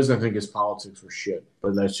it was. I think his politics were shit.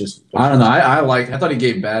 But that's just. I don't know. I thought he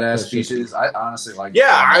gave badass speeches. I honestly like.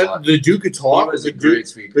 The dude could talk. He was a great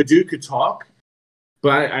speaker. The dude could talk.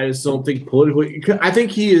 But I just don't think politically. I think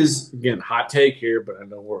he is, again, hot take here, but I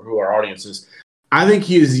know who our audience is. I think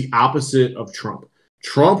he is the opposite of Trump.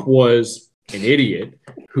 Trump was an idiot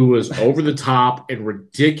who was over the top and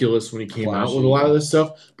ridiculous when he came out with a lot of this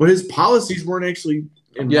stuff. But his policies weren't actually,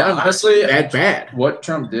 honestly, that bad. What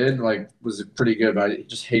Trump did was pretty good. But I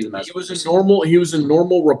just hate him. He was a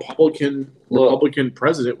normal Republican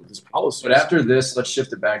president with his policies. But after this, let's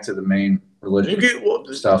shift it back to the main religion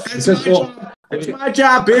stuff. That's my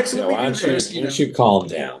job, bitch. Yeah, why don't you calm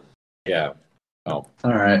down? Yeah. Oh.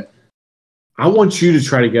 All right. I want you to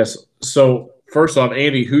try to guess. So, first off,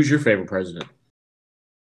 Andy, who's your favorite president?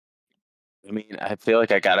 I mean, I feel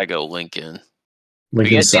like I gotta go Lincoln. Have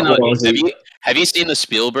you seen the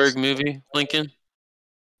Spielberg movie, Lincoln?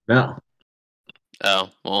 No. Oh,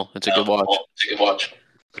 well, it's a good watch.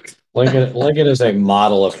 Lincoln is a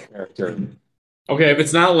model of character. Okay, if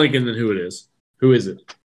it's not Lincoln, then who it is? Who is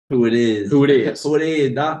it? Who it is?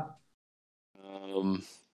 Doc?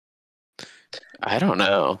 I don't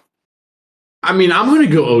know. I mean, I'm going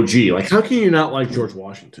to go OG. Like, how can you not like George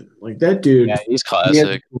Washington? Like, that dude. Yeah, he's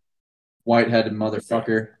classic. White-headed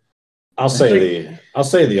motherfucker. I'll say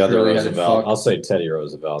the other Roosevelt. I'll say Teddy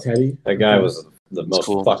Roosevelt. Teddy? That guy was the most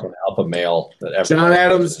fucking alpha male that ever. John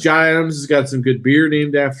Adams has got some good beer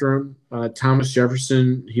named after him. Thomas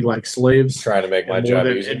Jefferson, he liked slaves. Trying to make my job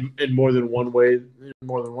easy. In more than one way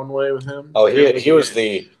with him. Oh, he was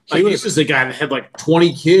the guy that had like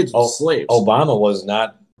 20 kids with slaves. Obama was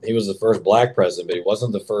not. He was the first black president, but he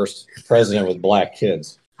wasn't the first president with black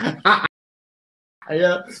kids.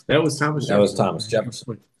 Yeah, that was Thomas Jefferson. That was Thomas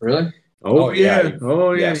Jefferson. Really? Oh yeah.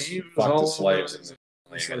 Yes. He was fucked all the slaves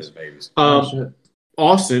and had his babies.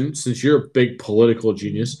 Austin, since you're a big political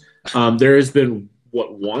genius, there has been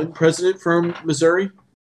one president from Missouri,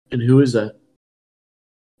 and who is that?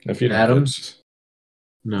 Adams?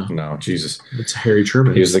 No, Jesus. It's Harry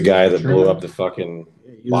Truman. He was the guy that blew up the fucking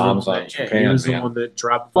bombs on Japan. He was the one that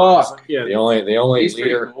dropped bombs. Yeah, the only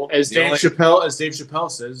leader. Cool. As Dave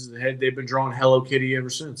Chappelle says, they've been drawing Hello Kitty ever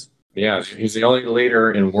since. Yeah, he's the only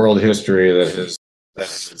leader in world history that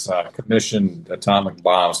has commissioned atomic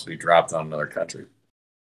bombs to be dropped on another country.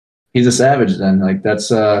 He's a savage, then. Like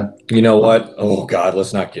that's. You know what? Oh God,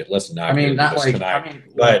 let's not. I mean, not like. Tonight. I mean,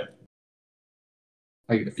 but.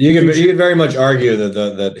 Like, you could very much argue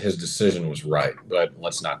that his decision was right, but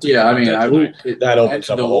let's not. Yeah, I mean, that opens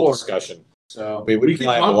up a whole discussion. So we can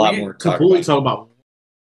have a lot more. Completely talk about.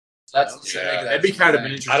 That'd be kind of an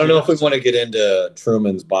interesting. I don't know if we want to get into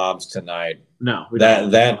Truman's bombs tonight. No,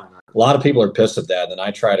 that a lot of people are pissed at that. And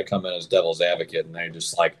I try to come in as devil's advocate, and they're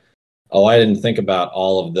just like, "Oh, I didn't think about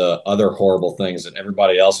all of the other horrible things that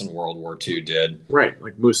everybody else in World War II did." Right,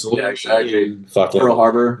 like Mussolini, Pearl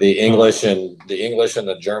Harbor, the English and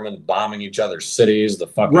the Germans bombing each other's cities, the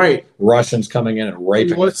fucking Russians coming in and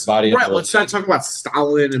raping everybody. Right, let's not talk about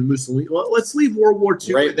Stalin and Mussolini. Let's leave World War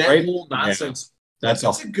II. That whole nonsense. Yeah. That's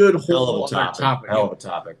a good whole topic. Hell of a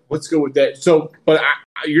topic. Let's go with that. So, but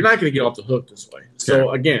you're not going to get off the hook this way.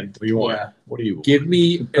 So again, what do you want? Yeah. What do you want? Give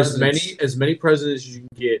me as many presidents as you can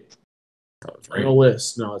get. In a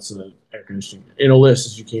list. No, it's an air conditioning. In a list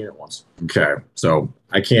as you can at once. Okay. So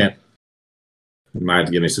I can't. You might have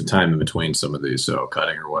to give me some time in between some of these, so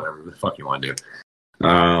cutting or whatever the fuck you want to do.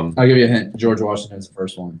 I'll give you a hint. George Washington's the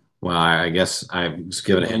first one. Well, I guess I was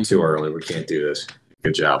given a hint too early. We can't do this.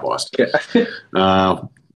 Good job, Austin. If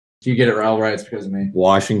you get it all right, it's because of me.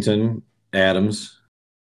 Washington, Adams,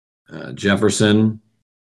 Jefferson.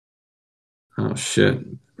 Oh shit.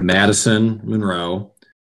 Madison, Monroe.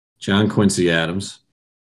 John Quincy Adams.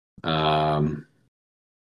 Martin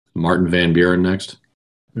Van Buren next.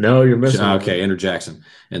 No, you're missing. Okay, Andrew Jackson.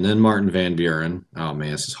 And then Martin Van Buren. Oh,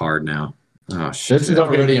 man, this is hard now. Oh, shit.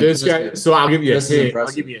 This guy, so I'll give you a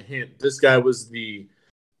hint. This guy was the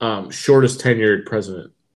shortest tenured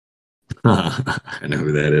president. I know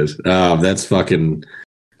who that is. That's fucking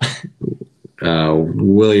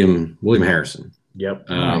William Harrison. Yep.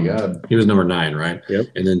 Oh, my God. He was number 9, right? Yep.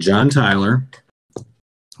 And then John Tyler.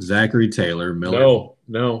 Zachary Taylor, Miller.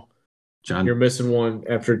 No. John, you're missing one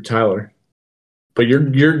after Tyler. But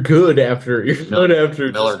you're good after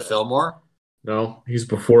Millard Fillmore? No, he's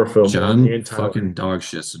before Fillmore. John fucking dog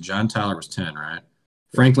shit. So John Tyler was 10, right?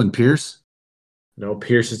 Franklin Pierce? No,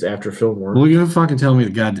 Pierce is after Fillmore. Well, you fucking tell me the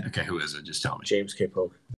guy. Okay, who is it? Just tell me. James K.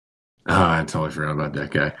 Polk. Oh, I totally forgot about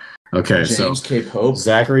that guy. Okay, James K. Pope.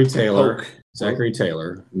 Zachary Taylor. Polk. Zachary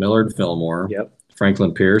Taylor. Millard Fillmore. Yep.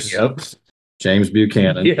 Franklin Pierce. Yep. James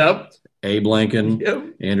Buchanan. Yep. Abe Lincoln. Yep.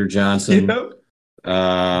 Andrew Johnson. Yep.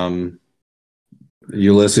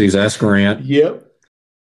 Ulysses S. Grant. Yep.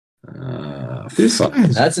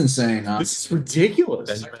 That's insane. Huh? This is ridiculous.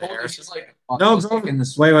 Benjamin Harrison. Like, No, in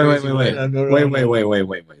this wait. No.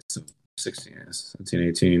 Wait. So 16, 17,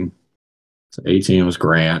 18. So 18 was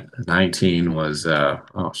Grant. 19 was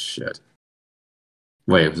oh shit.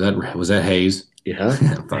 Wait, was that Hayes? Yeah.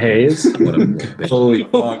 Hayes. What a bitch. Holy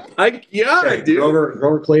fuck! Dude.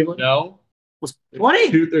 Grover Cleveland. No. Was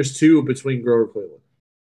 20? There's two between Grover Cleveland.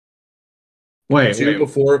 Wait.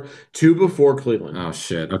 Two before Cleveland. Oh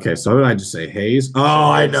shit. Okay, so what did I just say? Hayes. Oh,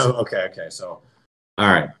 I know. Okay. So, all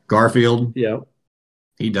right, Garfield. Yeah.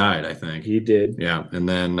 He died, I think. He did. Yeah, and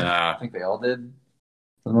then I think they all did.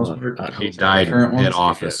 For the most part. he died in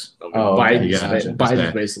office. Oh,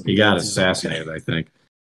 Biden basically. He got assassinated, I think.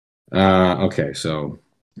 Okay, so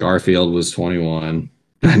Garfield was 21.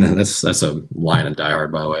 That's a line in Die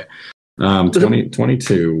Hard, by the way.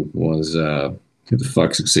 22 was who the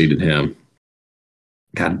fuck succeeded him?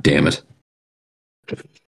 God damn it!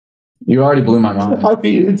 You already blew my mind. I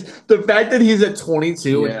mean, the fact that he's at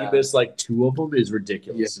 22 and Yeah. he missed like two of them is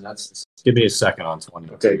ridiculous. Yeah, that's Give me a second on 20.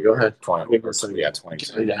 Okay, go ahead. 20. Yeah,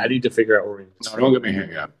 20. I need to figure out where we. No, don't get me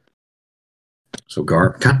hang up. So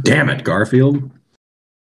God damn it, Garfield.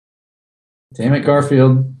 damn it,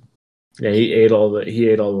 Garfield. Yeah, he ate all the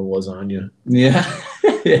lasagna. Yeah.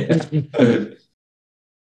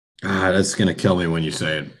 That's gonna kill me when you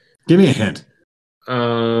say it. Give me a hint.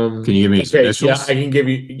 Can you give me his initials? Yeah, I can give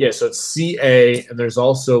you. Yeah, so it's CA, and there's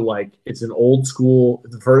also like it's an old school.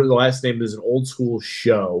 The last name is an old school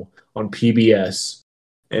show on PBS,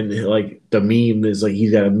 and like the meme is like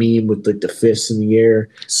he's got a meme with like the fists in the air.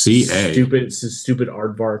 CA. It's a stupid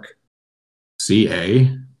aardvark.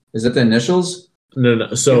 CA. Is that the initials?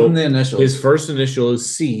 No. So Give him the initials. his first initial is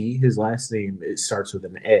C. His last name starts with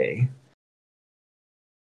an A.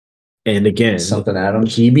 And again, Something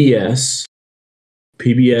Adams. PBS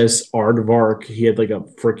aardvark. He had like a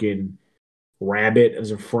freaking rabbit as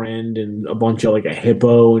a friend and a bunch of like a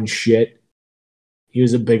hippo and shit. He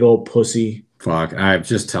was a big old pussy. Fuck.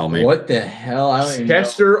 Just tell me. What the hell? I don't even know.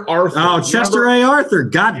 Chester Arthur. Oh, Chester A. Arthur.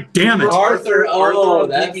 God damn it. Arthur. Oh, on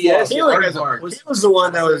that's PBS. He was the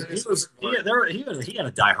one that he had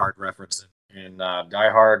a Die Hard reference in Die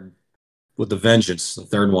Hard with the Vengeance, the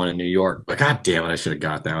third one in New York. But God damn it, I should have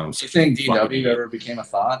got that one. Do you think DW ever became a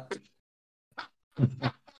thought?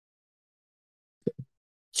 I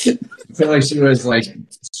feel like she was like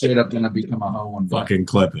straight up gonna become a hoe one day. Fucking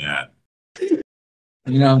clip that.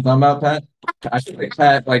 You know what I'm talking about, Pat? I feel like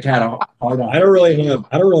Pat like had a hard on. I don't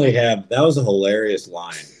really have. That was a hilarious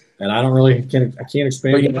line, and I can't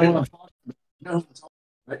explain But it. you know what I'm talking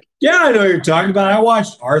Yeah, I know what you're talking about. I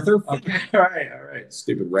watched Arthur. Okay, all right.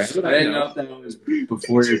 Stupid rabbit. I didn't know if that was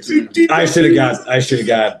before your time. I should have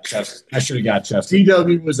got Chester.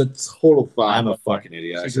 DW was a total thought. I'm a fucking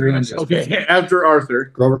idiot. I Agree on should've got Chester. Okay, after Arthur.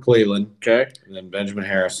 Grover Cleveland, Okay. and then Benjamin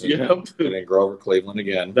Harrison, Yep. and then Grover Cleveland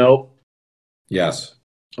again. Nope. Yes.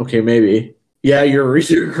 Okay, maybe. Yeah, you're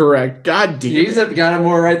correct. God damn. He's got it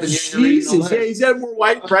more right than you. Jesus, yeah, he's had more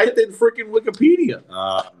right than freaking Wikipedia.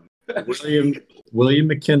 William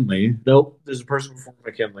McKinley. Nope, there's a person before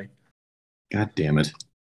McKinley. God damn it.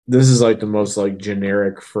 This is like the most like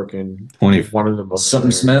generic freaking 20. one of the most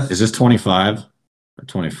Something generic. Smith. Is this 25 or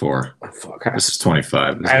 24? Oh, fuck, This is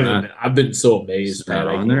 25. I've been so amazed Is that that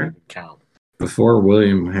I on can't there? even count. Before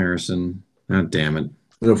William Harrison. God damn it.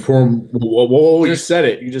 Before, whoa, you said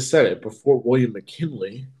it. You just said it. Before William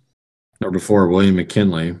McKinley. Or before William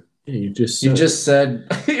McKinley. Yeah, you just said you said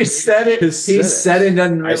it. He said it.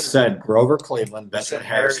 Doesn't I said Grover Cleveland, Benjamin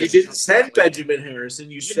Harrison. You didn't say Benjamin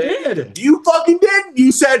Harrison. You said you fucking did.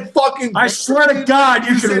 You said fucking. I swear to God,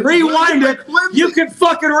 you can rewind it. You can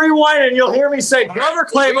fucking rewind it and you'll hear me say Grover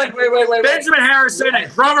Cleveland, Wait. Benjamin Harrison,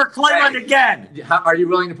 and Grover Cleveland again. Are you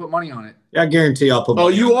willing to put money on it? I guarantee I'll put Oh,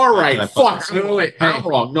 money you on are it. right. Fuck. Wait. I'm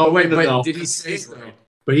wrong. No, wait. No. Did he say it?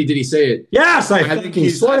 But did he say it? Yes, I think fucking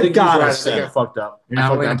swear to God I I said think I it. fucked up.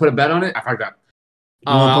 I'm willing to put a bet on it. I fucked up.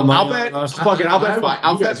 You wanna put I'll money bet. on us? Fuck it. I'll bet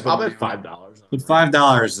 $5. $5. Put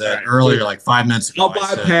 $5 that earlier, like 5 minutes ago.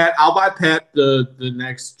 I'll buy Pat the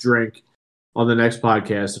next drink on the next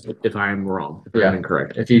podcast if I am wrong. If I'm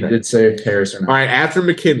incorrect. If he did say Harrison. All right, after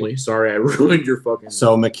McKinley. Sorry, I ruined your fucking.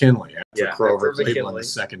 So McKinley, after Yeah, Grover after Cleveland McKinley. the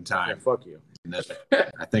second Yeah, time. fuck you. And then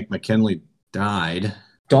I think McKinley died.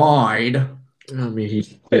 Died. I mean,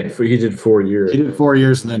 he did 4 years. He did 4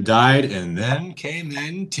 years and then died, and then came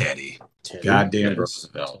in Teddy. Goddamn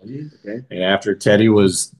Roosevelt. Okay. And after Teddy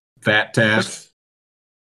was Fat Taft,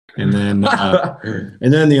 and then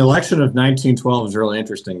the election of 1912 was really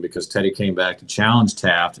interesting because Teddy came back to challenge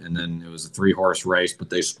Taft, and then it was a 3-horse race, but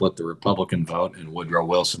they split the Republican vote, and Woodrow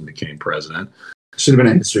Wilson became president. Should have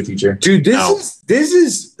been a history teacher, dude. This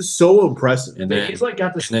is so impressive. And then he's like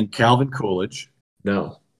got this. And then Calvin Coolidge.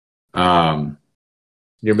 No.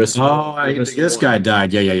 You're missing. This guy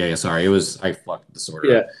died. Yeah. Sorry, I fucked this order.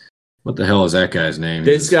 Yeah. What the hell is that guy's name?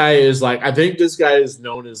 This guy is like, I think this guy is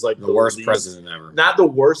known as like the worst president ever. Not the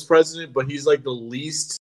worst president, but he's like the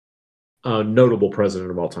least notable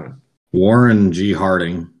president of all time. Warren G.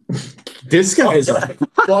 Harding. This guy is a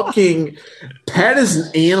fucking Pat is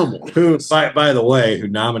an animal. Who, by the way, who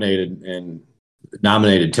nominated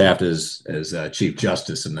Taft as Chief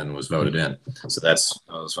Justice and then was voted in. So that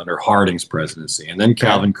was under Harding's presidency, and then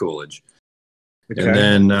Calvin Coolidge. Okay. And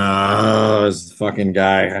then this fucking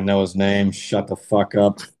guy, I know his name. Shut the fuck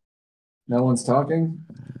up. No one's talking.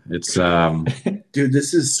 It's dude,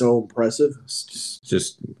 this is so impressive.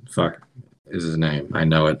 Just fuck is his name. I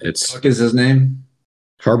know it. It's fuck is his name.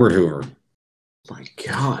 Herbert Hoover. Oh my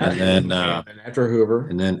God. And then and after Hoover,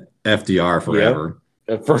 and then FDR forever.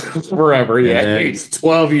 Yep. Forever, yeah. Then,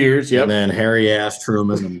 12 years. Yep. And then Harry S.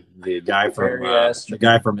 Truman, the guy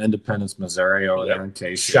from Independence, Missouri, over there in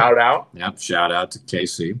KC. Shout out. Yep. Shout out to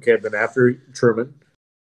KC. Okay, then after Truman,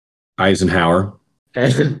 Eisenhower,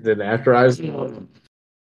 and then after Eisenhower,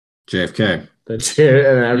 JFK. Then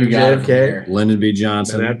after JFK, Lyndon B.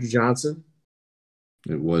 Johnson. Then after Johnson,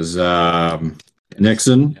 it was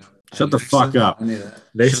Nixon. Shut the fuck up.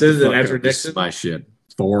 Nixon. Then after Nixon, this is my shit.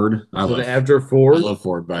 Ford. After Ford. I love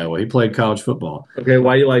Ford, by the way. He played college football. Okay,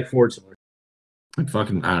 why do you like Ford so much? I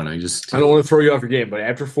don't know. I don't want to throw you off your game, but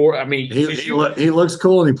after Ford, I mean, he looks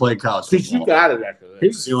cool and he played college football. You got it after that. He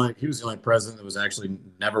was the only president that was actually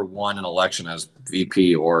never won an election as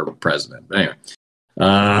VP or president. But anyway,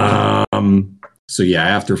 so yeah,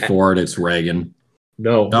 after Ford, it's Reagan.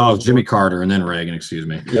 Jimmy Carter and then Reagan. Excuse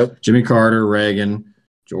me. Yep. Jimmy Carter, Reagan,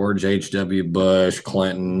 George H.W. Bush,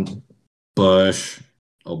 Clinton, Bush,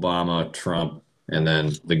 Obama, Trump, and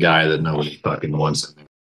then the guy that nobody fucking wants.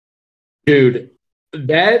 Dude,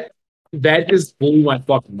 that just blew my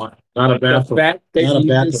fucking mind. Not a bad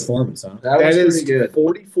performance, huh? That is pretty good.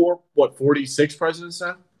 44, 46 presidents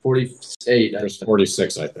now? 48. There's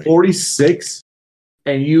 46, I think. 46?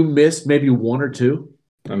 And you missed maybe one or two?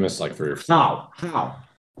 I missed like 3 or 4. How?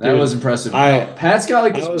 That was impressive. Pat's got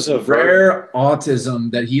like this rare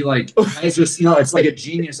autism that he like has this, it's like a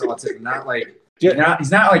genius autism, not like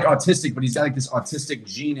he's not like autistic, but he's got like this autistic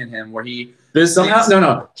gene in him where he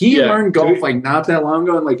learned golf like not that long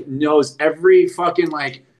ago and like knows every fucking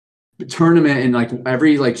like tournament and like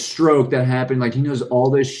every like stroke that happened. Like he knows all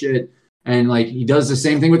this shit. And like he does the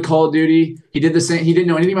same thing with Call of Duty. He did the same. He didn't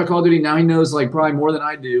know anything about Call of Duty. Now he knows like probably more than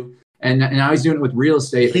I do. And now he's doing it with real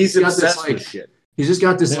estate. He's got this like shit. He's just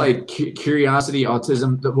got this like curiosity,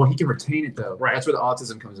 autism. Well, he can retain it though. Right. That's where the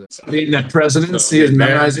autism comes in. Being that presidency is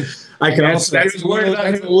memorizing. I can also. I was worried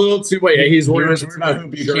about him a little too much. Yeah, he's worried about who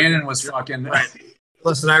Buchanan was fucking.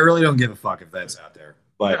 Listen, I really don't give a fuck if that's out there,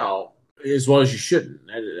 but as well as you shouldn't.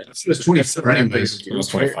 It's 24 anyways. It was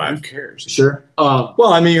 25. Who cares? Sure.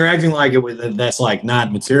 Well, I mean, you're acting like that's like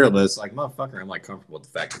not material, but it's like, motherfucker, I'm like comfortable with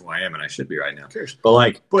the fact of who I am, and I should be right now. Who cares?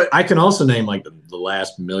 But I can also name like the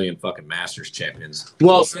last million fucking Masters champions.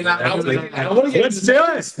 Well, I want to get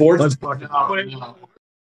into it. Sports. Let's fucking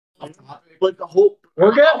But the whole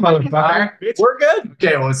we're good, motherfucker. We're good.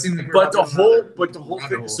 Okay, well it seems like but the whole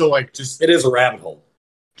thing. So like, just it is a rabbit hole.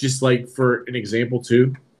 Just like for an example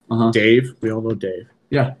too, Dave. We all know Dave.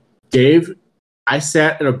 Yeah, Dave. I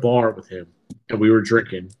sat at a bar with him and we were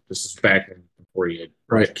drinking. This is back before he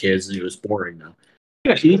had kids and he was boring now.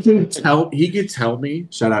 He could tell me.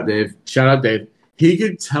 Shout out Dave. He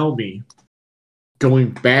could tell me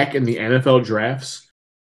going back in the NFL drafts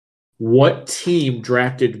what team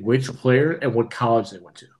drafted which player and what college they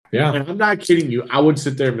went to. Yeah. And I'm not kidding you. I would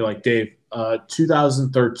sit there and be like, Dave,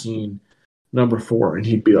 2013, number 4. And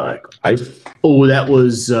he'd be like, that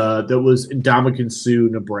was Ndamukong Suh,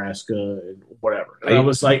 Nebraska, and whatever. And I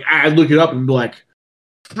was like, I'd look it up and be like,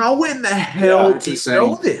 how in the hell do you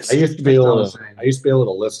know this? I used to be able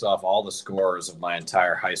to list off all the scores of my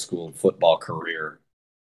entire high school football career.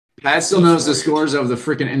 Pat still knows the scores of the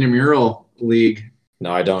freaking intramural league.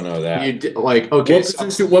 No, I don't know that. You did, like, okay.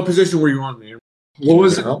 What position were you on, man? What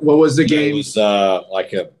was the game? It was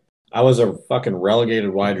I was a fucking relegated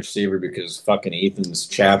wide receiver because fucking Ethan's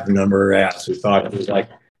chapter number ass who thought he was like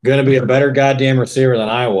going to be a better goddamn receiver than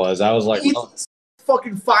I was. I was like, he's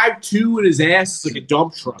fucking 5'2", and his ass is like a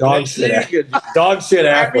dump truck. Dog shit athlete.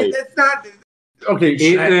 I mean, that's not okay.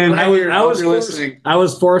 I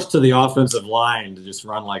was forced to the offensive line to just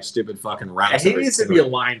run like stupid fucking routes. He needs to be a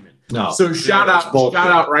lineman. No. So shout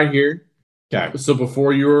out right here. Okay. So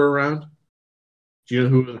before you were around, do you know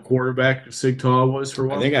who the quarterback Sigtal was for a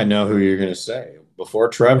while? I think I know who you're going to say. Before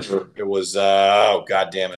Trevor, it was oh god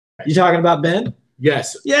damn it. You talking about Ben?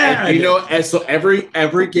 Yes. Yeah. And, and so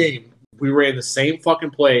every game we ran the same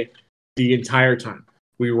fucking play the entire time.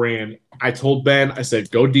 I told Ben, I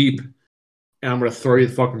said, go deep, and I'm going to throw you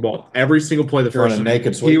the fucking ball. Every single play the first time.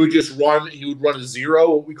 Naked sweep. He would just run. He would run a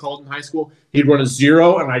zero, what we called in high school. He'd run a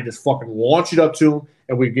zero, and I just fucking launch it up to him,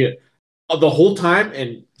 and we'd get the whole time.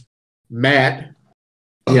 And Matt,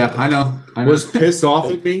 I know. was pissed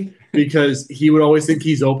off at me because he would always think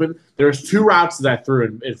he's open. There's 2 routes that I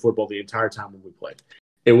threw in football the entire time when we played.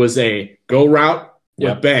 It was a go route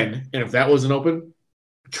with Ben, and if that wasn't open,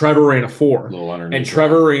 Trevor ran a 4, and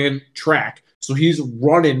Trevor ran track. So he's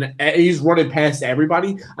running past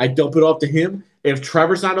everybody. I dump it off to him. If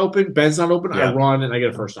Trevor's not open, Ben's not open, I run and I get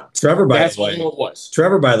a first down. Trevor, by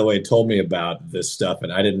the way, told me about this stuff,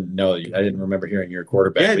 and I didn't know. I didn't remember hearing your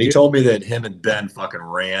quarterback. But he told me that him and Ben fucking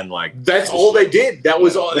ran like. That's all they did. That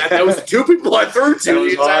was all. That was the 2 people I threw to the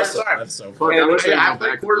entire time. That's so funny. I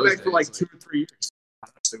played quarterback for like 2 or 3 years.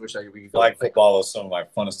 I wish we could flag football was some of my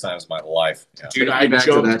funnest times of my life. Yeah. Dude, I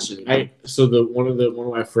jumped. So one of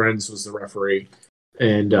my friends was the referee,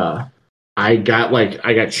 and I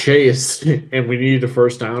got chased, and we needed a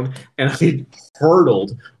first down, and I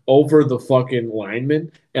hurdled over the fucking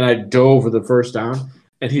lineman, and I dove over the first down,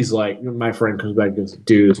 and he's like, my friend comes back and goes,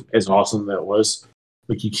 dude, as awesome that was.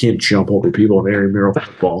 Like, you can't jump over people in intramural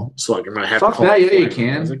football. So, like, I'm going to have to call that. Yeah, you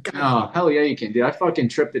can. Like, no, hell yeah, you can, dude. I fucking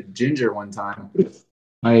tripped a ginger one time.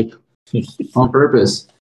 Like, on purpose.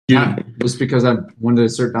 Dude, just because I wanted to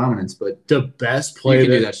assert dominance, but the best play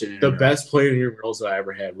in intramurals that I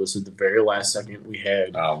ever had was at the very last second we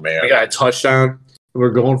had. Oh man! I got a touchdown. And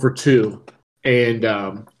we're going for 2, and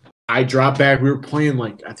I dropped back. We were playing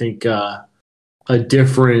I think a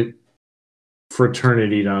different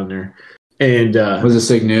fraternity down there, and was it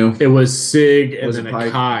Sig New? It was Sig and then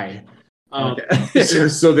a Chi. Okay.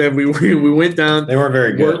 So then we went down. They weren't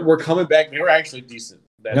very good. We're coming back. They were actually decent.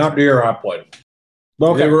 Not near I played.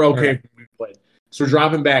 Okay. They were okay when we played. So we're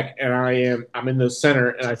dropping back, and I'm in the center,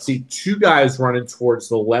 and I see 2 guys running towards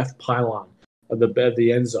the left pylon of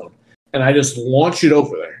the end zone, and I just launch it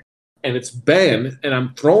over there, and it's Ben, and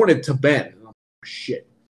I'm throwing it to Ben. And I'm like, shit.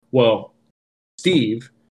 Well,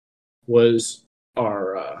 Steve was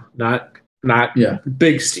our not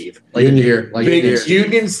Big Steve,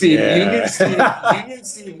 Union Steve. Yeah. Union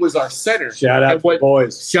Steve was our center. Shout out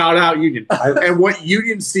boys. Shout out Union. And what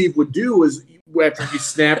Union Steve would do is after he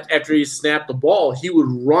snapped the ball, he would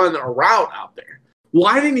run a route out there. Well,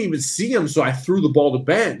 I didn't even see him, so I threw the ball to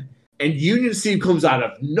Ben, and Union Steve comes out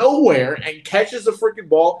of nowhere and catches the freaking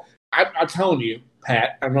ball. I'm telling you,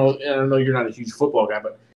 Pat. I know you're not a huge football guy,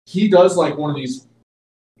 but he does like one of these,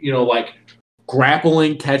 like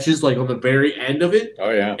grappling catches like on the very end of it.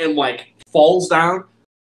 Oh yeah. And like falls down.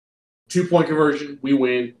 2-point conversion, we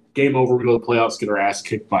win. Game over, we go to the playoffs, get our ass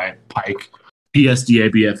kicked by Pike. PSDA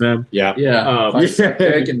BFM. Yeah.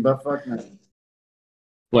 But fuck man.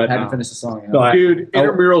 But I hadn't finished the song. Dude,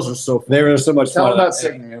 intramurals are so fun. They were so much fun. Tell about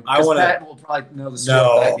Signy. I want to. Will probably know the story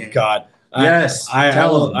of that game. God. Yes. I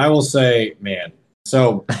will say, man.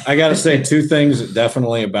 So I got to say 2 things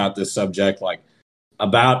definitely about this subject, like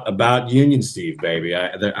about Union Steve, baby.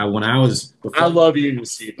 I love Union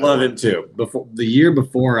Steve. Love him too. The year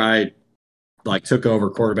before I took over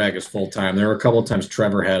quarterback as full time, there were a couple of times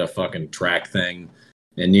Trevor had a fucking track thing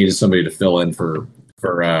and needed somebody to fill in for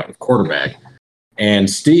quarterback. And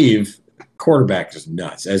Steve, quarterback is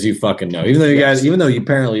nuts, as you fucking know. Even though you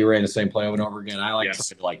apparently ran the same play over and over again, I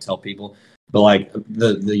to tell people. But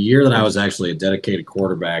the year that I was actually a dedicated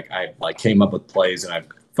quarterback, I came up with plays and I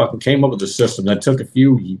fucking came up with a system that took a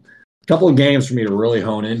couple of games for me to really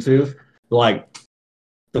hone into. Like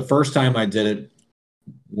the first time I did it,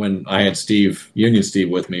 when I had Union Steve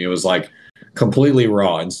with me, it was completely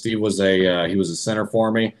raw. And Steve was he was a center for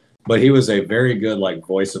me, but he was a very good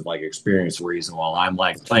voice of experienced reason while I'm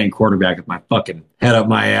playing quarterback with my fucking head up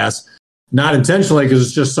my ass. Not intentionally, because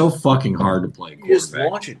it's just so fucking hard to play quarterback. You just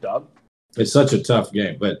launch it, dog. It's such a tough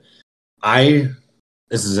game. But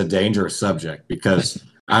this is a dangerous subject because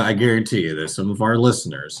I guarantee you that some of our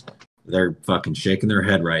listeners, they're fucking shaking their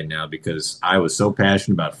head right now because I was so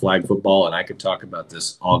passionate about flag football and I could talk about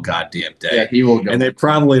this all goddamn day. Yeah, he will go. And they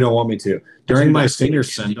probably don't want me to. During my senior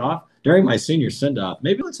send-off, during my senior send-off,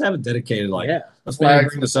 maybe let's have a dedicated, let's maybe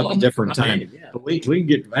bring this up a different time. Yeah. But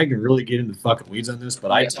I can really get into fucking weeds on this,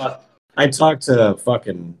 but I talked to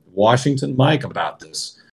fucking Washington Mike about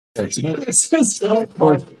this. For 10 minutes.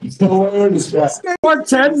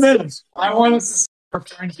 I want us to start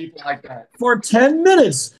referring to people like that. For 10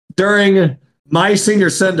 minutes during my senior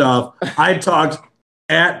send-off, I talked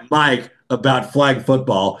at Mike about flag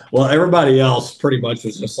football. Well, everybody else pretty much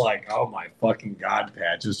was just like, oh my fucking God,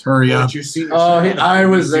 Pat, just hurry up. I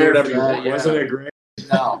was there. Wasn't it great?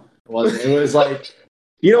 No, it wasn't. It was like,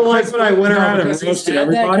 You don't like when I went around and roasted had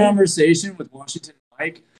that everybody? conversation with Washington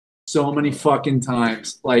Mike so many fucking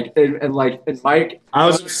times. And Mike, I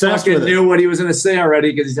was obsessed with it. knew what he was going to say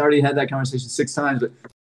already because he's already had that conversation 6 times.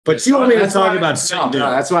 But you want me to That's talk why- about no, Sig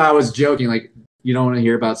no, that's why I was joking. Like, you don't want to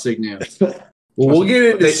hear about Sig News. Well, we'll get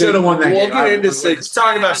into They should have won that We'll game. get into Sig. Let's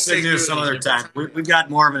talk about Sig News some other time. We've got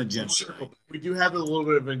more of an agenda. We do have a little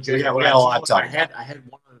bit of an agenda. We got a lot to talk I had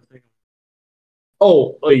one other thing.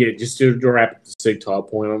 Oh yeah, just to wrap up the Sig Talk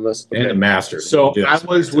point on this. And the Masters. So I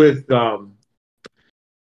was with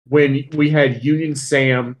when we had Union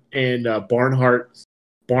Sam and Barnhart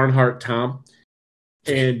Tom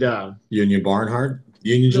and Union Barnhart?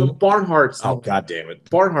 Union so Barnhart's Oh, God damn it.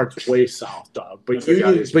 Barnhart's way south, dog. But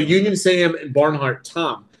Union Sam and Barnhart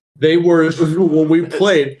Tom, they were when we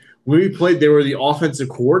played, they were the offensive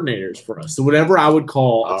coordinators for us. So whenever I would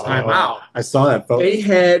call a timeout, I saw that photo. they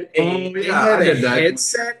had a I did that.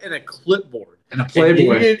 headset and a clipboard. And a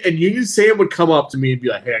Playboy. And Union Sam would come up to me and be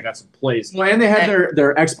like, "Hey, I got some plays." Well, and they had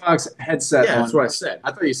their Xbox headset Yeah, on. that's what I said.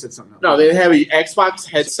 I thought you said something else. No, they'd have an Xbox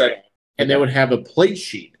headset and they would have a plate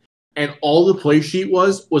sheet. And all the play sheet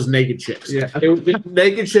was naked chicks. Yeah. It was just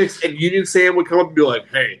naked chicks, and Union Sam would come up and be like,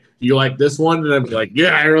 "Hey, you like this one?" And I'd be like,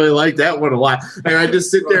 "Yeah, I really like that one a lot." And I'd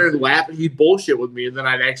just sit there and laugh, and he'd bullshit with me, and then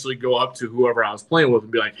I'd actually go up to whoever I was playing with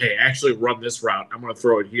and be like, "Hey, actually run this route. I'm going to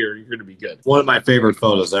throw it here. You're going to be good." One of my favorite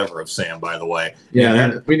photos ever of Sam, by the way.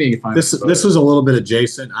 Yeah, we need to find This was a little bit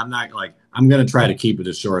adjacent. I'm going to try to keep it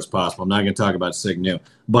as short as possible. I'm not going to talk about Sig New,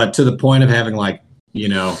 but to the point of having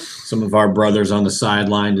some of our brothers on the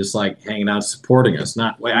sideline just like hanging out supporting us.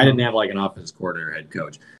 I didn't have like an offense coordinator, head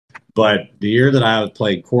coach, but the year that I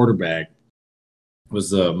played quarterback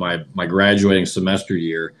was my graduating semester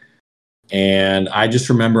year, and I just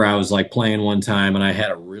remember I was like playing one time and I had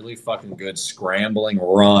a really fucking good scrambling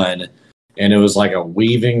run, and it was like a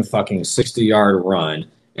weaving fucking 60-yard run,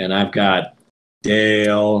 and I've got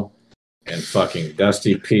Dale and fucking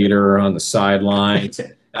Dusty Peter on the sidelines.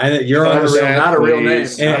 You're on not a real name.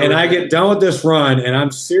 And I get done with this run, and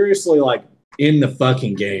I'm seriously like in the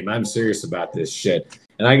fucking game. I'm serious about this shit.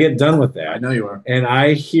 And I get done with that. I know you are. And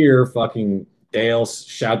I hear fucking Dale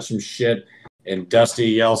shout some shit, and Dusty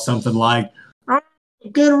yells something like,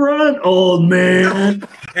 "Good run, old man."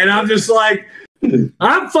 And I'm just like,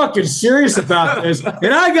 I'm fucking serious about this.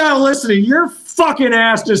 And I gotta listen to your fucking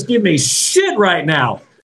ass just give me shit right now.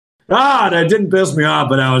 That didn't piss me off,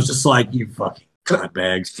 but I was just like, you fucking cunt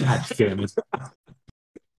bags. God damn it.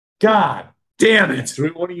 God damn it. Do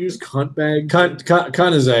we want to use cunt bag?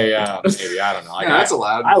 Cunt is a, maybe, I don't know. That's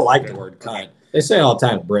allowed. I like the word cunt. They say it all the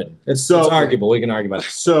time in Britain. It's arguable. We can argue about it.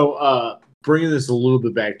 So, bringing this a little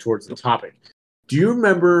bit back towards the topic, do you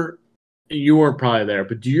remember, you weren't probably there,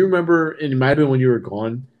 but do you remember, and it might have been when you were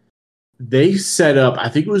gone, they set up, I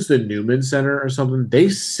think it was the Newman Center or something, they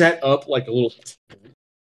set up like a little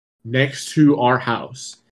next to our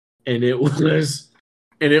house, and it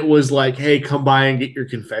was like, "Hey, come by and get your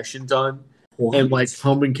confession done." And like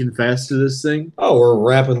come and confess to this thing. Oh, we're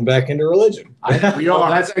wrapping back into religion. We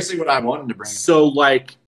are. That's actually what I wanted to bring. So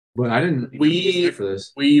like, but I didn't. We for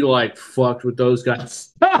this. We like fucked with those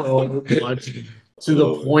guys so much to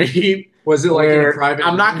the point. Was it like in a private?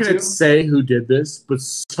 I'm not going to say who did this, but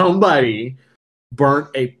somebody burnt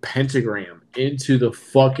a pentagram into the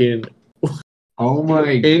fucking. Oh my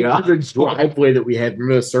into god! The driveway that we had.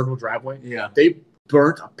 Remember the circle driveway? Yeah. They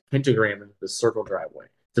burnt a pentagram into the circle driveway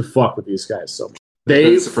to fuck with these guys so much.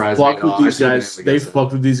 They fucked with these guys. They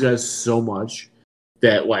fucked with these guys so much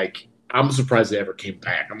that like I'm surprised they ever came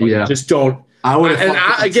back. I'm like, just don't. I would. And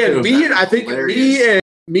again, me and I think me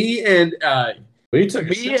and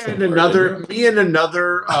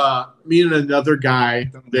another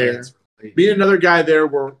guy there. Me and another guy there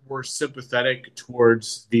were sympathetic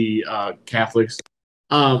towards the Catholics,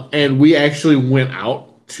 and we actually went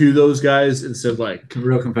out to those guys and said like,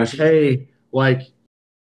 real confession. Hey, like,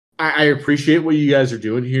 I appreciate what you guys are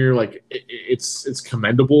doing here. Like it's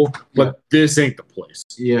commendable, but this ain't the place.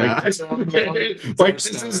 Yeah. Like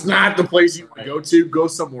this is not the place you want to go to. Go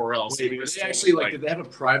somewhere else. Wait, did they actually did they have a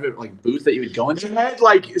private booth that you would go into? They had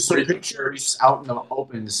some pictures out in the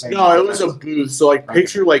open. No, it was a booth. So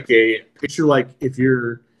picture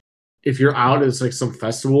if you're out, it's like some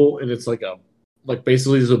festival and it's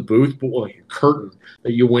basically there's a booth, but like a curtain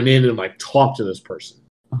that you went in and talked to this person.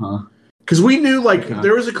 Because we knew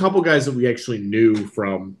there was a couple guys that we actually knew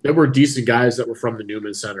that were decent guys that were from the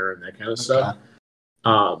Newman Center and that kind of stuff.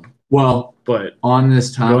 Well, but on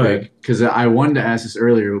this topic, because I wanted to ask this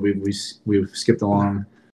earlier, we've skipped along,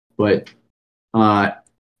 but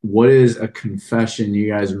what is a confession you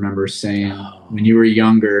guys remember saying when you were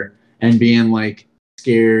younger and being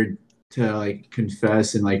scared to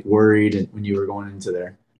confess and worried when you were going into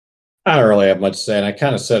there? I don't really have much to say, and I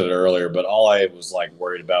kind of said it earlier, but all I was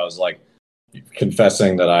worried about was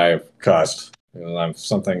confessing that I've cussed. I'm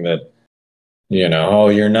something that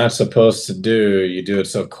you're not supposed to do. You do it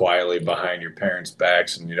so quietly behind your parents'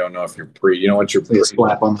 backs, and you don't know if you're you know what your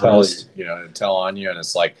slap on the wrist, tell on you, and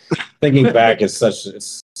it's thinking back is such the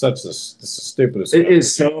stupidest. It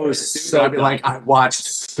is so stupid. I watched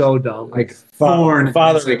so dumb. Father.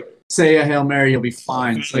 Father. Say a Hail Mary, you'll be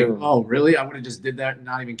fine. It's oh, really? I would have just did that and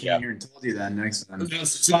not even came here and told you that next time.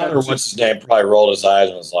 Father, what's his name, probably rolled his eyes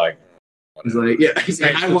and was like, he's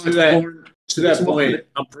like, I want to that point,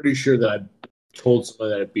 I'm pretty sure that I told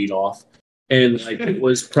somebody that I beat off. And it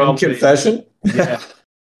was probably confession? Yeah.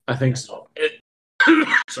 I think so.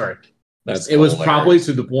 Sorry. It was probably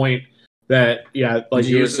to the point that, you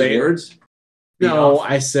were saying. Words? No,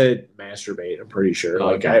 I said masturbate. I'm pretty sure.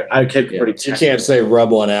 I kept pretty. You can't say rub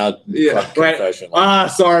one out. Confession.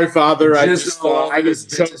 Sorry, Father. I just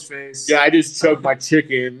choked his face. Yeah, I just choked my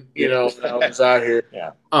chicken. When I was out here.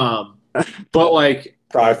 Yeah. But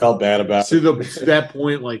probably felt bad about it. To that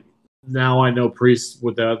point, now I know priests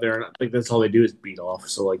without there, and I think that's all they do is beat off.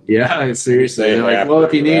 So yeah, seriously. They're well,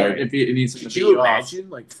 if you need some, could you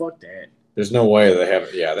imagine? Fuck that. There's no way they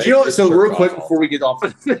have. Yeah. So real quick before we get off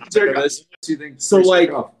this, so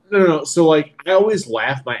no. So I always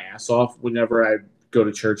laugh my ass off whenever I go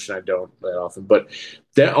to church, and I don't that often. But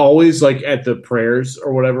that always at the prayers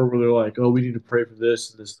or whatever, where they're like, "Oh, we need to pray for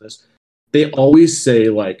this and this and this." They always say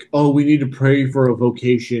 "Oh, we need to pray for a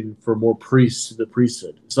vocation for more priests to the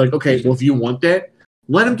priesthood." It's okay, well, if you want that,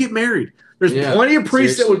 let them get married. There's plenty of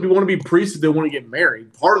priests that would want to be priests if they want to get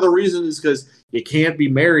married. Part of the reason is because you can't be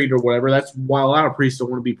married or whatever. That's why a lot of priests don't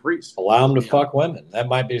want to be priests. Allow them to fuck women. That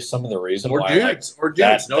might be some of the reason why dudes.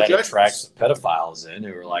 that attracts the pedophiles in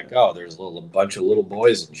who are oh, there's a bunch of little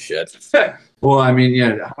boys and shit. Well, I mean,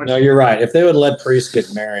 yeah. No, you're right. If they would let priests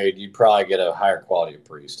get married, you'd probably get a higher quality of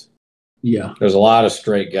priest. Yeah. There's a lot of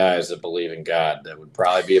straight guys that believe in God that would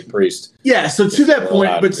probably be a priest. Yeah, so to that point,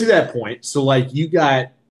 so you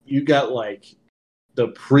got the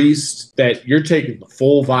priest that you're taking the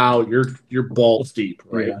full vow, you're balls deep,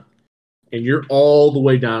 right? Yeah. And you're all the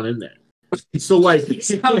way down in there. So it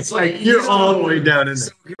sounds you're all the way down in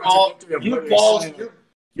there.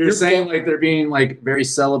 You're saying they're being very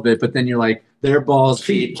celibate, but then you're their balls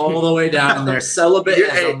deep all the way down and they're celibate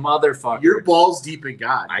as a motherfucker. You're balls deep in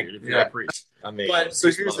God, dude, if you're a priest. I mean, but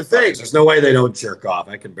so here's the thing: there's no way they don't jerk off.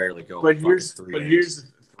 I can barely go. But here's 3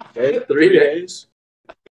 days.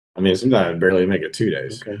 I mean, sometimes I barely make it 2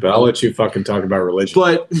 days. Okay. But I'll let you fucking talk about religion.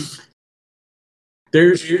 But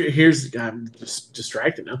here's I'm just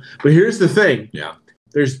distracted now. But here's the thing: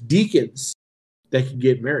 there's deacons that can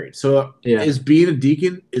get married. So is being a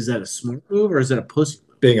deacon, is that a smart move or is that a pussy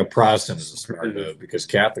move? Being a Protestant is a smart move because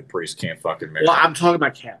Catholic priests can't fucking marry. Well, I'm talking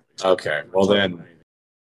about Catholics. Okay. Well then.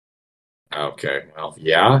 Okay. Well,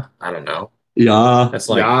 yeah. I don't know. Yeah. That's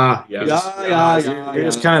yeah. You're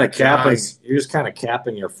just kind of capping. You're just kind of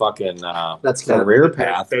capping your fucking that's career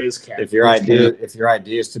path. If your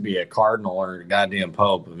idea is to be a cardinal or a goddamn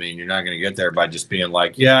pope, I mean, you're not going to get there by just being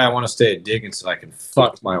I want to stay a deacon so I can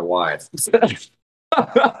fuck my wife.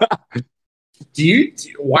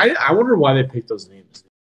 Why? I wonder why they picked those names.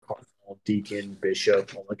 Cardinal, deacon,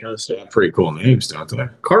 bishop, all that kind of stuff. Pretty cool names, don't they?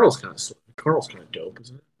 Cardinal's kind of dope,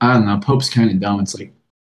 isn't it? I don't know. Pope's kind of dumb. It's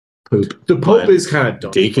poop. The Pope is kind of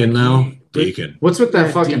dumb. Deacon, though? Deacon. What's with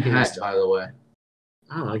that fucking hat, by the way?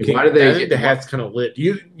 I don't know. Why did they get the hat's kind of lit? Do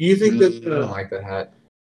you think that? I don't like that hat.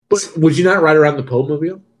 But would you not ride around the Pope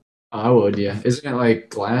mobile? I would, yeah. Isn't it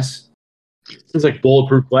glass? It's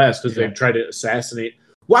bulletproof glass because they tried to assassinate.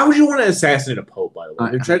 Why would you want to assassinate a Pope, by the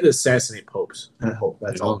way? They tried to assassinate popes. I hope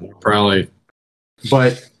that's all. Probably.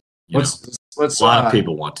 But a lot of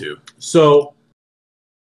people want to. So,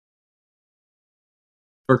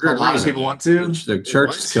 For good A lot of reason. people want to. The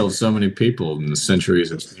church has killed so many people in the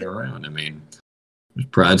centuries it's been around. I mean,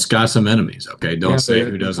 it's got some enemies, okay? Don't say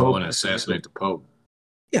who doesn't want to assassinate the Pope.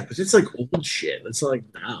 Yeah, but it's like old shit. It's like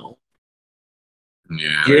now.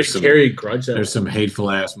 Yeah, You just carry a grudge. There's some hateful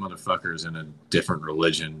ass motherfuckers in a different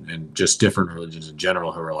religion and just different religions in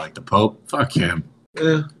general who are like the Pope. Fuck him.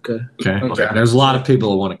 Yeah, okay. Okay. There's a lot of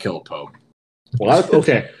people who want to kill a Pope.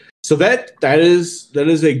 Okay. So that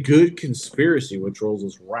is a good conspiracy, which rolls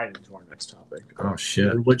us right into our next topic. Oh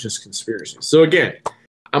shit. Religious conspiracy. So again,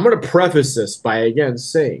 I'm going to preface this by again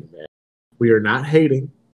saying that we are not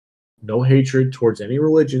hating, no hatred towards any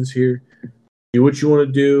religions here. Do what you want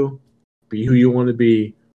to do, be who you want to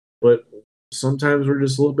be, but sometimes we're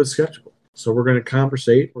just a little bit skeptical. So we're going to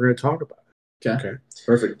conversate. We're going to talk about it. Okay.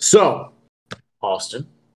 Perfect. So, Austin.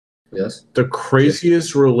 Yes. The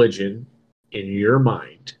craziest religion in your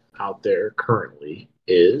mind out there currently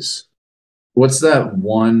is? What's that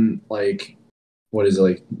one, like, what is it,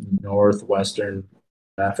 like, Northwestern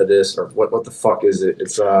Methodist, or what the fuck is it?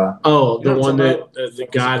 It's the one that the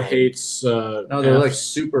God hates. No, they're like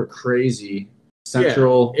super crazy.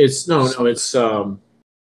 Central. Yeah, it's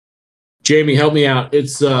Jamie, help me out.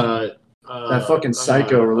 It's that fucking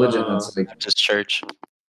psycho religion that's like Baptist Church.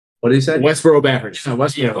 What did he say? Westboro Baptist.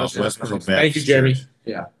 Westboro Baptist. Thank you, Jeremy.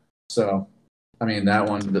 Yeah. So, I mean, that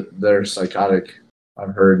one, they're psychotic.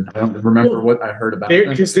 I've heard. I don't remember what I heard about them.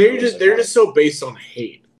 Because they're just so based on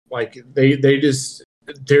hate. Like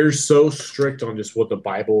they're so strict on just what the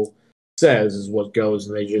Bible says is what goes,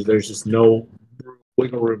 and there's just no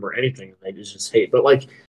wiggle room or anything. They just hate. But like,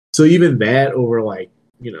 so even that over like,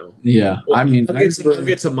 you know. Yeah. I mean, I'll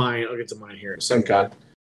get to mine here in a second.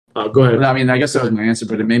 Okay. Go ahead. I mean, I guess that was my answer,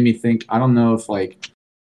 but it made me think. I don't know if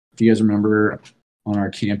you guys remember on our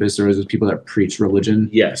campus there was those people that preach religion.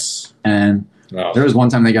 Yes. And there was one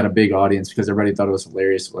time they got a big audience because everybody thought it was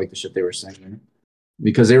hilarious, like the shit they were saying,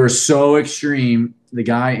 because they were so extreme. The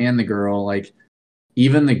guy and the girl, like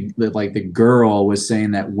even the girl was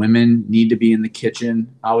saying that women need to be in the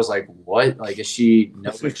kitchen. I was like, what? Like, is she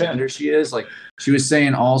know what gender she is? Like, she was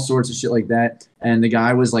saying all sorts of shit like that. And the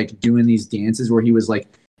guy was like doing these dances where he was like,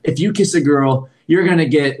 if you kiss a girl, you're gonna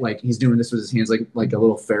get, like, he's doing this with his hands like a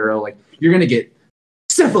little pharaoh, like you're gonna get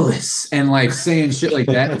syphilis, and like saying shit like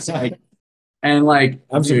that. It's like, and like,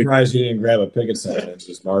 I'm surprised you didn't grab a picket sign and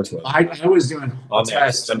just march with it. I was doing On a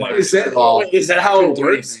test. that. Is that how it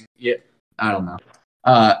works? Yeah, I don't know.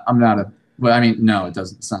 I'm not a, but I mean, no, it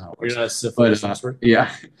doesn't. It's not how it works. You're not a syphilis expert?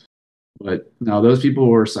 Yeah, but no, those people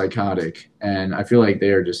were psychotic, and I feel like they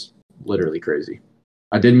are just literally crazy.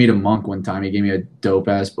 I did meet a monk one time. He gave me a dope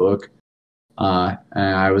ass book, and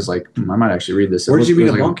I was like, I might actually read this. Where did you meet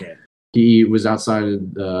a monk at? He was outside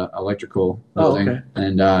of the electrical building, okay.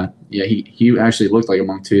 And yeah, he actually looked like a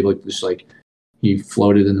monk too. He looked just like he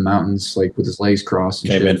floated in the mountains, like with his legs crossed.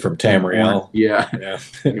 Came in from Tamriel. Yeah,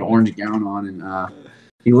 like an orange gown on, and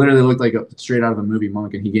he literally looked like straight out of a movie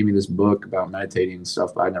monk. And he gave me this book about meditating and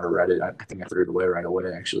stuff, but I never read it. I think I threw it away right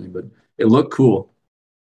away, actually. But it looked cool.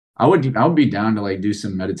 I would be down to like do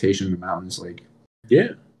some meditation in the mountains, like. Yeah,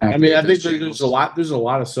 I mean, I think there's a lot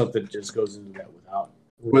of stuff that just goes into that without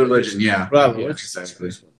religion. Yeah,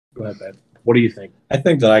 exactly. Go ahead, Ben. What do you think? I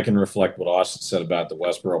think that I can reflect what Austin said about the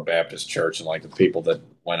Westboro Baptist Church and like the people that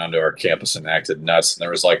went onto our campus and acted nuts. And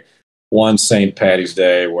there was like one St. Patty's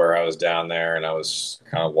Day where I was down there and I was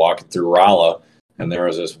kind of walking through Rolla, and there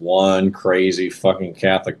was this one crazy fucking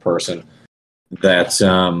Catholic person that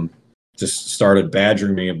just started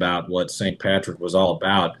badgering me about what St. Patrick was all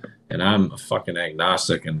about. And I'm a fucking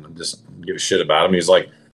agnostic and just give a shit about him. He's like,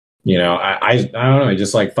 you know, I don't know. He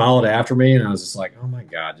just like followed after me, and I was just like, oh my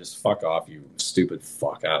God, just fuck off, you stupid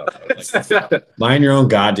fuck. I don't know. Like, mind your own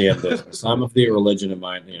goddamn business. I'm of the religion of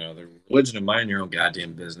mind, you know, the religion of mind your own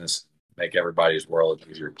goddamn business. Make everybody's world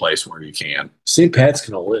an easier place where you can. St. Pat's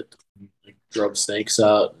kind of lit. Like, drug snakes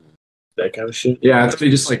out, that kind of shit. Yeah, I thought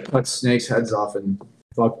he just like cut snakes' heads off and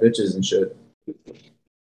fuck bitches and shit.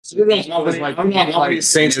 I don't know how many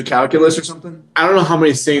saints do calculus or something. I don't know how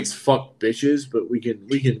many saints fuck bitches, but we can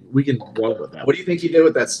run with that. What do you think he did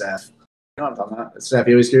with that staff? You know what I'm talking about? The staff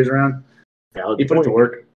he always carries around. He put it to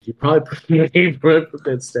work. He probably put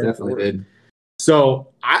that staff. Definitely did. So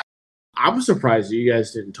I'm surprised that you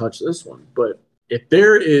guys didn't touch this one. But if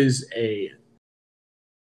there is a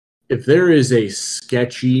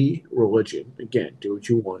sketchy religion, again, do what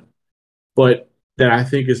you want, but that I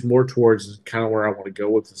think is more towards kind of where I want to go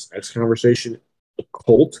with this next conversation, a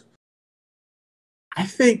cult. I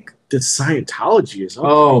think that Scientology is.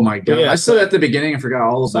 Oh my God! Yeah, I said at the beginning, I forgot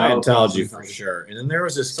all about Scientology for sure. And then there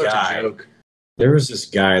was this guy. There was this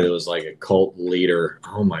guy that was like a cult leader.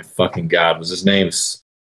 Oh my fucking God! Was his name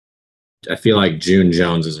I feel like June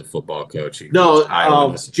Jones is a football coach. No,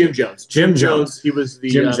 Jim Jones. Jim Jones. He was the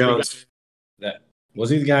Jim Jones. That was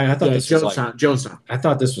he the guy? I thought this was Jonestown. I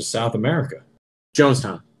thought this was South America.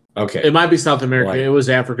 Jonestown. Okay, it might be South America. It was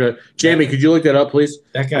Africa. Jamie, could you look that up, please?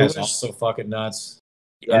 That guy is also fucking nuts.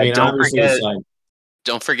 Yeah, I mean,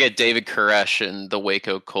 don't forget David Koresh and the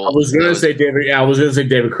Waco Colts. I was going to say David. Yeah, I was going to say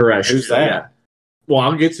David Koresh. Who's that? Yeah. Well,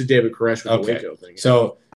 I'll get to David Koresh with the Waco thing.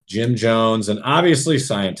 So Jim Jones and obviously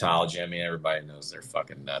Scientology. I mean, everybody knows they're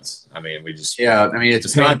fucking nuts. I mean,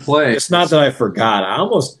 it's not play. It's not that I forgot. I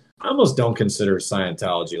almost don't consider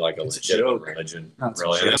Scientology like a legitimate religion.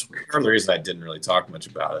 Really, that's part of the reason I didn't really talk much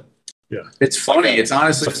about it. Yeah, it's funny. It's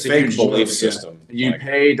honestly a fake belief system. You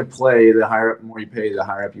pay to play. The higher up, more you pay, the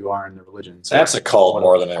higher up you are in the religion. So that's a cult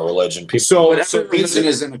more than a religion. So religion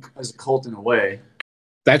is a cult in a way.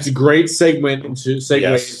 That's a great segue into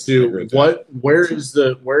where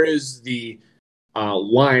is the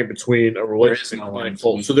line between a religion and a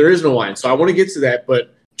cult? So there is no line. So I want to get to that,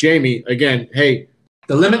 but Jamie, again, hey,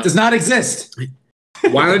 the limit does not exist.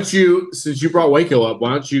 Why don't you, since you brought Waco up, why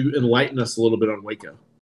don't you enlighten us a little bit on Waco?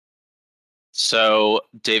 So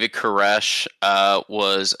David Koresh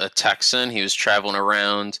was a Texan. He was traveling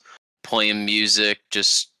around playing music,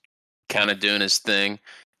 just kind of doing his thing,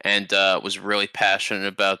 and was really passionate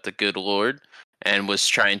about the good Lord and was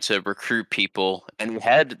trying to recruit people. And he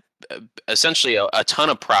had essentially a ton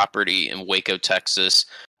of property in Waco, Texas,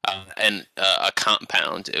 and a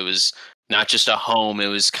compound. It was not just a home. It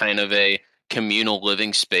was kind of a communal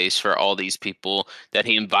living space for all these people that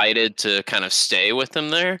he invited to kind of stay with him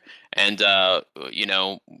there, and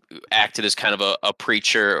acted as kind of a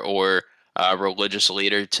preacher or a religious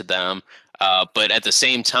leader to them. But at the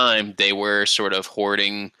same time, they were sort of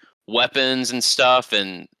hoarding weapons and stuff,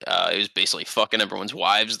 and it was basically fucking everyone's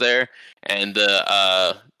wives there. And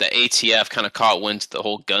the ATF kind of caught wind to the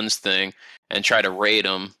whole guns thing and tried to raid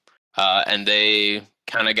them, and they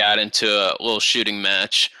kind of got into a little shooting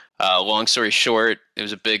match. Long story short, it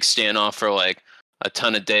was a big standoff for like a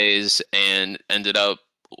ton of days and ended up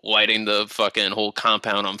lighting the fucking whole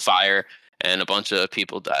compound on fire, and a bunch of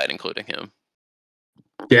people died, including him.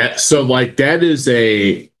 Yeah, so like that is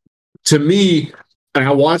to me, and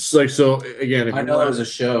I watched again. If I know it was a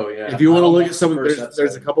show. Yeah, if you want to look at some,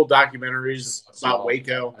 there's a couple documentaries about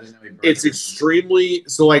Waco. It's extremely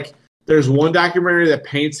There's one documentary that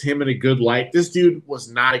paints him in a good light. This dude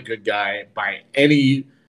was not a good guy by any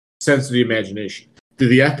sense of the imagination. Did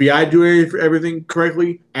the FBI do everything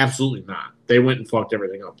correctly? Absolutely not. They went and fucked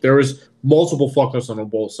everything up. There was multiple fuck ups on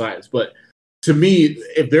both sides. But to me,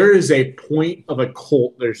 if there is a point of a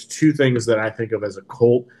cult, there's two things that I think of as a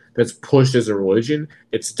cult that's pushed as a religion.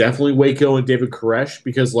 It's definitely Waco and David Koresh,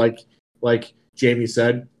 because like Jamie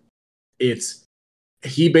said,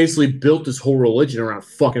 he basically built this whole religion around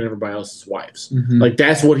fucking everybody else's wives. Mm-hmm. Like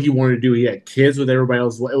that's what he wanted to do. He had kids with everybody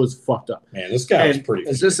else. It was fucked up. Man, this guy was pretty.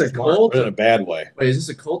 Is this a cult in a bad way? Wait, is this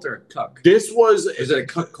a cult or a cuck? Is it a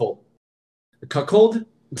cuck cult? A cuckold?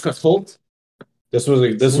 A cult? This was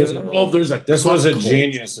a genius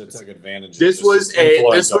that took advantage. This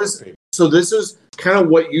is kind of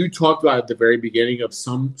what you talked about at the very beginning of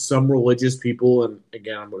some religious people, and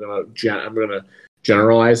again, I'm gonna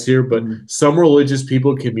generalize here, but some religious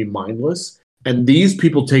people can be mindless, and these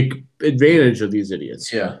people take advantage of these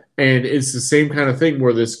idiots. Yeah, and it's the same kind of thing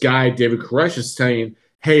where this guy David Koresh is saying,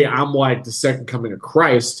 "Hey, I'm like the second coming of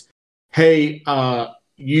Christ. Hey,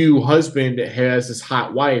 you husband has this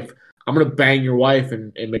hot wife. I'm going to bang your wife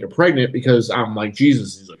and make her pregnant because I'm like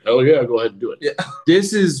Jesus." He's like, "Hell yeah, go ahead and do it." Yeah.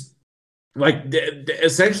 This is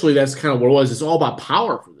essentially that's kind of what it was. It's all about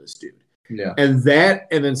power for this dude. Yeah. And then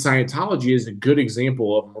Scientology is a good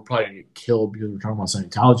example of, and we're probably going to get killed because we're talking about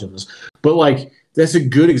Scientology on this, but that's a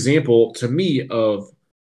good example to me of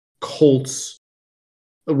cults,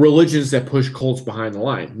 religions that push cults behind the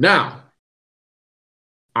line. Now,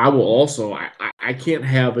 I will also, I can't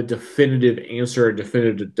have a definitive answer, a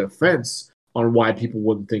definitive defense on why people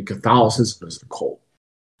wouldn't think Catholicism is a cult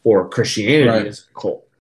or Christianity is a cult.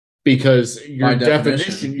 Because by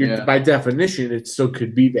definition, it still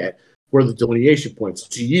could be that. Where the delineation points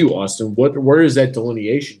to you, Austin? Where is that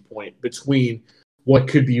delineation point between what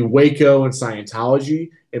could be Waco and Scientology,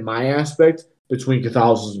 in my aspect, between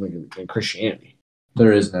Catholicism and Christianity?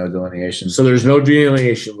 There is no delineation. So there's no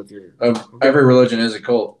delineation with your... Every religion is a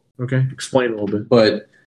cult. Okay, explain a little bit. But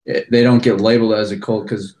they don't get labeled as a cult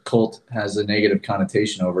because cult has a negative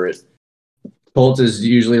connotation over it. Cult is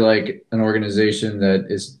usually like an organization that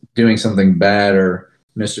is doing something bad or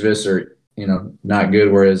mischievous or not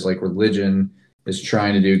good, whereas like religion is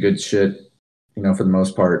trying to do good shit, for the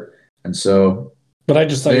most part. And so But I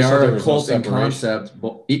just thought They you said are there a was no cult in separation. concept.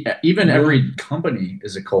 But even every company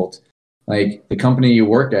is a cult. Like the company you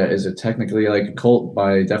work at is technically like a cult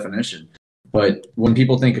by definition. But when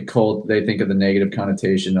people think a cult, they think of the negative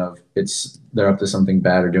connotation of they're up to something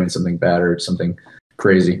bad or doing something bad or something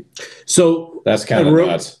crazy. So That's kind of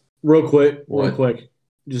nuts. Real quick, What?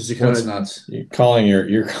 just to What's kind of nuts? You're calling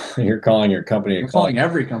your company. I'm calling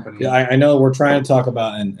every company. Yeah, I know we're trying to talk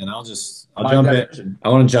about, and I'll by jump definition. in. I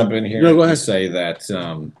want to jump in here No, go ahead. and say that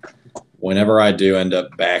whenever I do end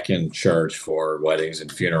up back in church for weddings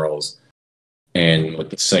and funerals, and with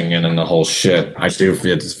the singing and the whole shit, I do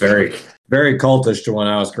feel it's very, very cultish to when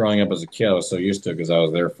I was growing up as a kid. I was so used to it because I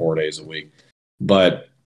was there 4 days a week. But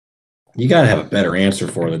you got to have a better answer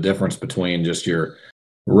for the difference between just your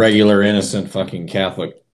regular innocent fucking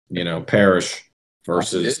Catholic, parish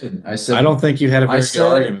versus. I said. I don't think you had a very good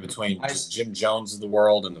argument between I- just Jim Jones of the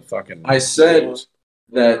world and the fucking. I said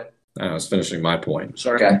that. I was finishing my point.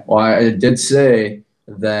 sorry. Okay. Well, I did say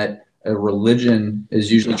that a religion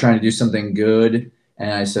is usually trying to do something good,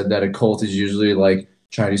 and I said that a cult is usually like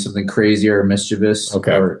trying to do something crazy or mischievous.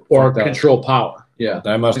 Okay. Or fucked up. control power. Yeah.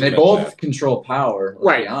 I must And they admit both that. control power.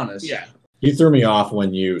 Let's be honest. Yeah. You threw me off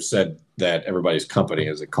when you said that everybody's company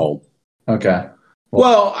is a cult. Okay.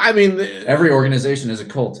 Well, I mean, Every organization is a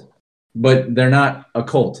cult, but they're not a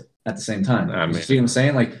cult at the same time. I mean- You see what I'm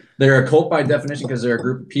saying? Like they're a cult by definition because they're a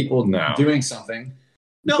group of people No. doing something.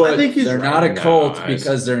 no, But I think he's they're right. not a No, cult I-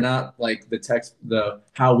 because they're not like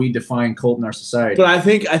how we define cult in our society. But I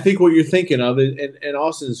think what you're thinking of, and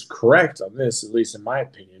Austin's correct on this, at least in my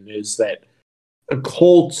opinion, is that a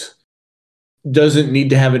cult doesn't need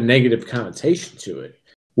to have a negative connotation to it.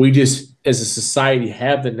 We just, as a society,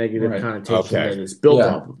 have the negative Right. connotation Okay. that is built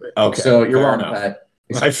Yeah. off of it. Okay. So you're fair wrong enough.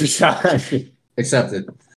 with that. I forgot. Accept it.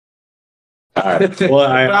 All right. Well,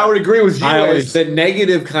 But I would agree with you. I always- the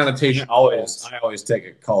negative connotation. I always take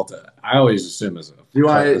a cult. I always assume as a Do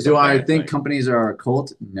cult I is a do I bad think thing. companies are a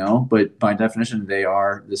cult? No, but by definition, they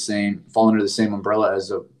are the same, fall under the same umbrella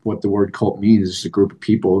as what the word cult means. It's just a group of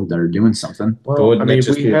people that are doing something. But Well, wouldn't I it mean,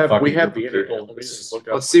 just we be a have fucking the group of internet. people? Let me just look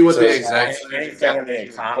up. Let's see what the So, exact. anything in the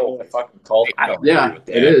economy, a fucking cult. I don't Yeah, agree with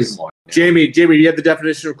that. it is. Come on. Jamie, do you have the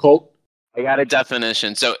definition of cult? I got a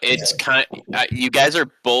definition. So it's you guys are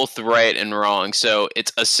both right and wrong. So it's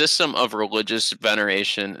a system of religious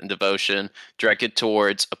veneration and devotion directed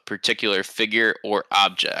towards a particular figure or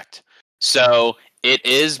object. So it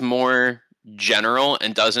is more general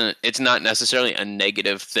and it's not necessarily a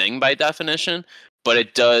negative thing by definition, but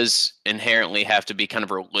it does inherently have to be kind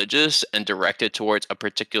of religious and directed towards a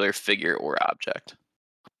particular figure or object.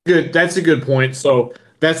 Good. That's a good point. So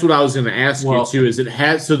that's what I was going to ask you too. Is it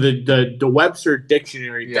has the Webster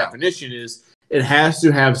dictionary definition is it has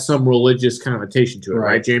to have some religious connotation to it,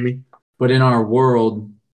 right, Jamie? But in our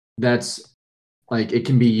world, that's like it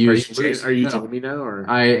can be used. Are you telling me now, or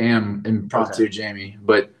I am impromptu, Jamie,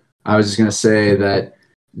 but I was just going to say that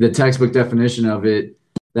the textbook definition of it,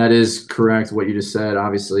 that is correct, what you just said,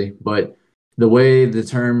 obviously, but the way the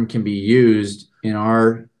term can be used in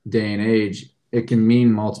our day and age, it can mean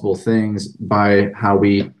multiple things by how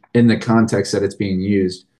in the context that it's being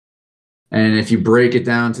used. And if you break it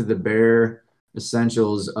down to the bare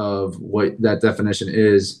essentials of what that definition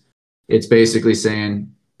is, it's basically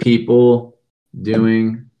saying people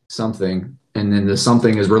doing something, and then the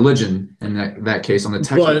something is religion in that case on the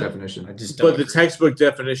textbook definition. But the textbook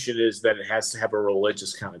definition is that it has to have a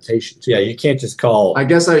religious connotation to it. Yeah, you can't just call. I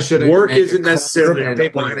guess I should Work isn't necessarily an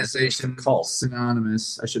a organization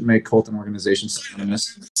synonymous. I should make cult and organization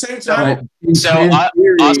synonymous. Same time. But So, in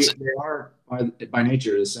theory, Austin- they are by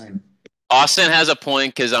nature the same. Austin has a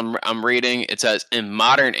point because I'm reading. It says in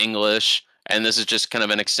modern English, and this is just kind of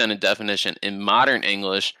an extended definition. In modern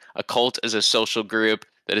English, a cult is a social group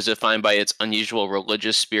that is defined by its unusual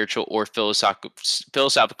religious, spiritual, or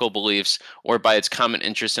philosophical beliefs, or by its common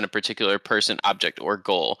interest in a particular person, object, or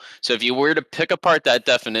goal. So if you were to pick apart that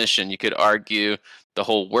definition, you could argue the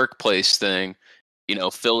whole workplace thing,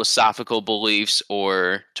 philosophical beliefs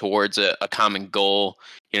or towards a common goal.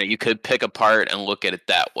 You could pick apart and look at it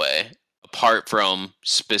that way, apart from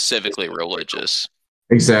specifically religious.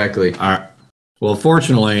 Exactly. All right. Well,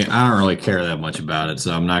 fortunately, I don't really care that much about it,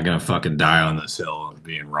 so I'm not going to fucking die on this hill of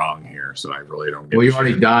being wrong here. So I really don't. Well, you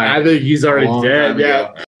already died. I think he's already Long dead. time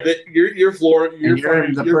Yeah. Your floor, your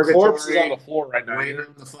in the corpse is purgatory, on the floor right now. waiting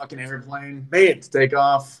on the fucking airplane Man, to take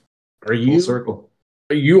off. are Full you? circle.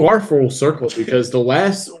 You are full circle because one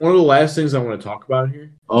of the last things I want to talk about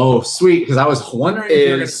here. Oh, sweet! Because I was wondering if you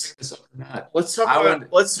were going to bring this up or not.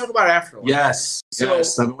 Let's talk about afterlife. Yes. So-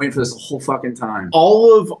 Yes. I've been waiting for this whole fucking time.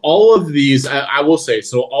 All of these, I will say,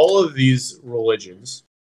 so all of these religions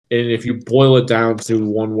and if you boil it down to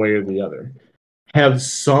one way or the other, have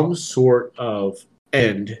some sort of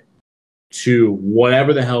end to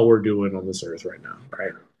whatever the hell we're doing on this earth right now,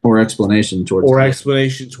 right? Or explanation towards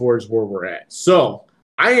where we're at. So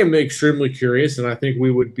I am extremely curious, and I think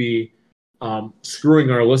we would be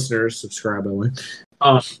screwing our listeners, subscribe by the way,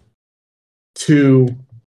 to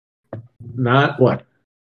not what?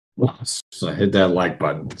 So hit that like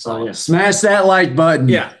button. Oh, yeah. Smash that like button.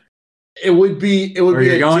 Yeah. It would be Or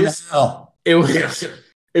you're going to hell.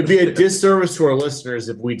 It'd be a disservice to our listeners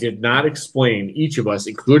if we did not explain, each of us,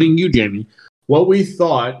 including you, Jamie, what we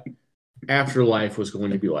thought afterlife was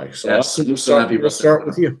going to be like. So we'll start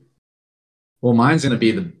with you. Well, mine's going to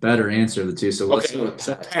be the better answer of the two. So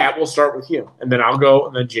Pat, we'll start with you, and then I'll go,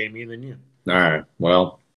 and then Jamie, and then you. All right.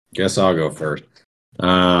 Well, guess I'll go first.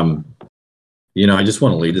 I just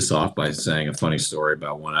want to lead this off by saying a funny story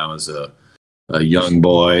about when I was a young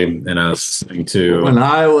boy, and I was listening to when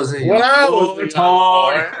I was a young boy.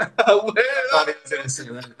 I thought he was going to say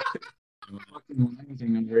that. Fucking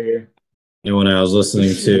anything under here. And when I was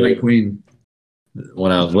listening to Queen.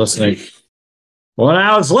 When I was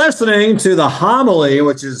listening to the homily,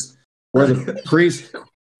 which is where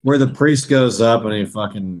the priest goes up and he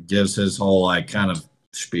fucking gives his whole like kind of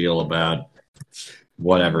spiel about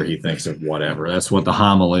whatever he thinks of whatever. That's what the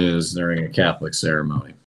homily is during a Catholic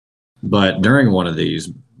ceremony. But during one of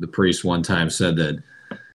these, the priest one time said that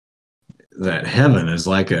heaven is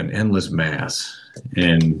like an endless mass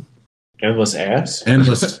and endless ass.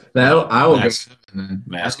 Endless. That I will mass.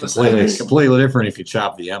 Mass completely different if you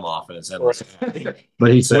chop the M off and it's endless.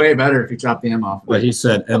 But he said way better if you chop the M off. But he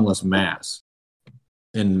said endless mass.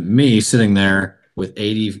 And me sitting there with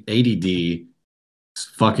ADD,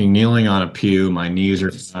 fucking kneeling on a pew, my knees are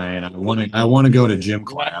dying. I want to go to gym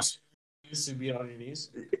class. You used to be on your knees.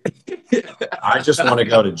 I just want to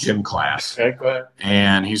go to gym class. Okay, go ahead.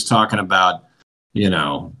 And he's talking about,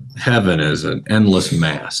 heaven is an endless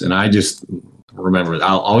mass, and I just remember.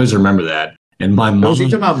 I'll always remember that. And my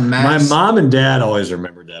mom and dad always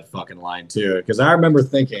remembered that fucking line too, because I remember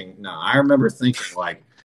thinking like,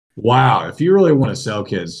 wow, if you really want to sell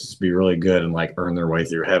kids to be really good and like earn their way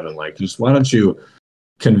through heaven, like just why don't you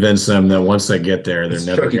convince them that once they get there,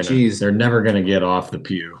 they're never gonna get off the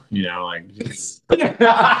pew,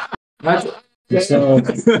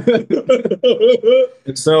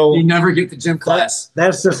 So you never get to gym class.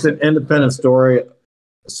 That's just an independent story,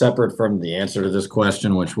 separate from the answer to this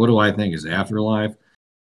question, which what do I think is afterlife?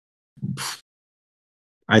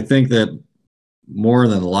 I think that more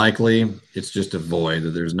than likely it's just a void,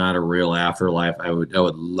 that there's not a real afterlife. I would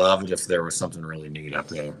love it if there was something really neat up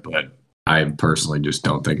there, but I personally just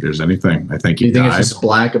don't think there's anything. I think you think it's just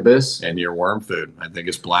black abyss and your worm food. I think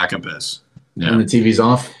it's black abyss. Yeah. And the TV's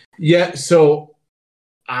off. Yeah. So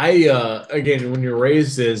I again, when you're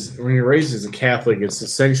raised as a Catholic, it's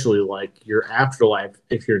essentially like your afterlife.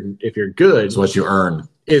 If you're good, it's what you earn.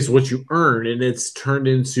 And it's turned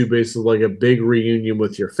into basically like a big reunion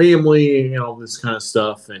with your family and all this kind of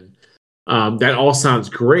stuff. And that all sounds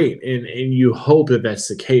great, and you hope that that's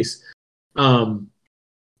the case.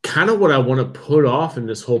 Kind of what I want to put off in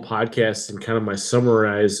this whole podcast and kind of my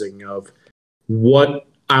summarizing of what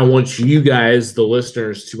I want you guys, the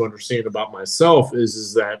listeners, to understand about myself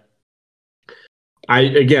is that I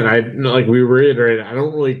like we reiterated, I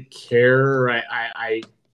don't really care. I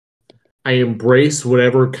embrace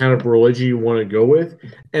whatever kind of religion you want to go with.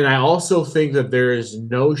 And I also think that there is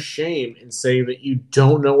no shame in saying that you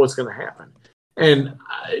don't know what's going to happen. And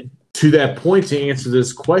to that point, to answer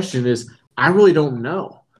this question is I really don't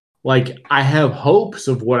know. Like, I have hopes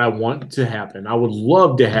of what I want to happen. I would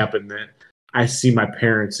love to happen that I see my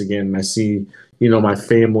parents again. I see, my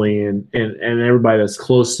family and everybody that's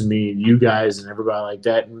close to me, and you guys and everybody like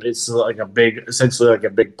that. And it's like essentially like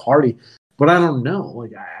a big party. But I don't know.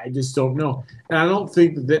 Like, I just don't know. And I don't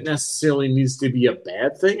think that necessarily needs to be a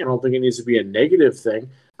bad thing. I don't think it needs to be a negative thing.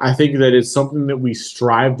 I think that it's something that we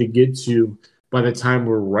strive to get to by the time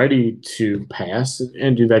we're ready to pass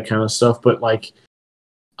and do that kind of stuff. But like,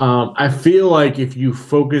 I feel like if you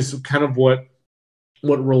focus kind of what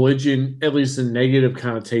religion, at least the negative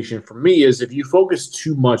connotation for me, is if you focus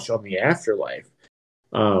too much on the afterlife,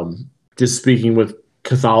 just speaking with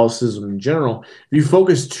Catholicism in general, if you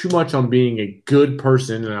focus too much on being a good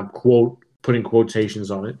person, and I'm putting quotations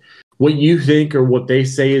on it, what you think or what they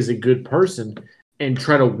say is a good person, and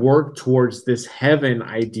try to work towards this heaven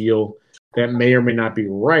ideal that may or may not be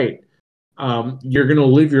right, you're going to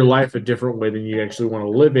live your life a different way than you actually want to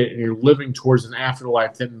live it, and you're living towards an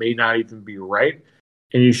afterlife that may not even be right,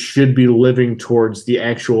 and you should be living towards the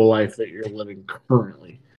actual life that you're living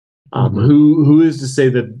currently. Who is to say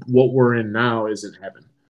that what we're in now isn't heaven?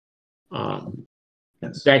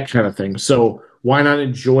 that kind of thing. So why not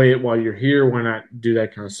enjoy it while you're here? Why not do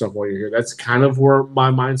that kind of stuff while you're here? That's kind of where my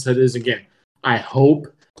mindset is. Again, I hope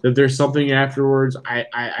that there's something afterwards.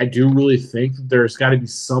 I do really think that there's got to be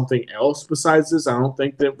something else besides this. I don't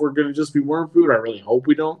think that we're going to just be worm food. I really hope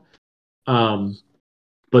we don't.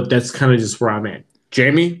 But that's kind of just where I'm at.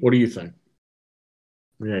 Jamie, what do you think?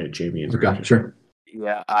 Yeah, Jamie. Okay, sure.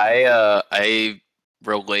 Yeah, I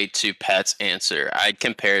relate to Pat's answer. I'd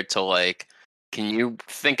compare it to like, can you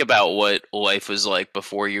think about what life was like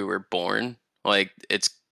before you were born? Like it's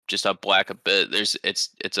just a black abyss.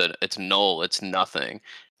 It's null. It's nothing.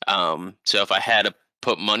 So if I had to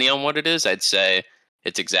put money on what it is, I'd say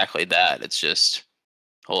it's exactly that. It's just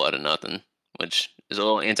a whole lot of nothing, which is a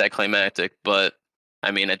little anticlimactic, but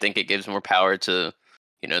I mean, I think it gives more power to,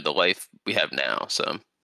 the life we have now. So.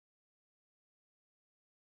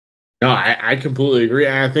 No, I completely agree.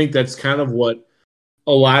 And I think that's kind of what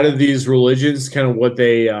a lot of these religions, kind of what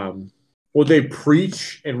they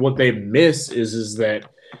preach and what they miss is that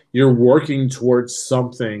you're working towards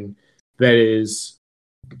something that is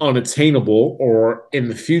unattainable or in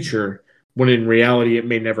the future, when in reality it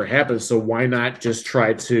may never happen. So why not just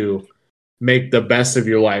try to make the best of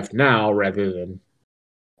your life now rather than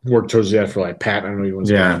work towards the afterlife? Pat, I don't know you want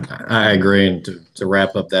to say. Yeah, I agree. And to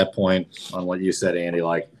wrap up that point on what you said, Andy,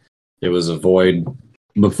 like it was God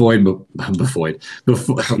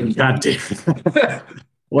damn.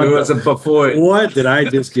 What did I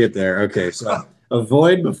just get there? Okay, so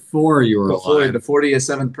avoid before you were alive. The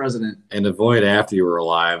 47th president. And avoid after you were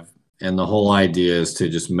alive. And the whole idea is to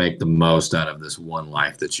just make the most out of this one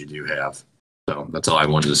life that you do have. So that's all I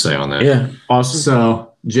wanted to say on that. Yeah, awesome.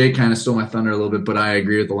 So Jay kind of stole my thunder a little bit, but I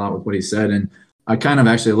agree with a lot with what he said. And I kind of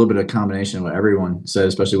actually a little bit of a combination of what everyone said,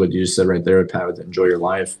 especially what you just said right there, Pat, with enjoy your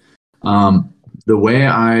life. The way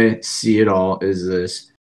I see it all is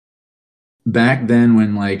this. Back then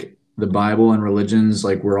when like the Bible and religions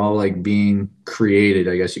like were all like being created,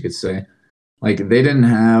 I guess you could say, like they didn't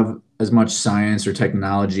have as much science or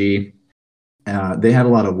technology. They had a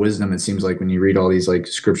lot of wisdom, it seems like, when you read all these like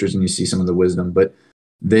scriptures and you see some of the wisdom, but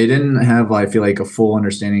they didn't have, I feel like, a full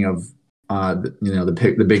understanding of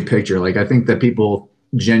the big picture. Like I think that people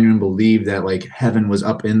genuinely believe that like heaven was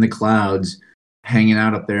up in the clouds, hanging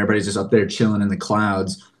out up there. Everybody's just up there chilling in the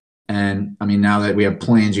clouds. And I mean, now that we have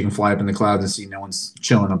planes, you can fly up in the clouds and see no one's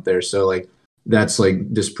chilling up there. So like that's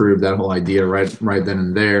like disproved that whole idea right then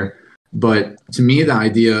and there. But to me, the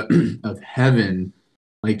idea of heaven,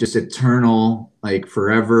 like just eternal, like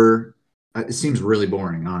forever, it seems really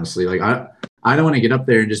boring, honestly. Like I don't want to get up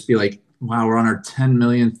there and just be like, wow, we're on our 10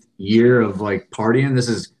 millionth year of like partying. This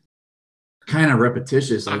is kind of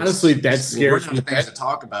repetitious. Like, honestly, that scares me. Things to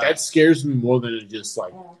talk about. That scares me more than just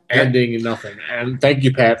like ending and nothing. And thank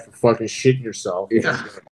you, Pat, for fucking shitting yourself. Yeah.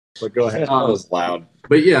 But go ahead. That was loud.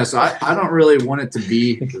 But yeah, so I don't really want it to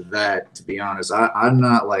be that, to be honest. I'm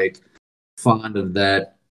not like fond of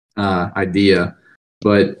that idea.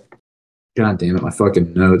 But god damn it, my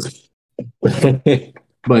fucking notes.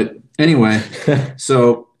 But anyway,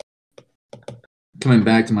 so coming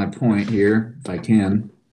back to my point here, if I can.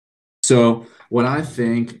 So what I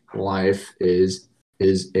think life is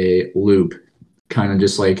a loop, kind of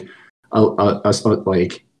just like a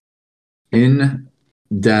like in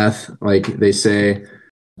death, like they say,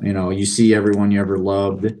 you see everyone you ever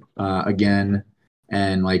loved again,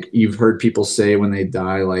 and like you've heard people say when they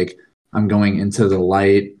die, like I'm going into the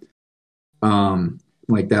light.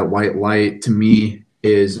 Like that white light to me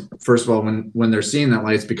is, first of all, when they're seeing that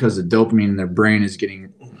light, it's because the dopamine in their brain is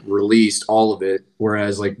getting released, all of it.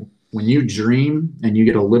 Whereas like when you dream and you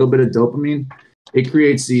get a little bit of dopamine, it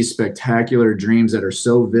creates these spectacular dreams that are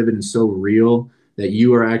so vivid and so real that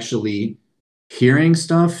you are actually hearing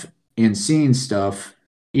stuff and seeing stuff,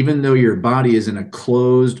 even though your body is in a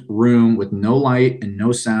closed room with no light and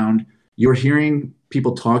no sound. You're hearing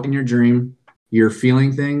people talk in your dream. You're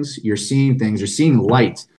feeling things. You're seeing things. You're seeing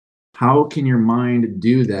light. How can your mind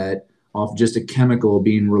do that off just a chemical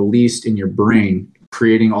being released in your brain,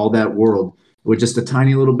 creating all that world with just a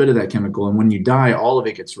tiny little bit of that chemical? And when you die, all of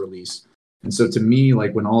it gets released. And so to me,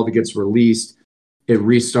 like when all of it gets released, it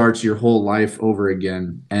restarts your whole life over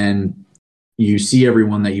again. And you see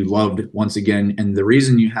everyone that you loved once again. And the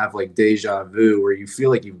reason you have like deja vu, where you feel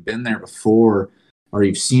like you've been there before or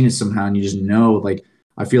you've seen it somehow and you just know, like,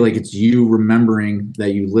 I feel like it's you remembering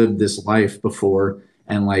that you lived this life before.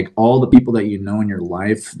 And like all the people that you know in your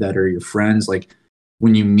life that are your friends, like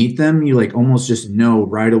when you meet them, you like almost just know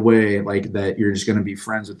right away, like that you're just going to be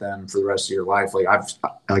friends with them for the rest of your life. Like I've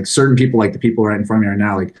like certain people, like the people right in front of me right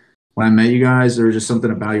now, like when I met you guys, there was just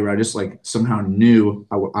something about you where I just like somehow knew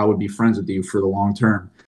I would be friends with you for the long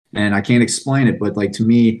term. And I can't explain it, but like to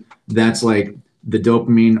me, that's like the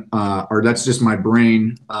dopamine, or that's just my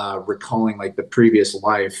brain recalling like the previous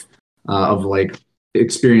life of like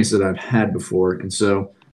experience that I've had before. And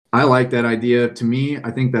so I like that idea. To me,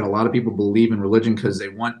 I think that a lot of people believe in religion because they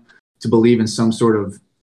want to believe in some sort of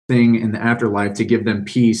thing in the afterlife to give them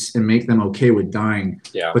peace and make them okay with dying.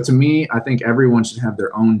 Yeah. But to me, I think everyone should have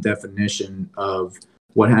their own definition of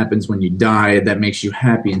what happens when you die that makes you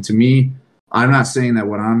happy. And to me, I'm not saying that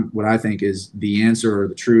what I think is the answer or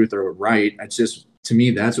the truth or right. It's just, to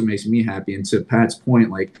me, that's what makes me happy. And to Pat's point,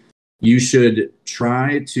 like, you should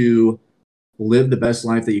try to live the best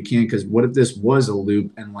life that you can, because what if this was a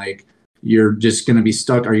loop and like you're just going to be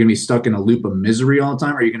stuck? Are you going to be stuck in a loop of misery all the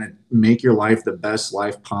time? Or are you going to make your life the best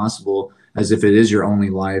life possible as if it is your only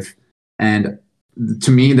life? And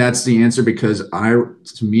to me, that's the answer, because I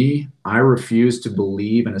refuse to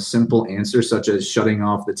believe in a simple answer such as shutting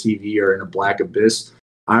off the TV or in a black abyss.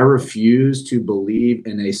 I refuse to believe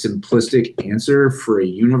in a simplistic answer for a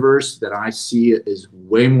universe that I see is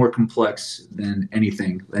way more complex than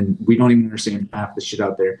anything. And we don't even understand half the shit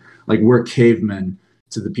out there. Like, we're cavemen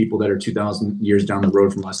to the people that are 2,000 years down the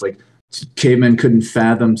road from us. Like, cavemen couldn't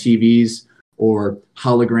fathom TVs or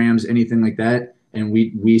holograms, anything like that. And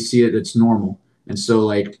we see it, it's normal. And so,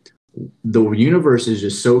 like, the universe is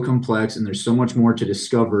just so complex and there's so much more to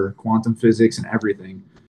discover, quantum physics and everything,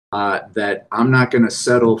 that I'm not going to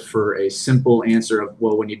settle for a simple answer of,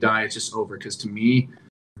 well, when you die, it's just over. Because to me,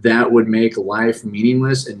 that would make life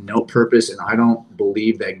meaningless and no purpose. And I don't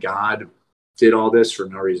believe that God did all this for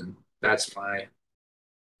no reason. That's my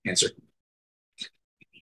answer.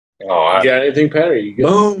 Oh, You got anything, Pat? Or you good?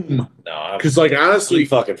 Boom. No, Because, like, honestly, I'm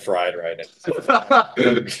fucking fried right now.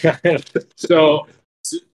 so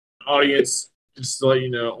audience, just to let you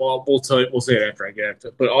know, well, we'll say it after I get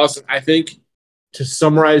it. But also, I think to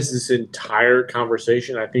summarize this entire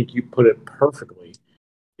conversation, I think you put it perfectly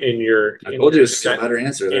in your. I told you it's a better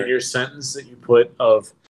answer in there. your sentence that you put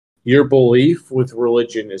of your belief with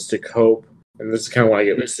religion is to cope, and this is kind of what I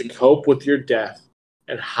get. It's to cope with your death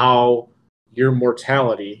and how your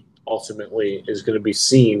mortality ultimately is going to be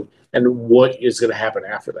seen, and what is going to happen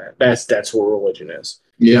after that. That's what religion is.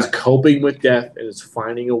 Yeah. It's coping with death, and it's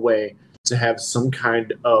finding a way to have some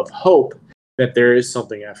kind of hope that there is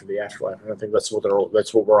something after the afterlife. And I think that's what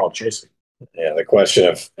we're all chasing. Yeah, the question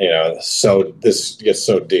of, so this gets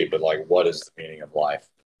so deep, but like, what is the meaning of life?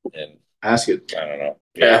 And Ask it. I don't know.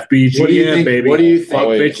 Yeah. FBG, What do you think? baby. What do you think? Fuck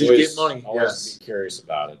bitches always, get money. Always Yes. be curious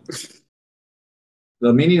about it.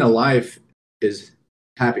 The meaning of life is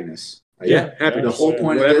happiness. Yeah, happiness. The whole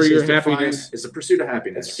point of Whatever this your is to happiness find, is the pursuit of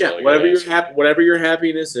happiness. Yeah, Really whatever good your whatever your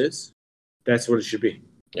happiness is, that's what it should be.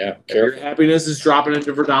 Yeah, If your careful. happiness is dropping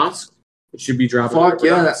into Verdansk, it should be dropping. Fuck into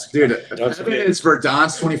yeah, Verdansk. dude. That's It's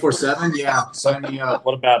Verdansk 24/7. Yeah, sign me up.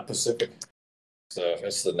 What about Pacific? So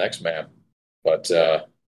it's the next map. But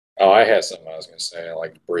I had something I was going to say,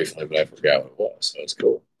 like, briefly, but I forgot what it was. So it's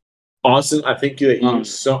cool. Austin, I think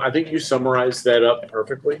you summarized that up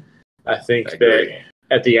perfectly. I think that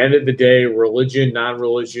at the end of the day, religion,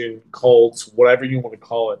 non-religion, cults, whatever you want to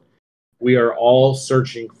call it, we are all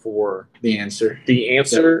searching for The answer.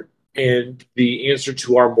 and the answer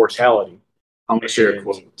to our mortality. I'm gonna share a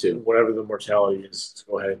quote too. Whatever the mortality is,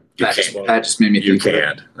 go ahead. Pat just made me You think. Of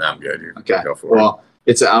it. can. I'm good. You Okay. go for it. Well,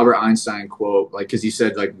 it's an Albert Einstein quote, like, because he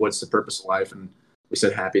said, like, what's the purpose of life? And we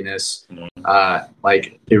said happiness.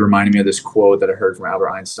 Like, it reminded me of this quote that I heard from Albert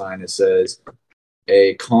Einstein. It says,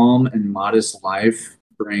 "A calm and modest life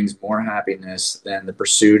brings more happiness than the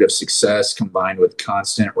pursuit of success combined with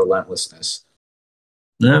constant relentlessness."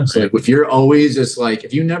 Yeah. So, like, if you're always just like,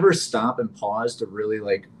 if you never stop and pause to really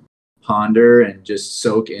like ponder and just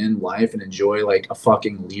soak in life and enjoy like a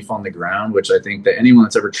fucking leaf on the ground, which I think that anyone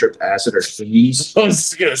that's ever tripped acid or sneezed I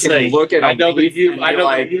was gonna say, look at I know that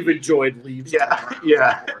like, you've enjoyed leaves.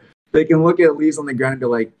 yeah. They can look at leaves on the ground and be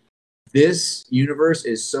like, this universe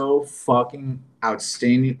is so fucking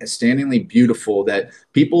outstandingly beautiful that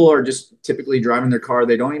people are just typically driving their car.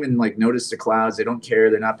 They don't even like notice the clouds. They don't care.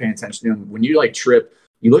 They're not paying attention to them. When you like trip,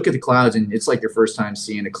 you look at the clouds and it's like your first time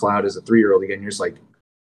seeing a cloud as a 3-year-old again. You're just like,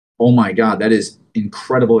 oh my God, that is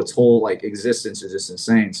incredible. Its whole like existence is just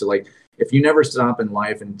insane. So like, if you never stop in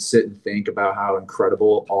life and sit and think about how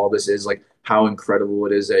incredible all this is, like how incredible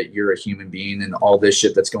it is that you're a human being and all this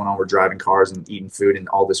shit that's going on, we're driving cars and eating food and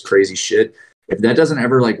all this crazy shit. If that doesn't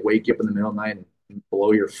ever like wake you up in the middle of the night and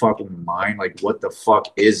blow your fucking mind, like what the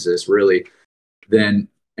fuck is this really? Then,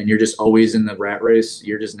 and you're just always in the rat race,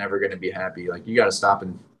 you're just never going to be happy. Like you got to stop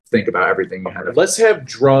and think about everything you have. Let's have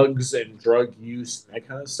drugs and drug use and that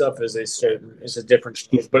kind of stuff as a different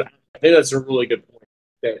stuff. But I think that's a really good point.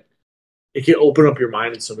 That it can open up your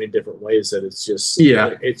mind in so many different ways that it's just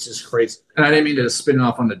it's just crazy. And I didn't mean to spin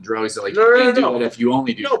off on the drugs. That, like, No, you no, can't no. do it if you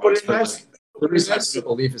only do No, drugs. but it has. The reason I took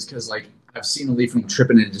a leaf is because, like, I've seen a leaf from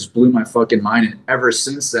tripping and it just blew my fucking mind. And ever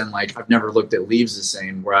since then, like, I've never looked at leaves the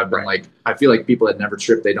same. Where I've been like, I feel like people that never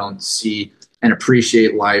trip, they don't see and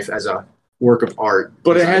appreciate life as a work of art.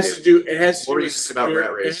 But it has to do. It has to What do do you with think about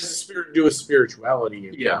Rat Race? It has to do with spirituality.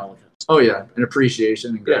 And Yeah. all that. Oh yeah, and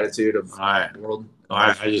appreciation and gratitude of I the world.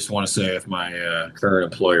 just want to say, if my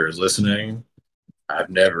current employer is listening, I've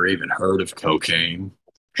never even heard of cocaine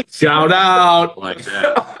Shout out, like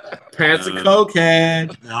that. Pat's a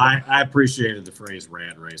cokehead. No, I appreciated the phrase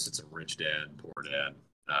 "rat race." It's a rich dad, poor dad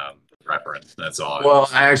reference. That's all. Well,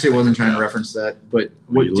 I actually wasn't trying to reference that, but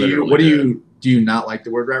what do you not like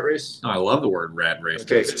the word rat race? No, I love the word rat race.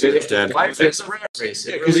 Okay, It's a rich dad. it's a rat race.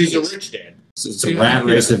 Because he's a rich dad. It's a rat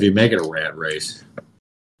race if you make it a rat race.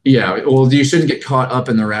 Yeah, well, you shouldn't get caught up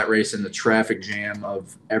in the rat race and the traffic jam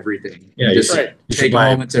of everything. Yeah, You just right. take a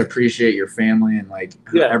moment to appreciate your family and like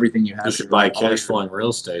everything you have. You should buy cash flowing real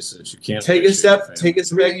estate so that you can't Take a appreciate step, your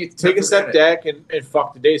take a step back, and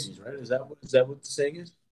fuck the daisies. Right? Is that what the saying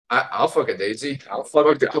is? I'll fuck a daisy. I'll fuck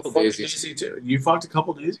a couple daisies. Daisy too. You fucked a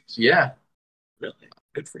couple daisies? Yeah, Really?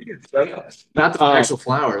 Good for you. not the actual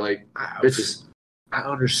flower, like bitches. I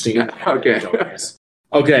understand. Okay.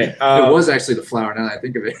 Okay. It was actually the flower. Now that I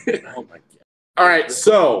think of it. Oh my god. All right.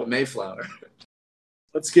 So the Mayflower.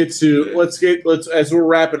 let's as we're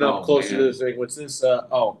wrapping up closer to this thing. What's this?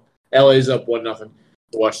 LA's up 1-0.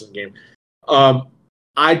 Washington game.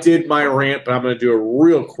 I did my rant, but I'm going to do a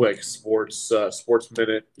real quick sports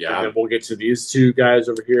minute. Yeah. And then we'll get to these two guys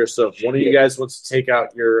over here. So if one of you guys wants to take out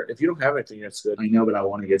if you don't have anything, that's good. I know, but I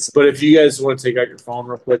want to get some. But if you guys want to take out your phone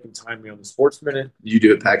real quick and time me on the sports minute. You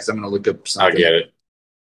do it, Pat, because I'm going to look up something. I get it.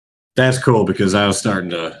 That's cool because I was starting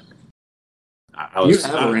to. You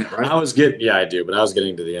have a rant, right? I was getting, I do, but I was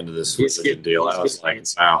getting to the end of this deal. I was like,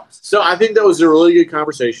 wow. So I think that was a really good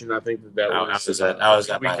conversation. I think I was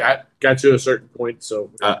at we my got to a certain point. So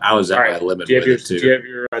I was at all my right. limit Do you have with your, it do you too. have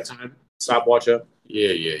your time stopwatch up?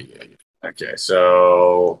 Yeah. Okay,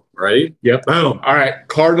 so ready? Yep. Boom. All right.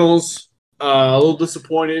 Cardinals. A little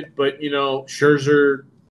disappointed, but Scherzer,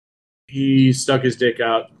 he stuck his dick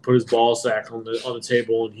out, put his ball sack on the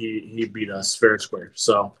table, and he beat us fair and square.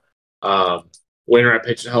 So, winner, I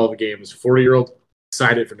pitched a hell of a game. As a 40-year-old,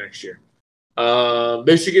 excited for next year.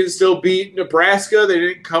 Michigan still beat Nebraska. They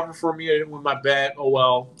didn't cover for me. I didn't win my bet. Oh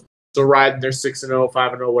well. Still riding. They're 6-0,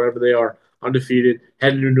 5-0, whatever they are, undefeated.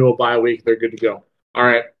 Heading into a bye week. They're good to go. All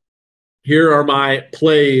right. Here are my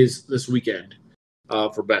plays this weekend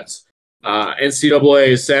for bets. NCAA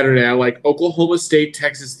is Saturday. I like Oklahoma State,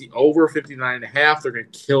 Texas, the over 59.5. They're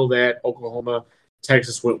going to kill that. Oklahoma,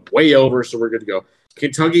 Texas went way over, so we're good to go.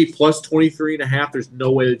 Kentucky plus 23.5. There's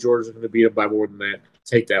no way the Georgians are going to beat them by more than that.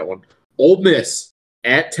 Take that one. Ole Miss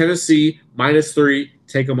at Tennessee -3.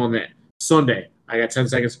 Take them on that. Sunday, I got 10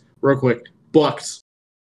 seconds. Real quick. Bucks.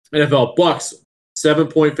 NFL Bucks,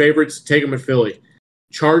 7-point favorites. Take them at Philly.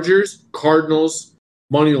 Chargers, Cardinals,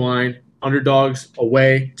 money line. Underdogs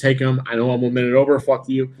away, take them. I know I'm a minute over. Fuck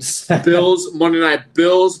you. Bills, Monday Night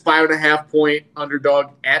Bills, 5.5-point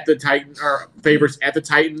underdog at the Titans, or favorites at the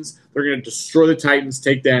Titans. They're going to destroy the Titans.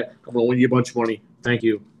 Take that. I'm going to win you a bunch of money. Thank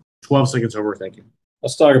you. 12 seconds over. Thank you.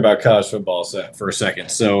 Let's talk about college football for a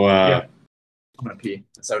second. So, I'm going to pee.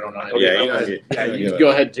 So I don't know. You go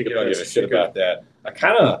ahead and take You don't give a shit about that.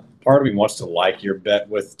 Part of me wants to like your bet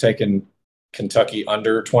with taking Kentucky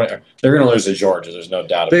under 20. They're going to lose to Georgia. There's no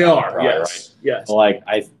doubt about it. They are, probably, yes. right? Yes.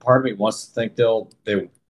 But part of me wants to think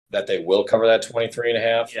that they will cover that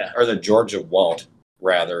 23.5. Yeah. Or that Georgia won't,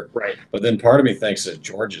 rather. Right. But then part of me thinks that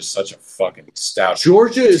Georgia's such a fucking stout.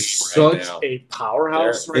 Georgia is right such now. a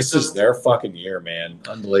powerhouse right This now. is their fucking year, man.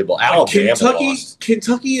 Unbelievable. Alabama lost.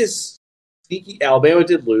 Kentucky is sneaky. Alabama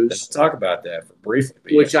did lose. Let's talk about that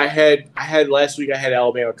briefly. Which I had last week. I had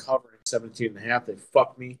Alabama covering 17.5. They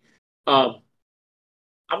fucked me. I'm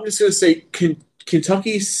just going to say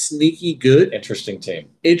Kentucky's sneaky good. Interesting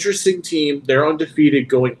team. They're undefeated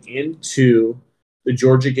going into the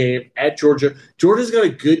Georgia game at Georgia. Georgia's got a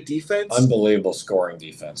good defense. Unbelievable scoring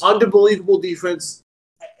defense. Unbelievable defense.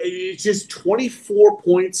 It's just 24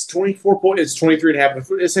 points. 24 points. It's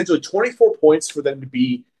 23.5. Essentially 24 points for them to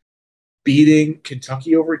be beating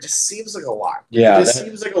Kentucky over. It just seems like a lot. Yeah. It just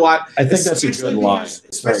seems like a lot. I think that's a good line.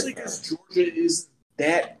 Especially because Georgia is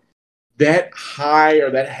that high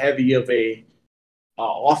or that heavy of a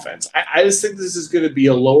offense. I just think this is going to be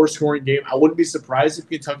a lower scoring game. I wouldn't be surprised if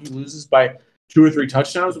Kentucky loses by 2 or 3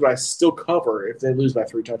 touchdowns, but I still cover if they lose by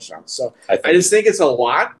 3 touchdowns. So I just think it's a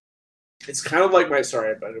lot. It's kind of like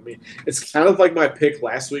it's kind of like my pick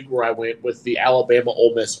last week where I went with the Alabama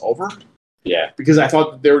Ole Miss over. Yeah. Because I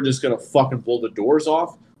thought that they were just going to fucking blow the doors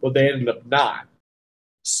off, but they ended up not.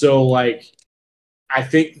 So, like, I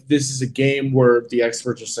think this is a game where the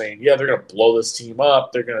experts are saying, yeah, they're going to blow this team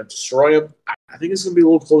up. They're going to destroy them. I think it's going to be a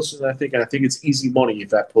little closer than I think, and I think it's easy money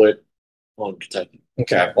if I put on Kentucky.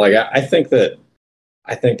 Okay. Like, I think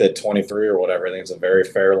that 23 or whatever, I think it's a very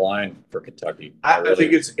fair line for Kentucky. I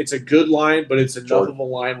think it's a good line, but it's enough of a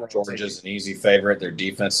line where Georgia's an easy favorite. Their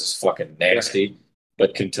defense is fucking nasty. Yeah.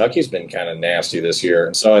 But Kentucky's been kind of nasty this year.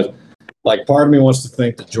 And so, like, part of me wants to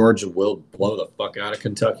think that Georgia will blow the fuck out of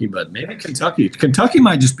Kentucky, but maybe Kentucky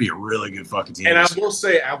might just be a really good fucking team. And I will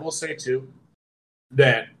say, too,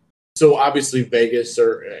 that, so obviously Vegas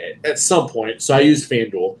are, at some point, so I use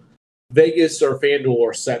FanDuel. Vegas or FanDuel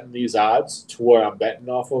are setting these odds to where I'm betting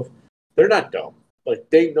off of. They're not dumb. Like,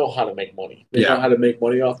 they know how to make money. They know how to make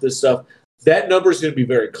money off this stuff. That number is going to be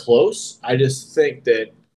very close. I just think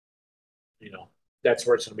that, that's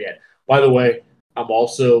where it's going to be at. By the way, I'm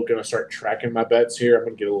also going to start tracking my bets here. I'm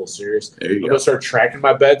going to get a little serious. I'm going to start tracking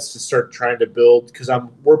my bets to start trying to build, because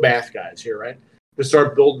we're math guys here, right? To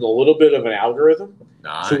start building a little bit of an algorithm.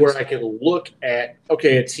 Nice. So where I can look at,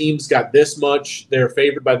 okay, a team's got this much, they're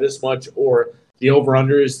favored by this much, or the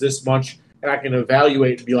over-under is this much, and I can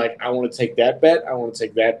evaluate and be like, I want to take that bet, I want to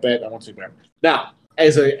take that bet, I want to take that. Now,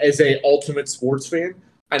 as a ultimate sports fan,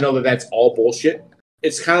 I know that that's all bullshit.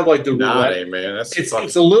 It's kind of like the roulette. Man.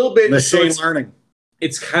 It's a little bit machine learning.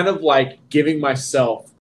 It's kind of like giving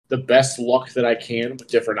myself the best luck that I can with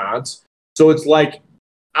different odds. So it's like,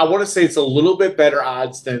 I want to say it's a little bit better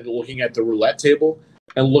odds than looking at the roulette table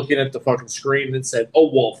and looking at the fucking screen and said, oh,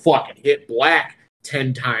 well, fuck, it hit black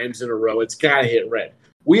 10 times in a row. It's got to hit red.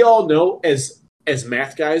 We all know as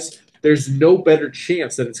math guys, there's no better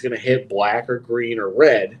chance that it's going to hit black or green or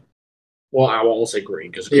red. Well, I won't say green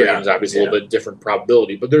because green is obviously a little bit different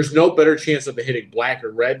probability, but there's no better chance of it hitting black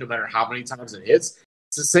or red no matter how many times it hits.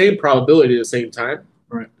 It's the same probability at the same time.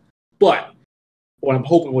 Right. But what I'm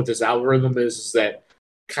hoping with this algorithm is that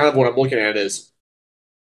kind of what I'm looking at is,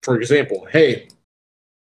 for example, hey,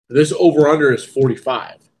 this over-under is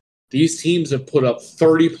 45. These teams have put up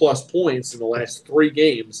 30-plus points in the last 3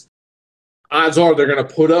 games. Odds are they're going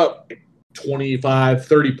to put up 25,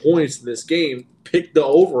 30 points in this game. Pick the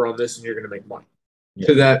over on this, and you're going to make money. Yeah.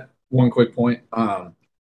 To that one quick point, I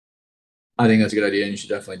think that's a good idea, and you should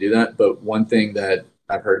definitely do that. But one thing that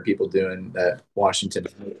I've heard people doing that Washington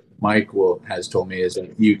Mike has told me is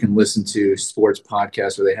that you can listen to sports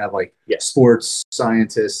podcasts where they have sports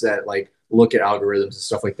scientists that look at algorithms and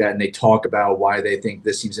stuff like that, and they talk about why they think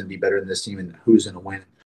this team's going to be better than this team and who's going to win.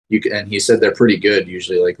 And he said they're pretty good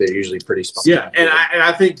usually. They're usually pretty spot on. Yeah, and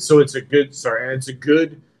I think so. It's a good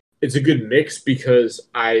mix because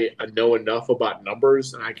I know enough about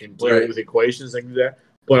numbers and I can deal with equations and that.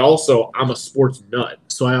 But also, I'm a sports nut,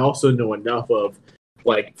 so I also know enough of,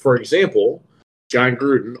 for example, John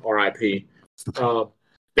Gruden, R.I.P.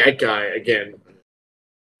 That guy again,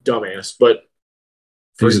 dumbass. But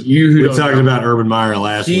for you who talked about Urban Meyer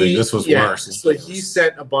last week, this was worse. So he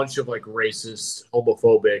sent a bunch of racist,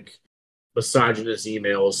 homophobic, misogynist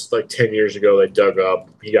emails 10 years ago. They dug up.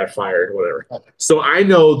 He got fired, whatever. So I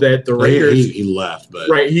know that the Raiders. He left,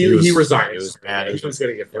 but he resigned. It was bad. He was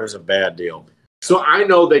going to get fired. It was a bad deal. So I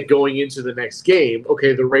know that going into the next game,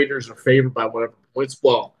 okay, the Raiders are favored by whatever points.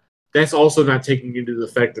 Well, that's also not taking into the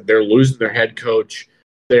fact that they're losing their head coach.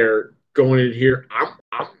 They're going in here.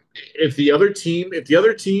 If the other team,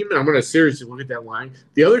 and I'm going to seriously look at that line,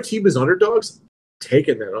 the other team is underdogs, I'm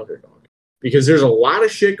taking that underdog. Because there's a lot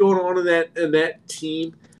of shit going on in that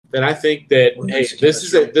team that I think that, this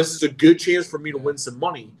is a good chance for me to win some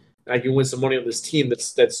money. And I can win some money on this team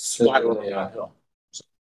that's swatting on the hill.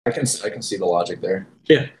 I can see the logic there.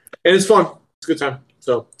 Yeah, and it's fun. It's a good time.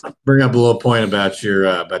 So bring up a little point about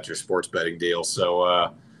your sports betting deal.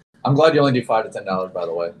 So I'm glad you only do $5 to $10. By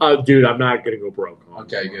the way, dude, I'm not gonna go broke.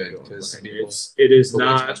 Okay, good. Because it is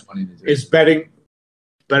not. It's betting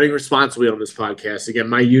responsibly on this podcast. Again,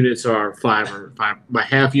 my units are $5. My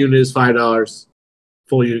half unit is $5.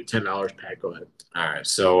 Full unit $10. Pat, go ahead. All right.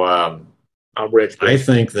 So I'm rich. I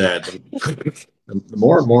think that. The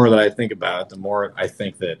more and more that I think about it, the more I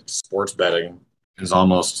think that sports betting is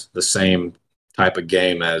almost the same type of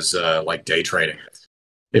game as day trading.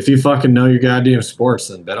 If you fucking know your goddamn sports,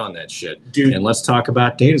 then bet on that shit. Dude. And let's talk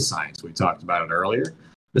about data science. We talked about it earlier.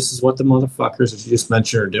 This is what the motherfuckers that you just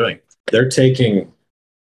mentioned are doing. They're taking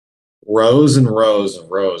rows and rows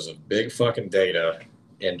and rows of big fucking data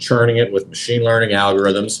and churning it with machine learning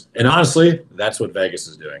algorithms. And honestly, that's what Vegas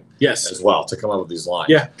is doing. Yes. As well, to come up with these lines.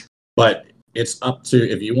 Yeah. But it's up to,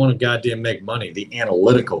 if you want to goddamn make money, the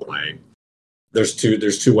analytical way. There's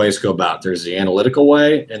two ways to go about it. There's the analytical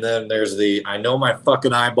way, and then there's the, I know my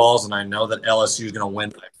fucking eyeballs, and I know that LSU is going to win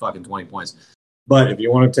by fucking 20 points. But if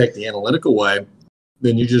you want to take the analytical way,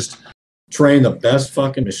 then you just train the best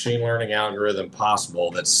fucking machine learning algorithm possible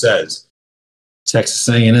that says Texas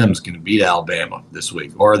A&M is going to beat Alabama this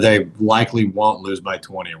week, or they likely won't lose by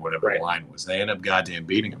 20 or whatever the line was. They end up goddamn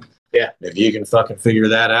beating them. Yeah. If you can fucking figure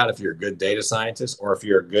that out, if you're a good data scientist, or if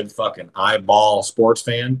you're a good fucking eyeball sports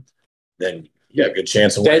fan, then you got a good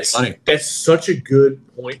chance of winning money. That's such a good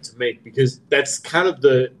point to make, because that's kind of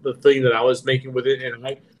the thing that I was making with it.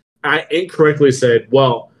 And I incorrectly said,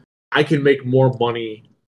 well, I can make more money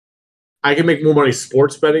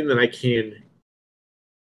sports betting than I can,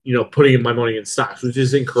 putting my money in stocks, which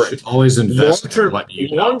is incorrect. You should always invest in what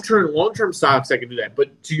you know. Long-term stocks, I can do that.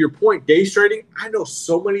 But to your point, day trading, I know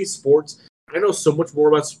so many sports. I know so much more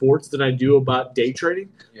about sports than I do about day trading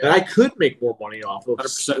that I could make more money off of 100%.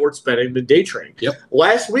 Sports betting than day trading. Yep.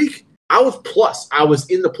 Last week, I was plus. I was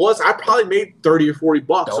in the plus. I probably made $30 or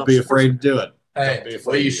 $40. Don't be afraid to do it. Hey,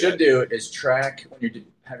 what you should do is track when you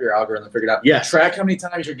have your algorithm figured out. Yeah. Track how many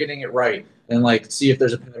times you're getting it right, and see if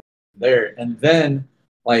there's a pattern there, and then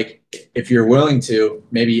if you're willing to,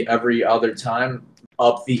 maybe every other time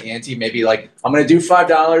up the ante. Maybe I'm going to do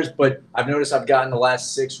 $5, but I've noticed I've gotten the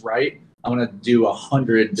last 6 right. I'm going to do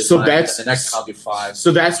 100. So that's the next I'll do 5.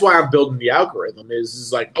 So that's why I'm building the algorithm.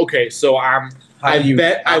 Is okay. So I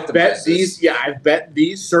bet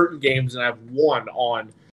these certain games, and I've won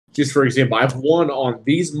on. Just for example, I've won on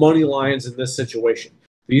these money lines in this situation.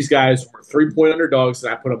 These guys were 3-point underdogs,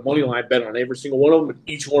 and I put a money line bet on every single one of them, and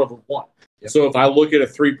each one of them won. Yep. So if I look at a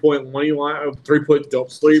 3-point money line, 3-point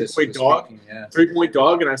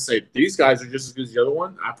dog, and I say these guys are just as good as the other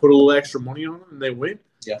one, I put a little extra money on them, and they win.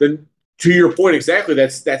 Yeah. Then, to your point, exactly.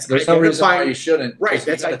 That's there's no reason why you shouldn't. Right.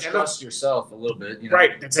 That's trust yourself a little bit.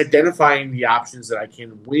 Right. That's identifying the options that I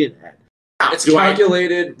can win at. It's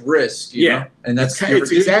calculated risk. You know? And it's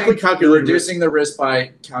exactly calculated. Reducing the risk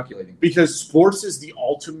by calculating. Because sports is the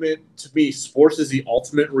ultimate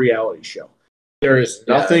reality show. There is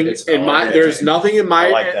nothing There is nothing in my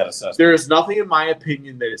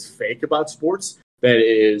opinion that is fake about sports. That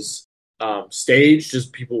is staged.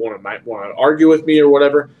 Just people might want to argue with me or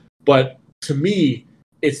whatever. But to me,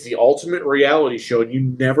 it's the ultimate reality show, and you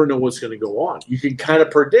never know what's going to go on. You can kind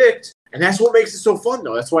of predict, and that's what makes it so fun,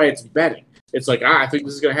 though. That's why it's betting. It's I think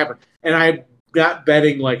this is going to happen, and I'm not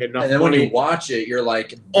betting enough. And then when you watch it, you're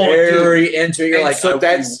very into it. You're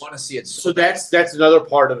you want to see it. So that's another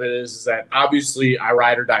part of it is that obviously I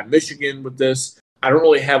ride or die Michigan with this. I don't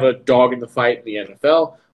really have a dog in the fight in the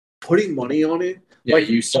NFL. Putting money on it,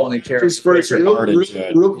 you certainly care. Real quick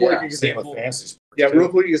example. Real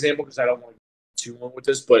quick example, because I don't want to get too long with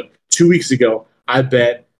this, but 2 weeks ago, I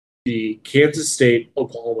bet the Kansas State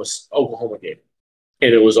Oklahoma game,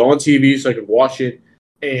 and it was on TV, so I could watch it.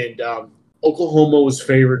 And Oklahoma was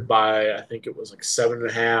favored by, I think it was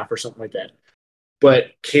 7.5 or something like that.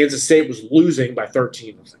 But Kansas State was losing by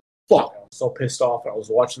 13. I was like, fuck! I was so pissed off. I was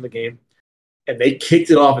watching the game, and they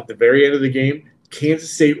kicked it off at the very end of the game.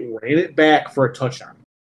 Kansas State ran it back for a touchdown.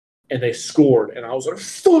 And they scored, and I was like,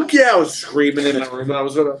 fuck yeah. I was screaming in my room, and I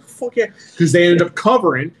was like, fuck yeah. Because they ended up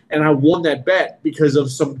covering, and I won that bet because of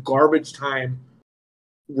some garbage time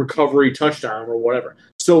recovery touchdown or whatever.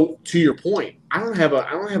 So to your point, I don't have a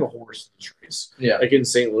horse in this race. Yeah. Like in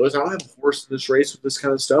St. Louis, I don't have a horse in this race with this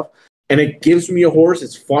kind of stuff. And it gives me a horse.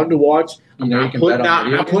 It's fun to watch. I'm putting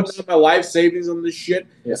out my life savings on this shit.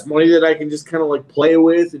 Yeah. It's money that I can just kind of play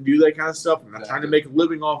with and do that kind of stuff. I'm not trying to make a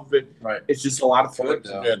living off of it. Right. It's just a lot of fun.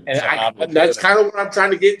 And that's kind of what I'm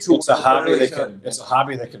trying to get to. It's a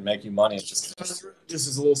hobby that can make you money. This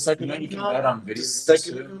is a little second. You can bet on video.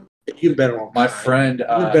 You can bet on my friend. You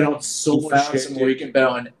can bet on so much shit. You can bet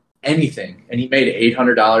on anything, and he made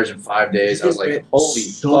 $800 in 5 days. I was like, "Holy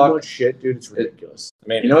so fuck. Much shit, dude! It's ridiculous."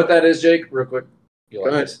 You know what that is, Jake? Real quick. Go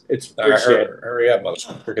ahead. It's hurry up,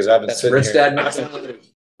 motherfucker, because I've been sitting here.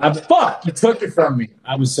 Fuck! You took it from me.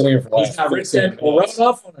 I've been sitting here for the last 15 minutes.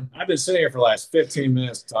 I've been sitting here for the last 15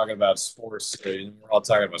 minutes talking about sports. And we're all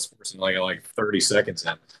talking about sports in like 30 seconds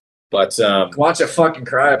in. But watch it fucking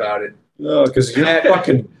cry about it. No, because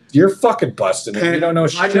you're fucking busted. You don't know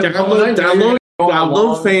shit.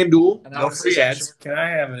 Download FanDuel. No free ads. Can I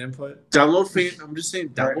have an input? Download FanDuel. I'm just saying,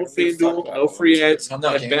 download FanDuel. No free ads. And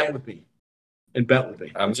bet with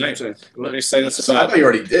me. I'm saying. Let me say this about. You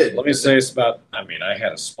already did. Let me say this about. I mean, I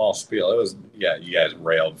had a small spiel. It was you guys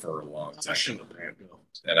railed for a long time.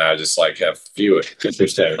 And I just have a few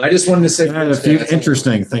interesting. I just wanted to say I had a few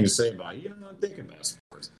interesting things to say about you. I'm not thinking about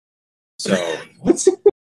sports. So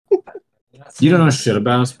You don't know shit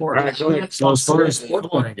about sports. All right, go ahead. So as far as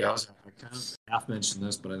sport learning goes, I kind of half mentioned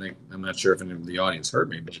this, but I'm not sure if any of the audience heard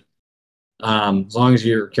me. But as long as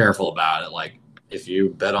you're careful about it, like if you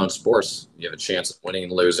bet on sports, you have a chance of winning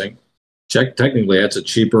and losing. Technically, that's a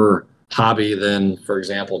cheaper hobby than, for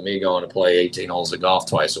example, me going to play 18 holes of golf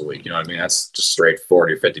twice a week. You know what I mean? That's just straight $40 or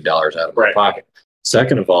 $50 out of my pocket.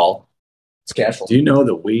 Second of all, It's casual. do you know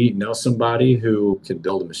that we know somebody who can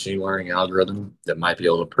build a machine learning algorithm that might be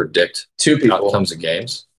able to predict 2 people. outcomes of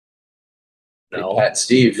games? No. Pat,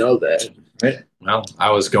 Steve. know that. Right? Well, I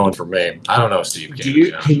was going for me. I don't know if Steve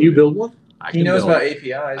can. Can you build one? He knows about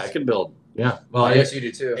APIs. I can build. Yeah. Well, I guess you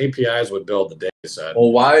do too. APIs would build the data set.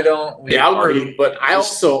 Well, why don't we? The algorithm, but I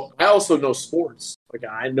also know sports. Like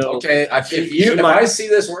I know. Okay, if I see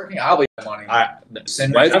this working, I'll be money.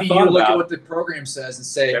 Send Right, maybe I thought you look about at what the program says and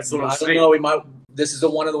say, That's what I'm I don't saying. know, we might. This is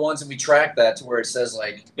one of the ones, and we track that to where it says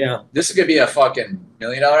like, Yeah. this is gonna be a fucking $1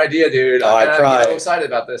 million idea, dude. Oh, I'm try. so excited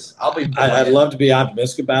about this. I'll be. I'd love to be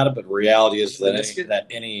optimistic about it, but reality is Optimistic? that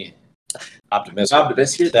any optimistic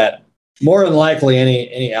Optimistic? that more than likely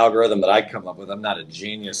any algorithm that I come up with, I'm not a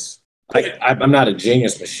genius. I'm not a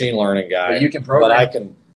genius machine learning guy. But you can program. But I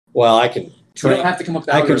can. Well, I can You train. don't have to come up with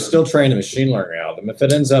I can algorithm. still train a machine learning algorithm. If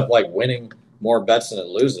it ends up like winning more bets than it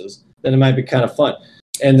loses, then it might be kind of fun.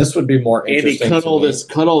 And this would be more Andy, interesting. cut to all me. this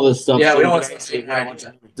stuff. Yeah, so we don't want can- to see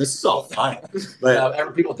This is all fine,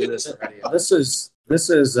 but people do this already. this is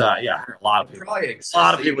yeah. A lot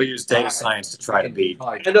of people use data science to try to beat.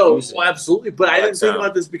 I know, well, absolutely, but I didn't think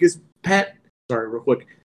about this because Pat. Sorry, real quick.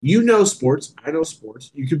 You know sports. I know sports.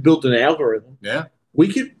 You could build an algorithm. Yeah. We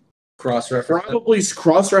could Cross-reference. probably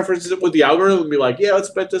cross-reference it with the algorithm and be like, yeah, let's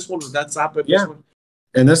bet this one. Let's not bet this one.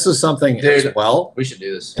 And this is something Dude. as well. We should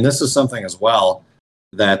do this. And this is something as well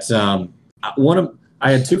that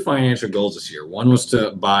I had 2 financial goals this year. One was to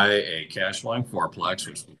buy a cash flowing fourplex,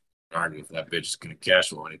 which we can argue if that bitch is going to cash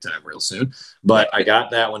flow anytime real soon. But I got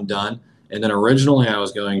that one done. And then originally I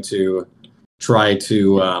was going to try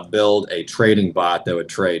to build a trading bot that would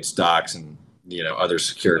trade stocks and other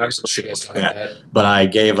securities and shit like that. But I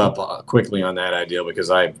gave up quickly on that idea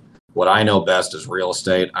because what I know best is real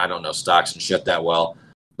estate. I don't know stocks and shit that well,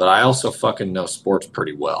 but I also fucking know sports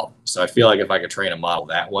pretty well. So I feel like if I could train a model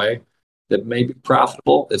that way, that may be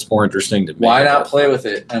profitable. It's more interesting to me. Why not play with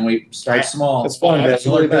it? And we start small. It's fun. I That's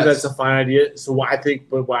absolutely think best. that's a fine idea. So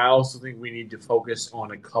I also think we need to focus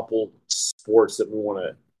on a couple sports that we want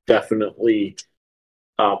to definitely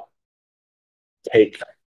take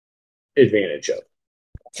advantage of.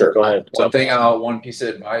 Sure, go ahead. One piece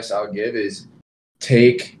of advice I'll give is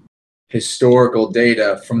take historical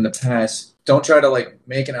data from the past. Don't try to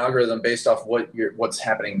make an algorithm based off what's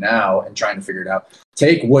happening now and trying to figure it out.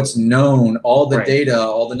 Take what's known, all the data,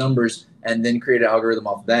 all the numbers, and then create an algorithm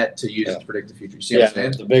off that to use to predict the future. You see what I'm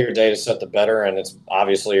saying? The bigger data set, the better. And it's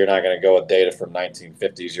obviously you're not going to go with data from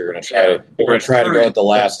 1950s. You're going to try to go with the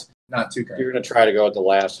last. Not too current. You're going to try to go with the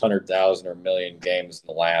last 100,000 or million games in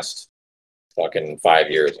the last fucking 5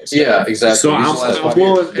 years. Yeah, exactly. So I'm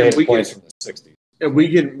willing, and we can, points from the 60s. and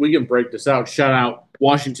we can break this out. Shout out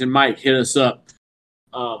Washington Mike, hit us up.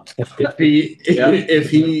 If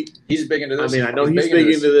He's big into this. I know he's big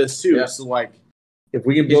into this too. Yeah. So if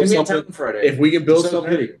we can He's build gonna be in something, town Friday. if we can build So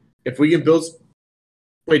something, ready. if we can build.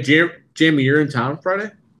 Wait, Jamie, you're in town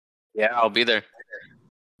Friday? Yeah, I'll be there.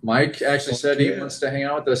 Mike actually said he wants to hang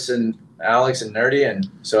out with us and Alex and Nerdy, and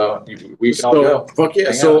so we can all go. Fuck yeah! Hang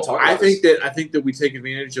out So and talk I about think that we take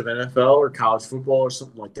advantage of NFL or college football or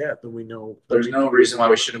something like that. Then we know There's no reason why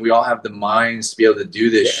we shouldn't. We all have the minds to be able to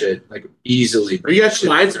do this shit easily. You got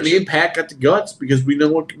minds. Me and Pat got the guts because we know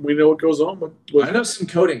what goes on. With I know some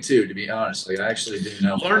coding too, to be honest. I actually do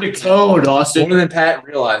know. learn to code, Austin. More than Pat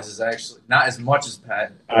realizes, actually, not as much as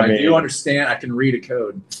Pat. But I do understand. I can read a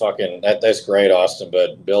code. Fucking that's great, Austin.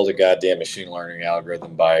 But build a goddamn machine learning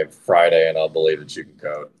algorithm by Friday, and I'll believe that you can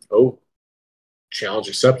code. Oh, challenge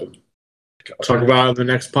accepted. Talk about it in the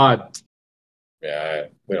next pod. Yeah,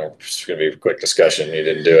 it's going to be a quick discussion. You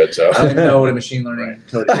didn't do it, so. I don't even know what a machine learning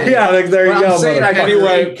code is. Yeah, there you But go. I'm saying I can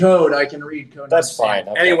Anyway. read code. I can read code. That's fine.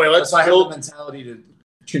 Okay. Anyway, let's That's why I have the build. mentality to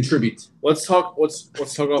contribute. Let's talk. Let's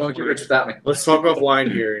talk Don't get rich off. without me. Let's talk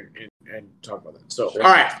offline here and talk about that. So, Sure.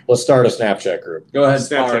 all right. Let's start a Snapchat group. Go ahead.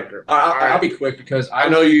 Snapchat Snapchat. group. I'll be quick because I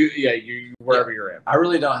know you. Yeah, you wherever you're at. I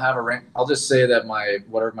really don't have a rant. I'll just say that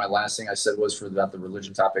whatever my last thing I said was about the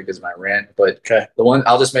religion topic is my rant. But Okay.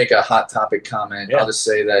 I'll just make a hot topic comment. Yeah. I'll just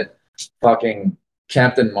say that fucking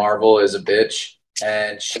Captain Marvel is a bitch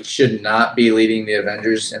and she should not be leading the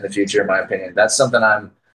Avengers in the future, in my opinion. That's something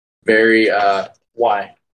I'm very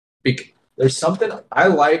Why? there's something I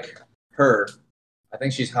like her. I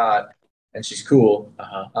think she's hot. and she's cool.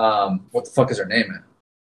 What the fuck is her name?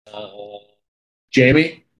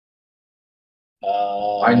 Jamie.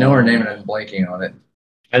 I know her name and I'm blanking on it.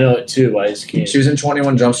 I know it too. I just can't. She was in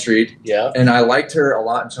 21 Jump Street. Yeah. And I liked her a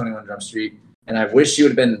lot in 21 Jump Street. And I wish she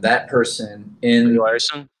would have been that person in Brie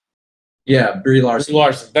Larson. Yeah, Brie Larson.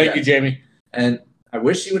 Thank you, Jamie. And I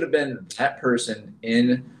wish she would have been that person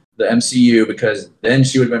in the MCU because then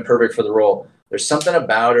she would have been perfect for the role. There's something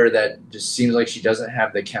about her that just seems like she doesn't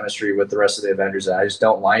have the chemistry with the rest of the Avengers that I just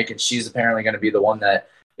don't like. And she's apparently going to be the one that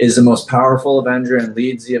is the most powerful Avenger and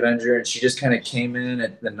leads the Avenger. And she just kind of came in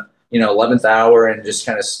at the 11th hour and just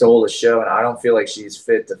kind of stole the show. And I don't feel like she's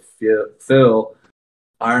fit to fill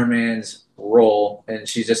Iron Man's role. And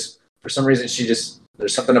she just, for some reason,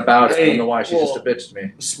 there's something about it. I don't know why. She's just a bitch to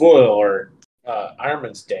me. Spoiler alert. Iron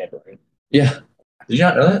Man's dead, right? Yeah. Did you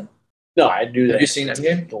not know that? No, I knew that. Have you seen that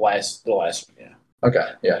game? The last one, yeah. Okay,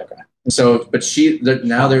 yeah. Okay. So, but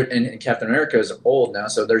now they're and Captain America is old now,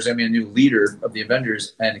 so there's gonna be a new leader of the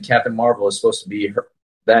Avengers, and Captain Marvel is supposed to be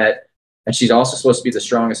that, and she's also supposed to be the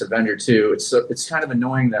strongest Avenger too. It's kind of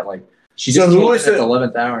annoying that like she just came in at the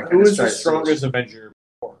 11th hour. And who is the strongest Avenger?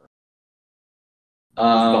 The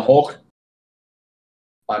Hulk.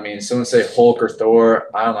 I mean, someone say Hulk or Thor.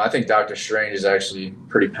 I don't know. I think Doctor Strange is actually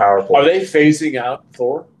pretty powerful. Are they phasing out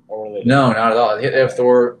Thor? Or are they no, not at all. They have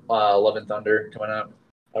Thor, Love and Thunder coming up.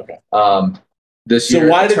 Okay. This year,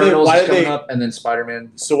 Eternals is coming up, and then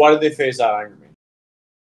Spider-Man. So why did they phase out Iron Man?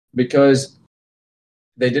 Because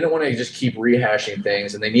they didn't want to just keep rehashing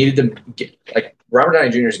things, and they needed to get like Robert Downey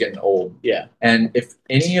Jr. is getting old. Yeah. And if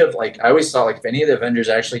any of I always thought if any of the Avengers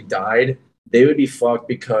actually died, they would be fucked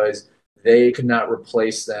because they could not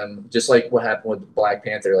replace them. Just like what happened with Black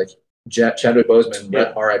Panther, like Chadwick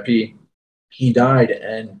Boseman, R.I.P. He died,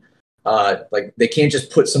 and they can't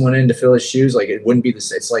just put someone in to fill his shoes. Like it wouldn't be the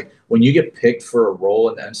same. It's like when you get picked for a role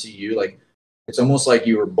in the MCU, like it's almost like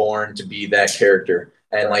you were born to be that character,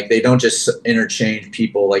 and like they don't just interchange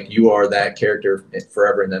people. Like you are that character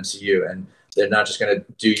forever in the MCU, and they're not just going to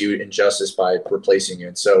do you injustice by replacing you.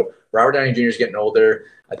 And so Robert Downey Jr. is getting older.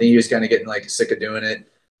 I think he was kind of getting sick of doing it.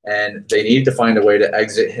 And they needed to find a way to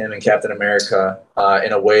exit him and Captain America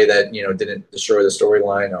in a way that didn't destroy the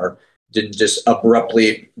storyline or didn't just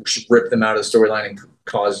abruptly rip them out of the storyline and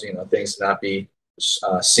cause things to not be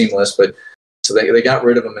seamless. But so they got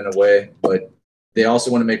rid of them in a way, but they also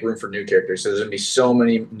want to make room for new characters. So there's going to be so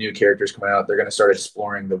many new characters coming out. They're going to start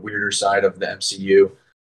exploring the weirder side of the MCU.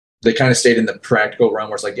 They kind of stayed in the practical realm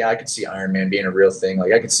where it's I could see Iron Man being a real thing.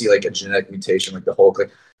 Like I could see a genetic mutation like the Hulk.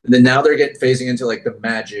 And then now they're phasing into the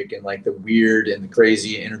magic and the weird and the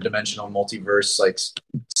crazy interdimensional multiverse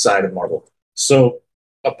side of Marvel. So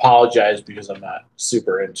apologize because I'm not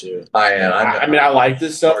super into. I am. I like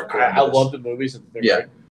this stuff. I love the movies. Yeah.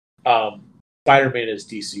 Spider-Man is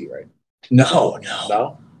DC, right? No,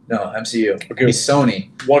 MCU. Okay. He's Sony.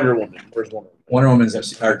 Wonder Woman. Where's Wonder Woman? Wonder Woman's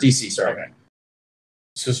MC, or DC. Sorry. Okay.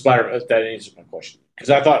 So Spider-Man. That answers my question because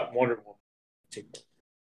I thought Wonder Woman.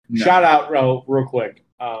 No. Shout out real quick.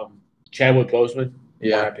 Chadwick Boseman.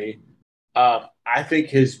 Yeah. RIP. I think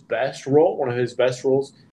his best role, one of his best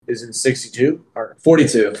roles, is in 62 or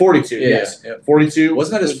 42. 42. Yeah, yes. Yeah. 42.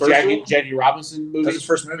 Wasn't that his first Jackie Robinson movie? That's his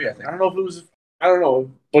first movie, I think. I don't know if it was. I don't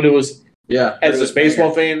know, but it was. Yeah. As a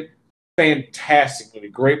baseball fan, fantastic movie,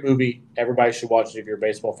 great movie. Everybody should watch it if you're a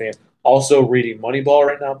baseball fan. Also, reading Moneyball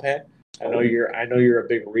right now, Pat. I know you're a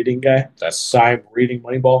big reading guy. So I'm reading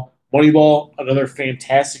Moneyball. Moneyball, another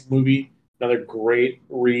fantastic movie. Another great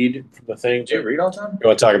read from the thing. Do you read all the time? You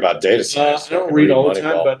want to talk about data science? I don't read all the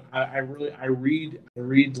time, but I read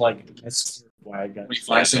that's why I got. When you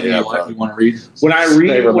find something you want to read. When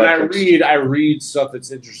I read stuff that's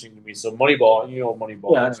interesting to me. So Moneyball,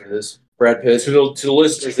 Moneyball. Yeah, I know this. Brad Pitt. To the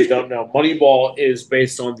listeners that don't know, Moneyball is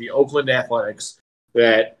based on the Oakland Athletics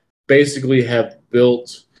that basically have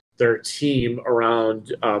built their team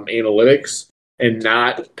around analytics and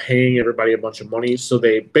not paying everybody a bunch of money. So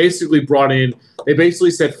they basically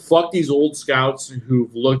said, fuck these old scouts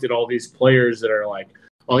who've looked at all these players that are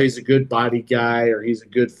oh, he's a good body guy or he's a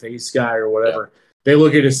good face guy or whatever. Yeah. They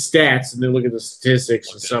look at his stats and they look at the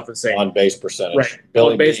statistics and stuff and say, on base percentage. Right.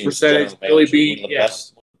 On base percentage. Billy B.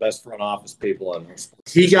 Best front office people on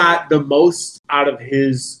sports. He got the most out of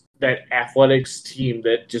that athletics team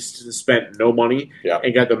that just spent no money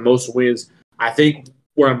and got the most wins. I think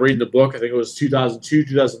where I'm reading the book, I think it was 2002,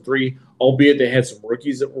 2003, albeit they had some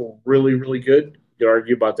rookies that were really, really good. You could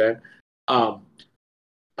argue about that.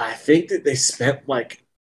 I think that they spent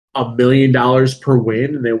 $1 million per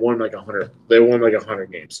win and they won 100. They won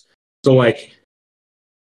 100 games. So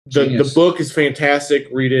the book is fantastic.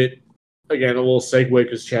 Read it. again, a little segue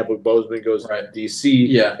because Chadwick Boseman goes to DC.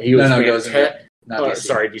 Yeah. He was goes into DC.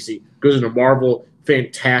 Sorry, DC. Goes into Marvel.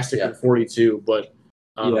 Fantastic in 42. But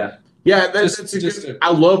that's good.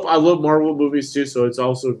 I love Marvel movies too, so it's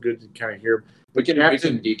also good to kind of hear. We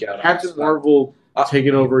can geek out. Captain Marvel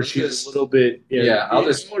taking over. She's a little bit.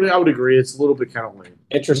 I would agree. It's a little bit kind of lame.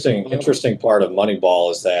 Interesting part of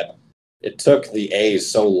Moneyball is that it took the A's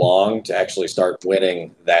so long to actually start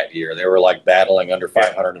winning that year. They were like battling under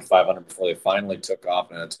 500 and 500 before they finally took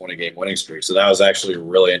off in a 20-game winning streak. So that was actually a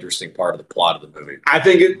really interesting part of the plot of the movie. I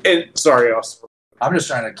think sorry, Austin. I'm just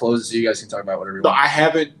trying to close it so you guys can talk about whatever you want. I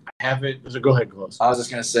haven't. So go ahead, close. I was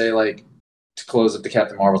just gonna say, like, to close up the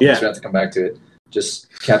Captain Marvel thing, so we have to come back to it.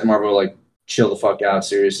 Just Captain Marvel, like, chill the fuck out,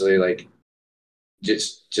 seriously, like,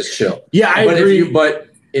 just chill. Yeah, I agree. But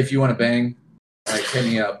if you want to bang, like, hit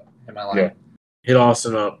me up in my line. Yeah. Hit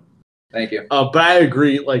Austin up. Thank you. But I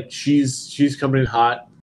agree. Like, she's coming in hot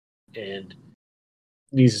and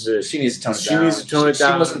needs to. She needs to tone it down. She needs to tone it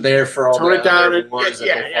down. She wasn't there for all. Tone it down.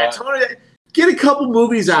 Tone it. Get a couple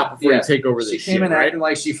movies out before you take over this. She came in acting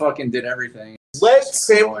like she fucking did everything. Let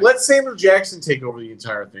Samuel Jackson take over the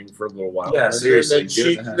entire thing for a little while. Yeah, seriously.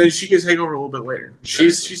 Then she can take over a little bit later.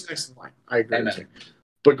 She's next in line. I agree with you.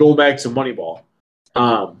 But going back to Moneyball,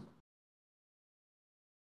 I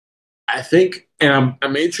think, and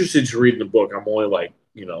I'm interested to read the book. I'm only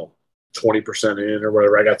 20% in or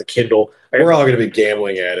whatever. I got the Kindle. We're all going to be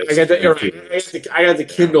gambling at it. I got the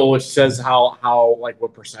Kindle, which says how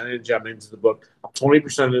what percentage I'm into the book. I'm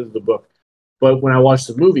 20% into the book. But when I watched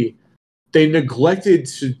the movie, they neglected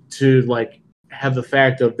to have the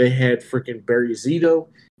fact of they had freaking Barry Zito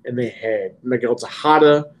and they had Miguel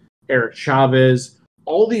Tejada, Eric Chavez,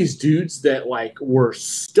 all these dudes that were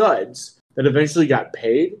studs that eventually got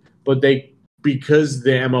paid, but because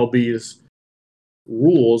the MLB's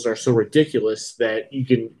rules are so ridiculous that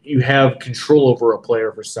you have control over a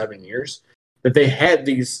player for 7 years, that they had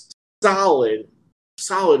these solid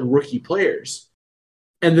rookie players.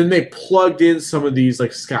 And then they plugged in some of these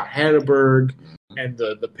like Scott Hatteberg and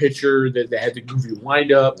the pitcher that they had the goofy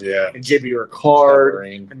windup, and JB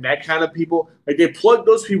Ricard and that kind of people. Like they plugged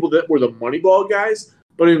those people that were the Moneyball guys,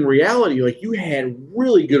 but in reality, you had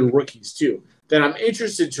really good rookies too. Then I'm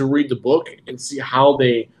interested to read the book and see how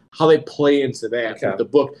they play into that with the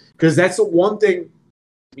book, because that's the one thing.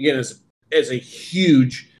 Again, as a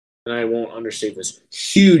huge, and I won't understate this,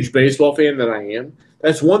 huge baseball fan that I am.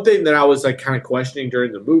 That's one thing that I was kind of questioning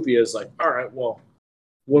during the movie is all right, well,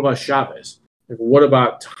 what about Chavez? What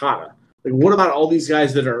about Tejada? What about all these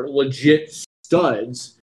guys that are legit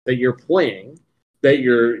studs that you're playing, that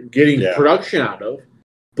you're getting production out of,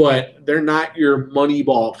 but they're not your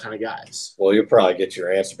Moneyball kind of guys? Well, you'll probably get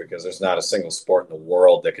your answer because there's not a single sport in the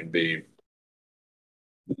world that can be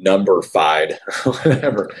number-fied,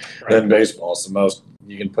 whatever, than baseball. It's the most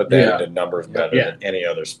you can put that into numbers better than any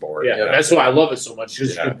other sport. Yeah, that's why I love it so much.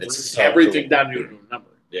 It's everything down to a number.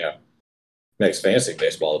 Yeah. Makes fantasy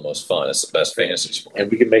baseball the most fun. It's the best fantasy sport.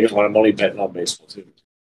 And we can make a lot of money betting on baseball, too.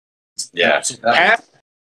 Yeah. So, Pat,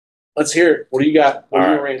 let's hear it. What do you got? What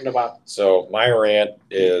are you ranting about? So my rant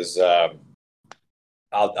is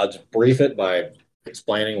I'll just brief it by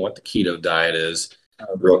explaining what the keto diet is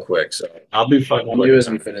real quick. So I'll be fucking you as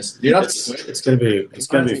we finish. It's gonna be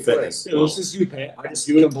fitness. This is you, Pat. I just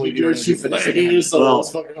couldn't believe you finished. Well,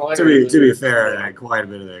 to be fair, I had quite a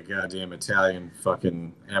bit of that goddamn Italian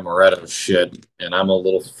fucking amaretto shit, and I'm a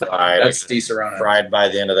little fried. That's Di Serrano. Fried by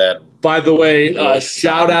the end of that. By the way,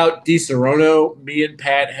 shout out Di Serrano. Me and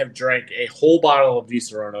Pat have drank a whole bottle of Di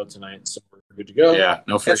Serrano tonight, so we're good to go. Yeah,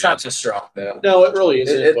 no free. It's not too strong though. No, it really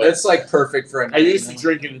isn't. It's perfect for. I used to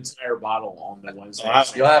drink an entire bottle on the Wednesday.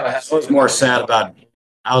 I was more sad about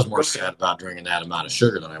drinking that amount of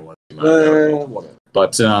sugar than I was.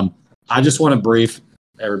 But I just want to brief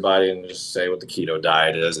everybody and just say what the keto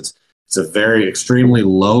diet is. It's a very extremely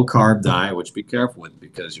low carb diet, which be careful with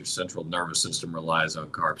because your central nervous system relies on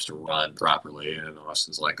carbs to run properly. And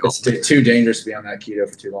Austin's like, it's too dangerous to be on that keto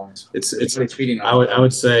for too long. It's feeding. I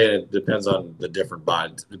would say it depends on the different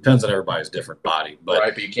body. It depends on everybody's different body, but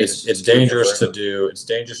it's dangerous to do. It's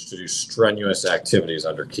dangerous to do strenuous activities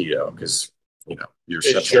under keto because your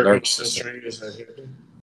central nervous system.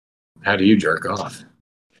 How do you jerk off?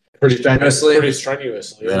 Pretty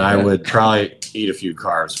strenuously. Then I would probably eat a few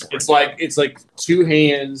carbs. It's like two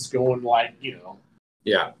hands going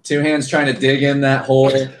Yeah, two hands trying to dig in that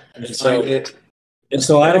hole and so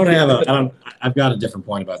I've got a different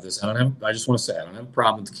point about this. I just want to say I don't have a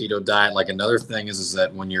problem with the keto diet. Like another thing is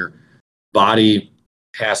that when your body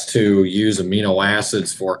has to use amino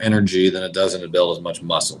acids for energy, then it doesn't build as much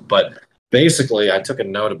muscle. But basically, I took a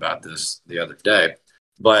note about this the other day.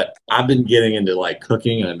 But I've been getting into like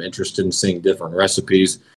cooking, and I'm interested in seeing different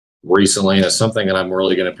recipes recently. And it's something that I'm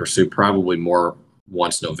really going to pursue probably more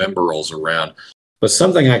once November rolls around. But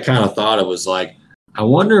something I kind of thought of was like, I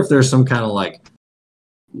wonder if there's some kind of like,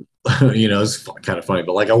 it's kind of funny,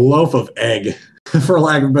 but like a loaf of egg, for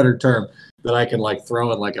lack of a better term, that I can like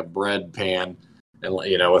throw in like a bread pan and,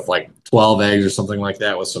 with like 12 eggs or something like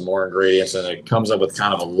that with some more ingredients. And it comes up with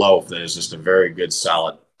kind of a loaf that is just a very good,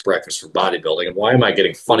 solid breakfast for bodybuilding. And why am I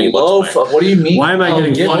getting funny looks? What do you mean? Why am I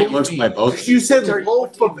getting funny looks by both? You said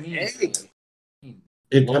loaf of egg.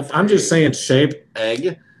 I'm just saying shaped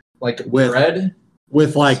egg. Like bread?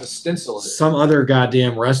 With like stencil some other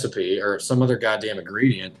goddamn recipe or some other goddamn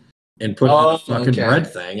ingredient and put it in a fucking bread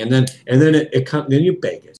thing. And then then you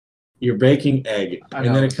bake it. You're baking egg.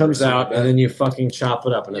 And then it comes out and then you fucking chop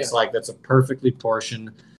it up. And it's like, that's a perfectly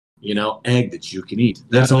portioned, egg that you can eat.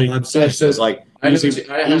 That's all I'm saying. It's like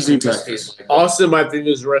easy breakfast. Awesome. I think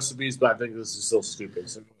there's recipes, but I think this is still stupid.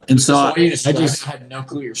 And so I just had no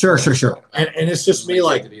clue. Sure. And it's just me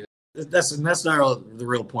like, that's not the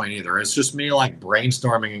real point either. It's just me like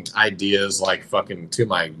brainstorming ideas like fucking to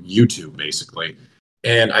my YouTube basically.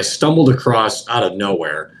 And I stumbled across out of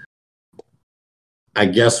nowhere. I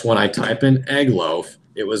guess when I type in egg loaf,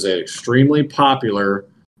 it was an extremely popular,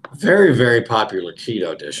 very, very popular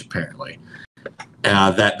keto dish apparently.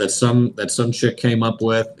 That some chick came up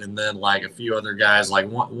with, and then like a few other guys, like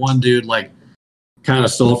one dude like kind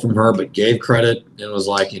of stole from her, but gave credit and was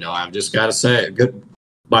like, I've just got to say it. Good.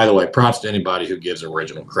 By the way, props to anybody who gives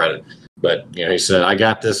original credit. But he said, "I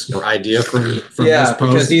got this idea from this post."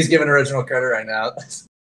 Because he's giving original credit right now.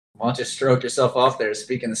 Why don't you stroke yourself off there?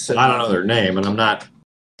 Speaking of, I don't know their name, and I'm not.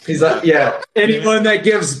 He's like, anyone that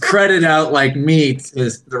gives credit out like me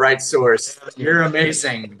is the right source. You're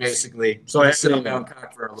amazing, basically. So I shout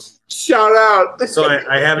out. So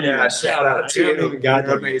I haven't even shout out to you.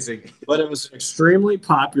 You're amazing. But it was an extremely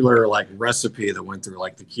popular like recipe that went through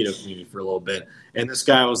like the keto community for a little bit. And this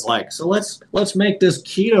guy was like, so let's make this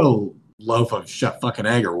keto loaf of fucking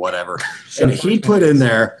egg or whatever. And he put in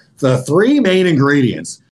there the three main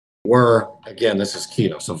ingredients were, again, this is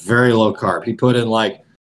keto, so very low carb. He put in like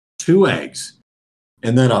 2 eggs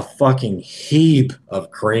and then a fucking heap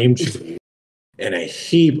of cream cheese and a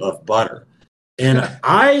heap of butter. And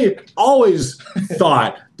I always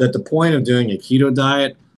thought that the point of doing a keto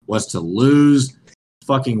diet was to lose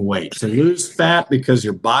fucking weight, to lose fat, because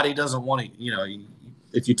your body doesn't want to,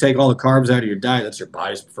 if you take all the carbs out of your diet, that's your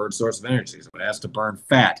body's preferred source of energy. So it has to burn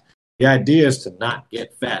fat. The idea is to not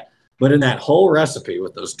get fat. But in that whole recipe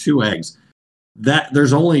with those 2 eggs, that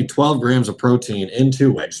there's only 12 grams of protein in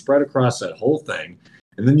 2 eggs spread across that whole thing.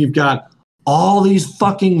 And then you've got all these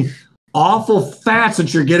fucking awful fats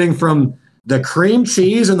that you're getting from the cream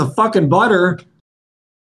cheese and the fucking butter.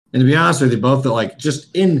 And to be honest with you, both are like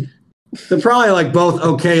they're probably like both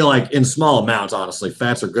okay, like in small amounts, honestly.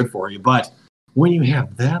 Fats are good for you. But when you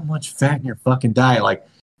have that much fat in your fucking diet, like,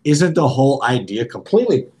 isn't the whole idea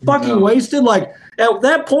completely fucking wasted? Like, at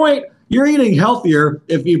that point, you're eating healthier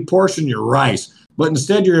if you portion your rice. But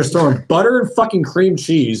instead, you're just throwing butter and fucking cream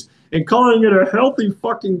cheese and calling it a healthy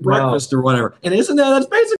fucking breakfast or whatever. And that's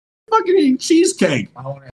basically fucking eating cheesecake.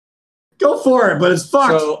 Go for it, but it's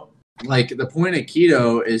fucked. So, like, the point of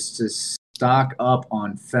keto is to stock up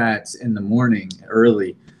on fats in the morning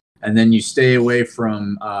early, and then you stay away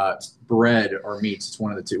from bread or meats. It's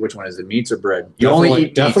one of the two. Which one is it, meats or bread? You only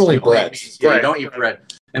eat definitely bread. Yeah, you don't eat bread.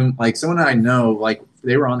 And like someone I know, like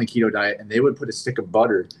they were on the keto diet, and they would put a stick of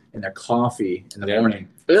butter in their coffee in the morning,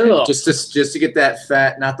 just to get that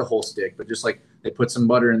fat, not the whole stick, but just like they put some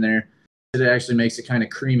butter in there. It actually makes it kind of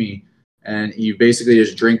creamy, and you basically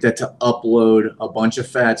just drink that to upload a bunch of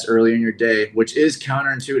fats early in your day, which is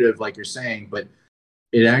counterintuitive, like you're saying, but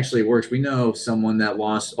it actually works. We know someone that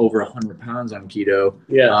lost over 100 pounds on keto.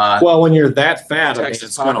 Yeah. Well, when you're that fat,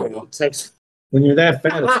 it's gonna. When you're that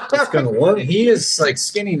fat, it's going to work. He is like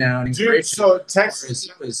skinny now, and he's great. So Texas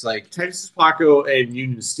Paco and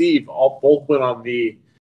Union Steve both went on the.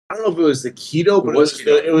 I don't know if it was the keto, but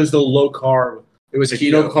it was the low carb. It was a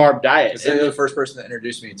keto carb diet. They're the first person that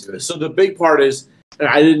introduced me to it. So the big part is, and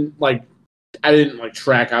I didn't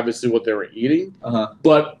track obviously what they were eating,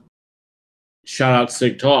 but shout out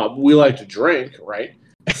Sig Taub. We like to drink, right?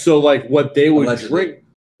 So like what they would drink.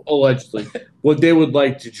 Allegedly, what they would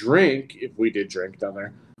like to drink, if we did drink down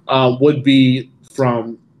there, would be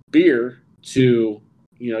from beer to,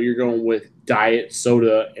 you're going with diet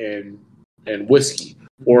soda and whiskey,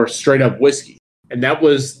 or straight up whiskey. And that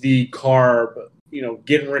was the carb,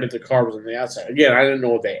 getting rid of the carbs on the outside. Again, I didn't know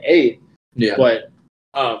what they ate. Yeah.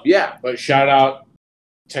 But shout out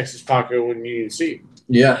Texas Paco and Union Steve.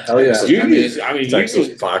 Yeah, hell yeah.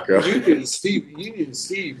 Texas Paco. Union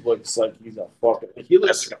Steve looks like he's a fucking. He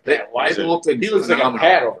looks like a pat. He looks like a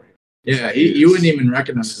pat over here. Yeah, you wouldn't even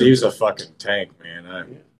recognize him. Steve's a fucking tank,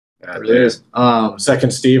 man. It is.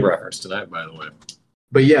 Second Steve reference tonight, by the way.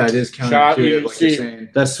 But yeah, it is counterintuitive, like you're saying.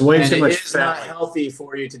 That's way too much. It is not healthy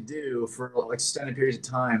for you to do for like extended periods of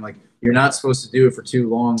time. Like you're not supposed to do it for too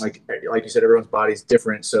long. Like you said, everyone's body's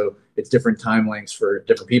different, so it's different time lengths for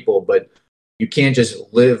different people. But you can't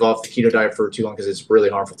just live off the keto diet for too long because it's really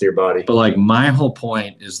harmful to your body. But like my whole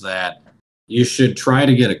point is that you should try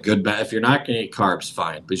to get a good balance. If you're not going to eat carbs,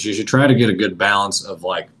 fine, but you should try to get a good balance of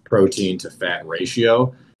like protein to fat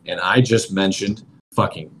ratio. And I just mentioned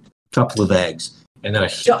fucking couple of eggs. And then a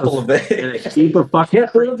heap of fucking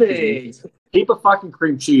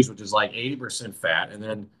cream cheese, which is like 80% fat, and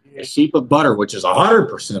then a heap of butter, which is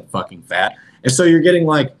 100% fucking fat. And so you're getting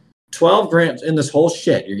like 12 grams in this whole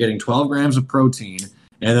shit. You're getting 12 grams of protein,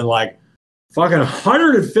 and then like fucking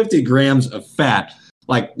 150 grams of fat.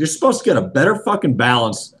 Like you're supposed to get a better fucking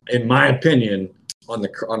balance, in my opinion, on a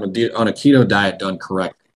keto diet done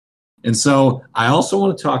correctly. And so I also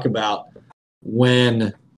want to talk about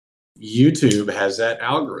when YouTube has that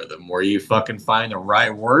algorithm where you fucking find the right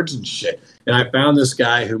words and shit. And I found this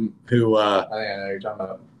guy who I think I know what you're talking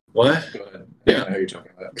about. What? Go ahead. Yeah. I know who you're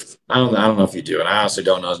talking about. I don't know if you do, and I honestly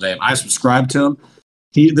don't know his name. I subscribe to him.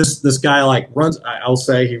 This guy like runs. I'll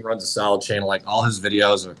say he runs a solid channel. Like all his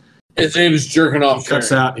videos are. His name is jerking off.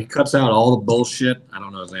 He cuts out all the bullshit. I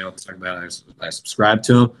don't know his name. I'll talk about it. I subscribe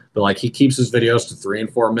to him, but like he keeps his videos to 3 and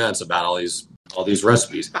 4 minutes about all these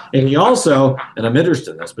recipes. And he also, and I'm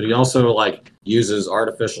interested in this, but he also like uses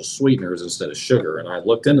artificial sweeteners instead of sugar. And I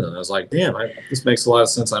looked into them and I was like, damn, this makes a lot of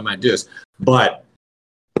sense. I might do this. But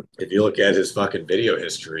if you look at his fucking video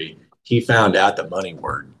history, he found out the money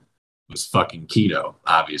word was fucking keto,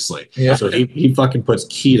 obviously. Yeah. So he fucking puts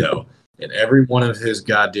keto in every one of his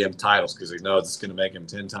goddamn titles because he knows it's going to make him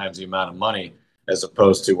 10 times the amount of money as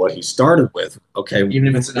opposed to what he started with. Okay, even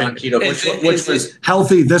if it's a non-keto, which was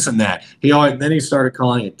healthy, this and that. Then he started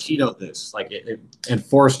calling it keto this, like it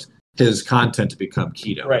enforced his content to become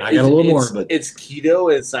keto. Right. I got a little more, but it's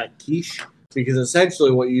keto. It's not quiche because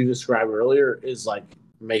essentially what you described earlier is like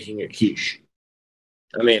making a quiche.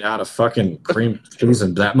 I mean, out of fucking cream cheese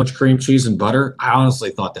and that much cream cheese and butter, I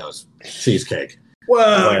honestly thought that was cheesecake.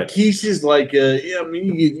 Well, quiche is like I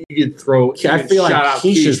mean, you could throw. I feel like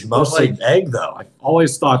quiche is mostly egg, though. I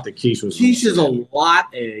always thought that quiche was. Quiche is a lot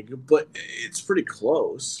egg, but it's pretty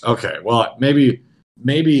close. Okay, well,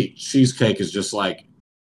 maybe cheesecake is just like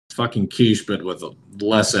fucking quiche, but with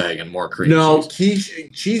less egg and more cream. No,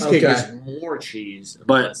 cheesecake is more cheese,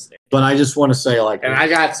 but I just want to say like, and I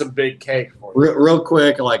got some big cake for you. Real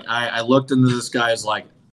quick. Like I looked into this guy's like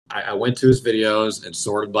I went to his videos and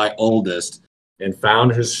sorted by oldest. And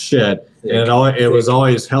found his shit, and it was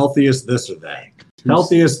always healthiest this or that.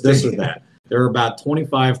 Healthiest this or that. There were about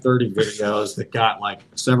 25, 30 videos that got like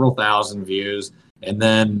several thousand views, and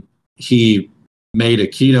then he made a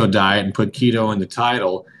keto diet and put keto in the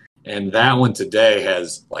title, and that one today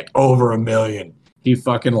has like over 1 million. He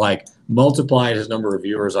fucking like multiplied his number of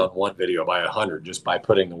viewers on one video by 100 just by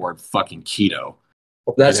putting the word fucking keto.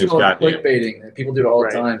 That's called clickbaiting. People do it all the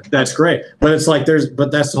time. That's great. But it's like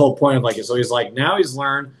but that's the whole point of like so he's like now he's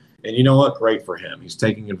learned, and you know what? Great for him. He's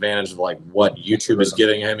taking advantage of like what YouTube is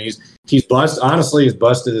giving him. He's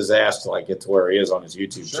busted his ass to like get to where he is on his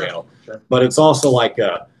YouTube channel. Sure. But it's also like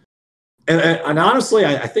and honestly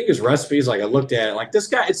I think his recipes, like I looked at it, like this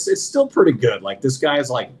guy it's still pretty good. Like this guy's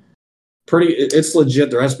like it's legit.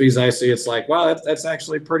 The recipes I see, it's like, wow, that's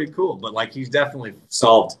actually pretty cool. But like, he's definitely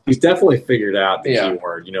figured out the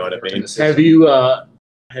keyword. You know what I mean? Have you?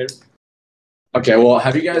 Okay, well,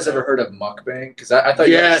 have you guys ever heard of mukbang? Because I thought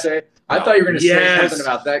you were going to say something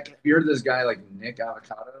about that. Have you heard of this guy like Nick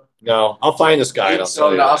Avocado? No, I'll find this guy. I'll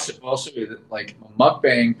show you. Like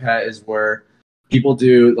mukbang, Pat, is where people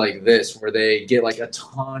do like this, where they get like a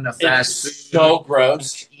ton of fast food. So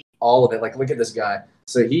gross. All of it. Like, look at this guy.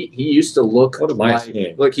 So he used to look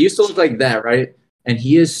he used to look like that, right? And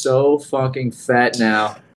he is so fucking fat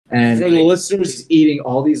now. And for the listeners, he's eating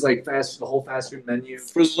all these like the whole fast food menu.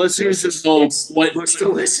 For the listeners,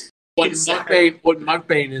 what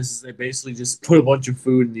mukbang is they basically just put a bunch of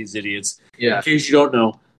food in these idiots. Yeah. In case you don't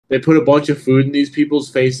know, they put a bunch of food in these people's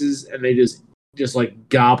faces and they just like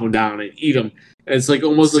gob them down and eat them. And it's like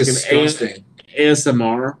almost like an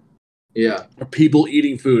ASMR. Yeah, or people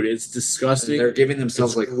eating food. It's disgusting. And they're giving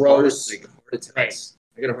themselves like gross heart attacks.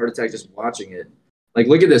 Right. I got a heart attack just watching it. Like,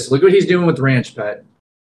 look at this. Look what he's doing with ranch, Pat.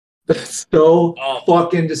 That's so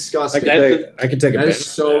fucking disgusting. I can take a That bit. is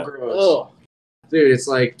so gross. Oh. Dude, it's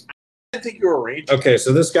like didn't think you were a ranch. Okay,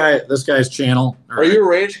 so this guy's channel. Are you a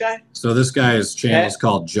ranch guy? So this guy's channel is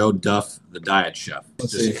called Joe Duff, the Diet Chef.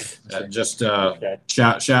 Okay.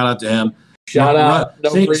 Shout out to him. Shout out.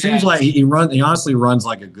 Seems like he honestly runs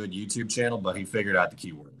like a good YouTube channel, but he figured out the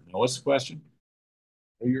keyword. Now, what's the question?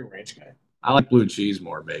 Are you a ranch guy? I like blue cheese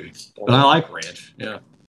more, baby, but I like ranch. Yeah,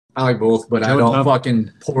 I like both, but I don't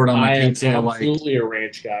fucking pour it on my pizza. I am absolutely a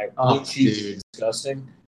ranch guy. Blue cheese is disgusting.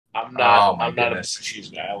 I'm not. I'm not a blue cheese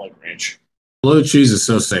guy. I like ranch. Blue cheese is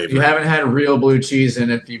so safe. You haven't had real blue cheese in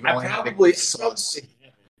it. You've only had probably the sauce.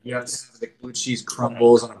 You have to have the blue cheese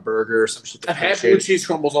crumbles on a burger or some shit. I've had blue cheese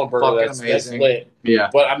crumbles on a burger. That's lit. Yeah,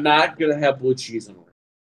 but I'm not gonna have blue cheese on ranch.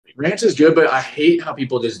 Ranch is good, but I hate how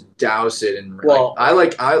people just douse it in. Well,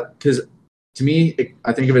 because to me,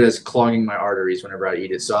 I think of it as clogging my arteries whenever I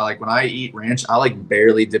eat it. So when I eat ranch, I like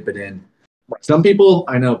barely dip it in. Some people,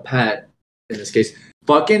 I know Pat in this case,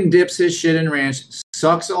 fucking dips his shit in ranch,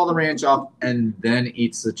 sucks all the ranch off, and then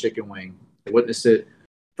eats the chicken wing. I witnessed it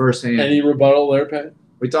firsthand. Any rebuttal there, Pat?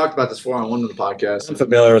 We talked about this before on one of the podcasts. I'm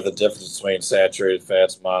familiar with the difference between saturated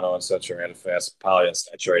fats, monounsaturated fats,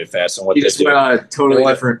 polyunsaturated fats, and what You they just do. went on a totally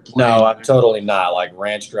different plane. No, I'm totally not. Like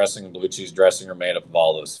ranch dressing and blue cheese dressing are made up of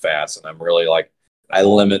all those fats, and I'm really I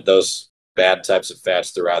limit those bad types of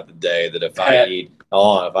fats throughout the day. That if I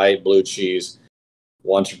eat blue cheese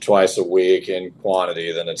once or twice a week in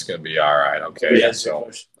quantity, then it's going to be all right. Okay, so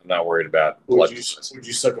I'm not worried about blood. Would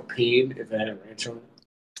you suck a peen if it had ranch on it?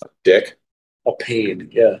 A dick? A peen,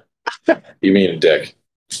 yeah. You mean a dick?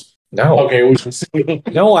 No. Okay.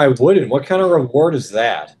 No, I wouldn't. What kind of reward is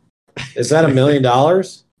that? Is that $1 million?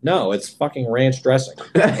 No, it's fucking ranch dressing.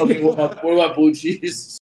 Okay, what about blue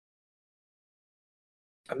cheese?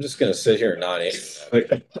 I'm just gonna sit here and not eat.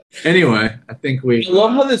 Anyway, I think I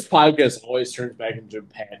love how this podcast always turns back into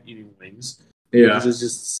Pat eating wings. Yeah, it's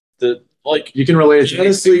just you can relate it.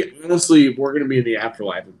 Honestly, we're gonna be in the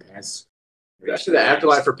afterlife and Pat's. Actually, the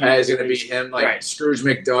afterlife for Pat is gonna be him Scrooge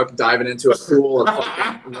McDuck diving into a pool of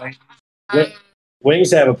fucking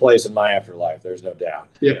Wings have a place in my afterlife. There's no doubt.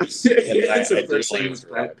 Yeah, it's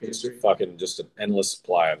fucking just an endless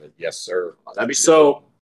supply of it. Yes, sir. That'd be so.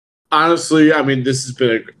 Honestly, I mean, this has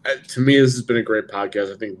been a great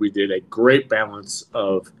podcast. I think we did a great balance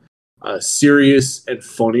of serious and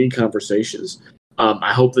funny conversations.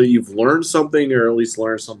 I hope that you've learned something, or at least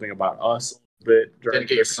learned something about us a bit. Didn't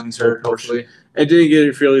get your feelings hurt, hopefully. And didn't get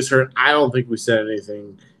your feelings hurt. I don't think we said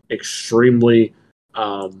anything extremely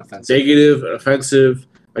negative, offensive.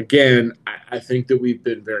 Again, I think that we've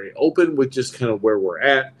been very open with just kind of where we're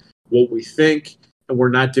at, what we think. And we're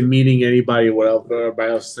not demeaning anybody, what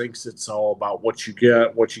everybody else thinks. It's all about what you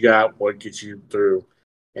got, what gets you through,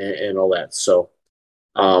 and all that. So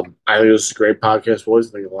I think this is a great podcast, boys.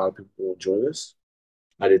 I think a lot of people will enjoy this.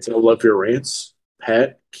 I did too. Love your rants.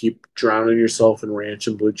 Pat, keep drowning yourself in ranch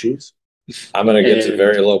and blue cheese. I'm going to get to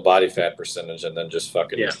very low body fat percentage and then just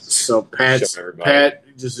fucking So Pat,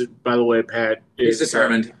 just by the way, Pat is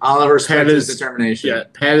determined. Oliver Pat is determination. Yeah,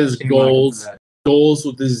 Pat is goals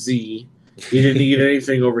with a Z. He didn't eat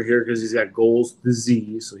anything over here because he's got goals with a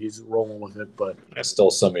Z, so he's rolling with it. But I stole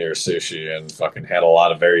some of your sushi and fucking had a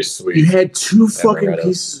lot of very sweet. You had 2 fucking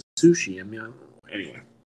pieces of sushi. I mean, anyway.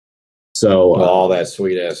 So all that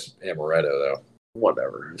sweet ass amaretto though.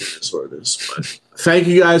 Whatever, it is what it is. But thank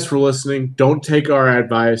you guys for listening. Don't take our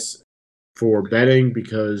advice for betting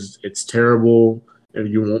because it's terrible and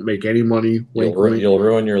you won't make any money. You'll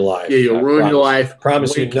ruin your life. Yeah, you'll ruin your life.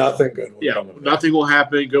 Promise you nothing good. Nothing will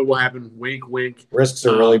happen. Good will happen. Wink, wink. Risks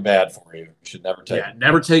are really bad for you. You should never take. Yeah,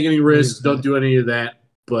 never take any risks. Don't do any of that.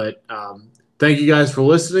 But thank you guys for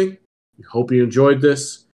listening. We hope you enjoyed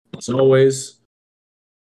this. As always.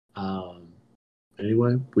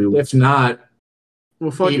 Anyway, if not.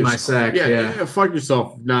 Well, fuck eat my sack. Yeah, fuck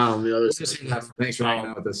yourself. Now on the other side. Thanks for hanging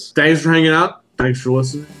out with us. Thanks for hanging out. Thanks for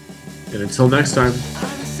listening. And until next time,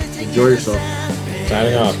 enjoy yourself.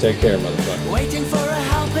 Signing off. Take care, motherfucker.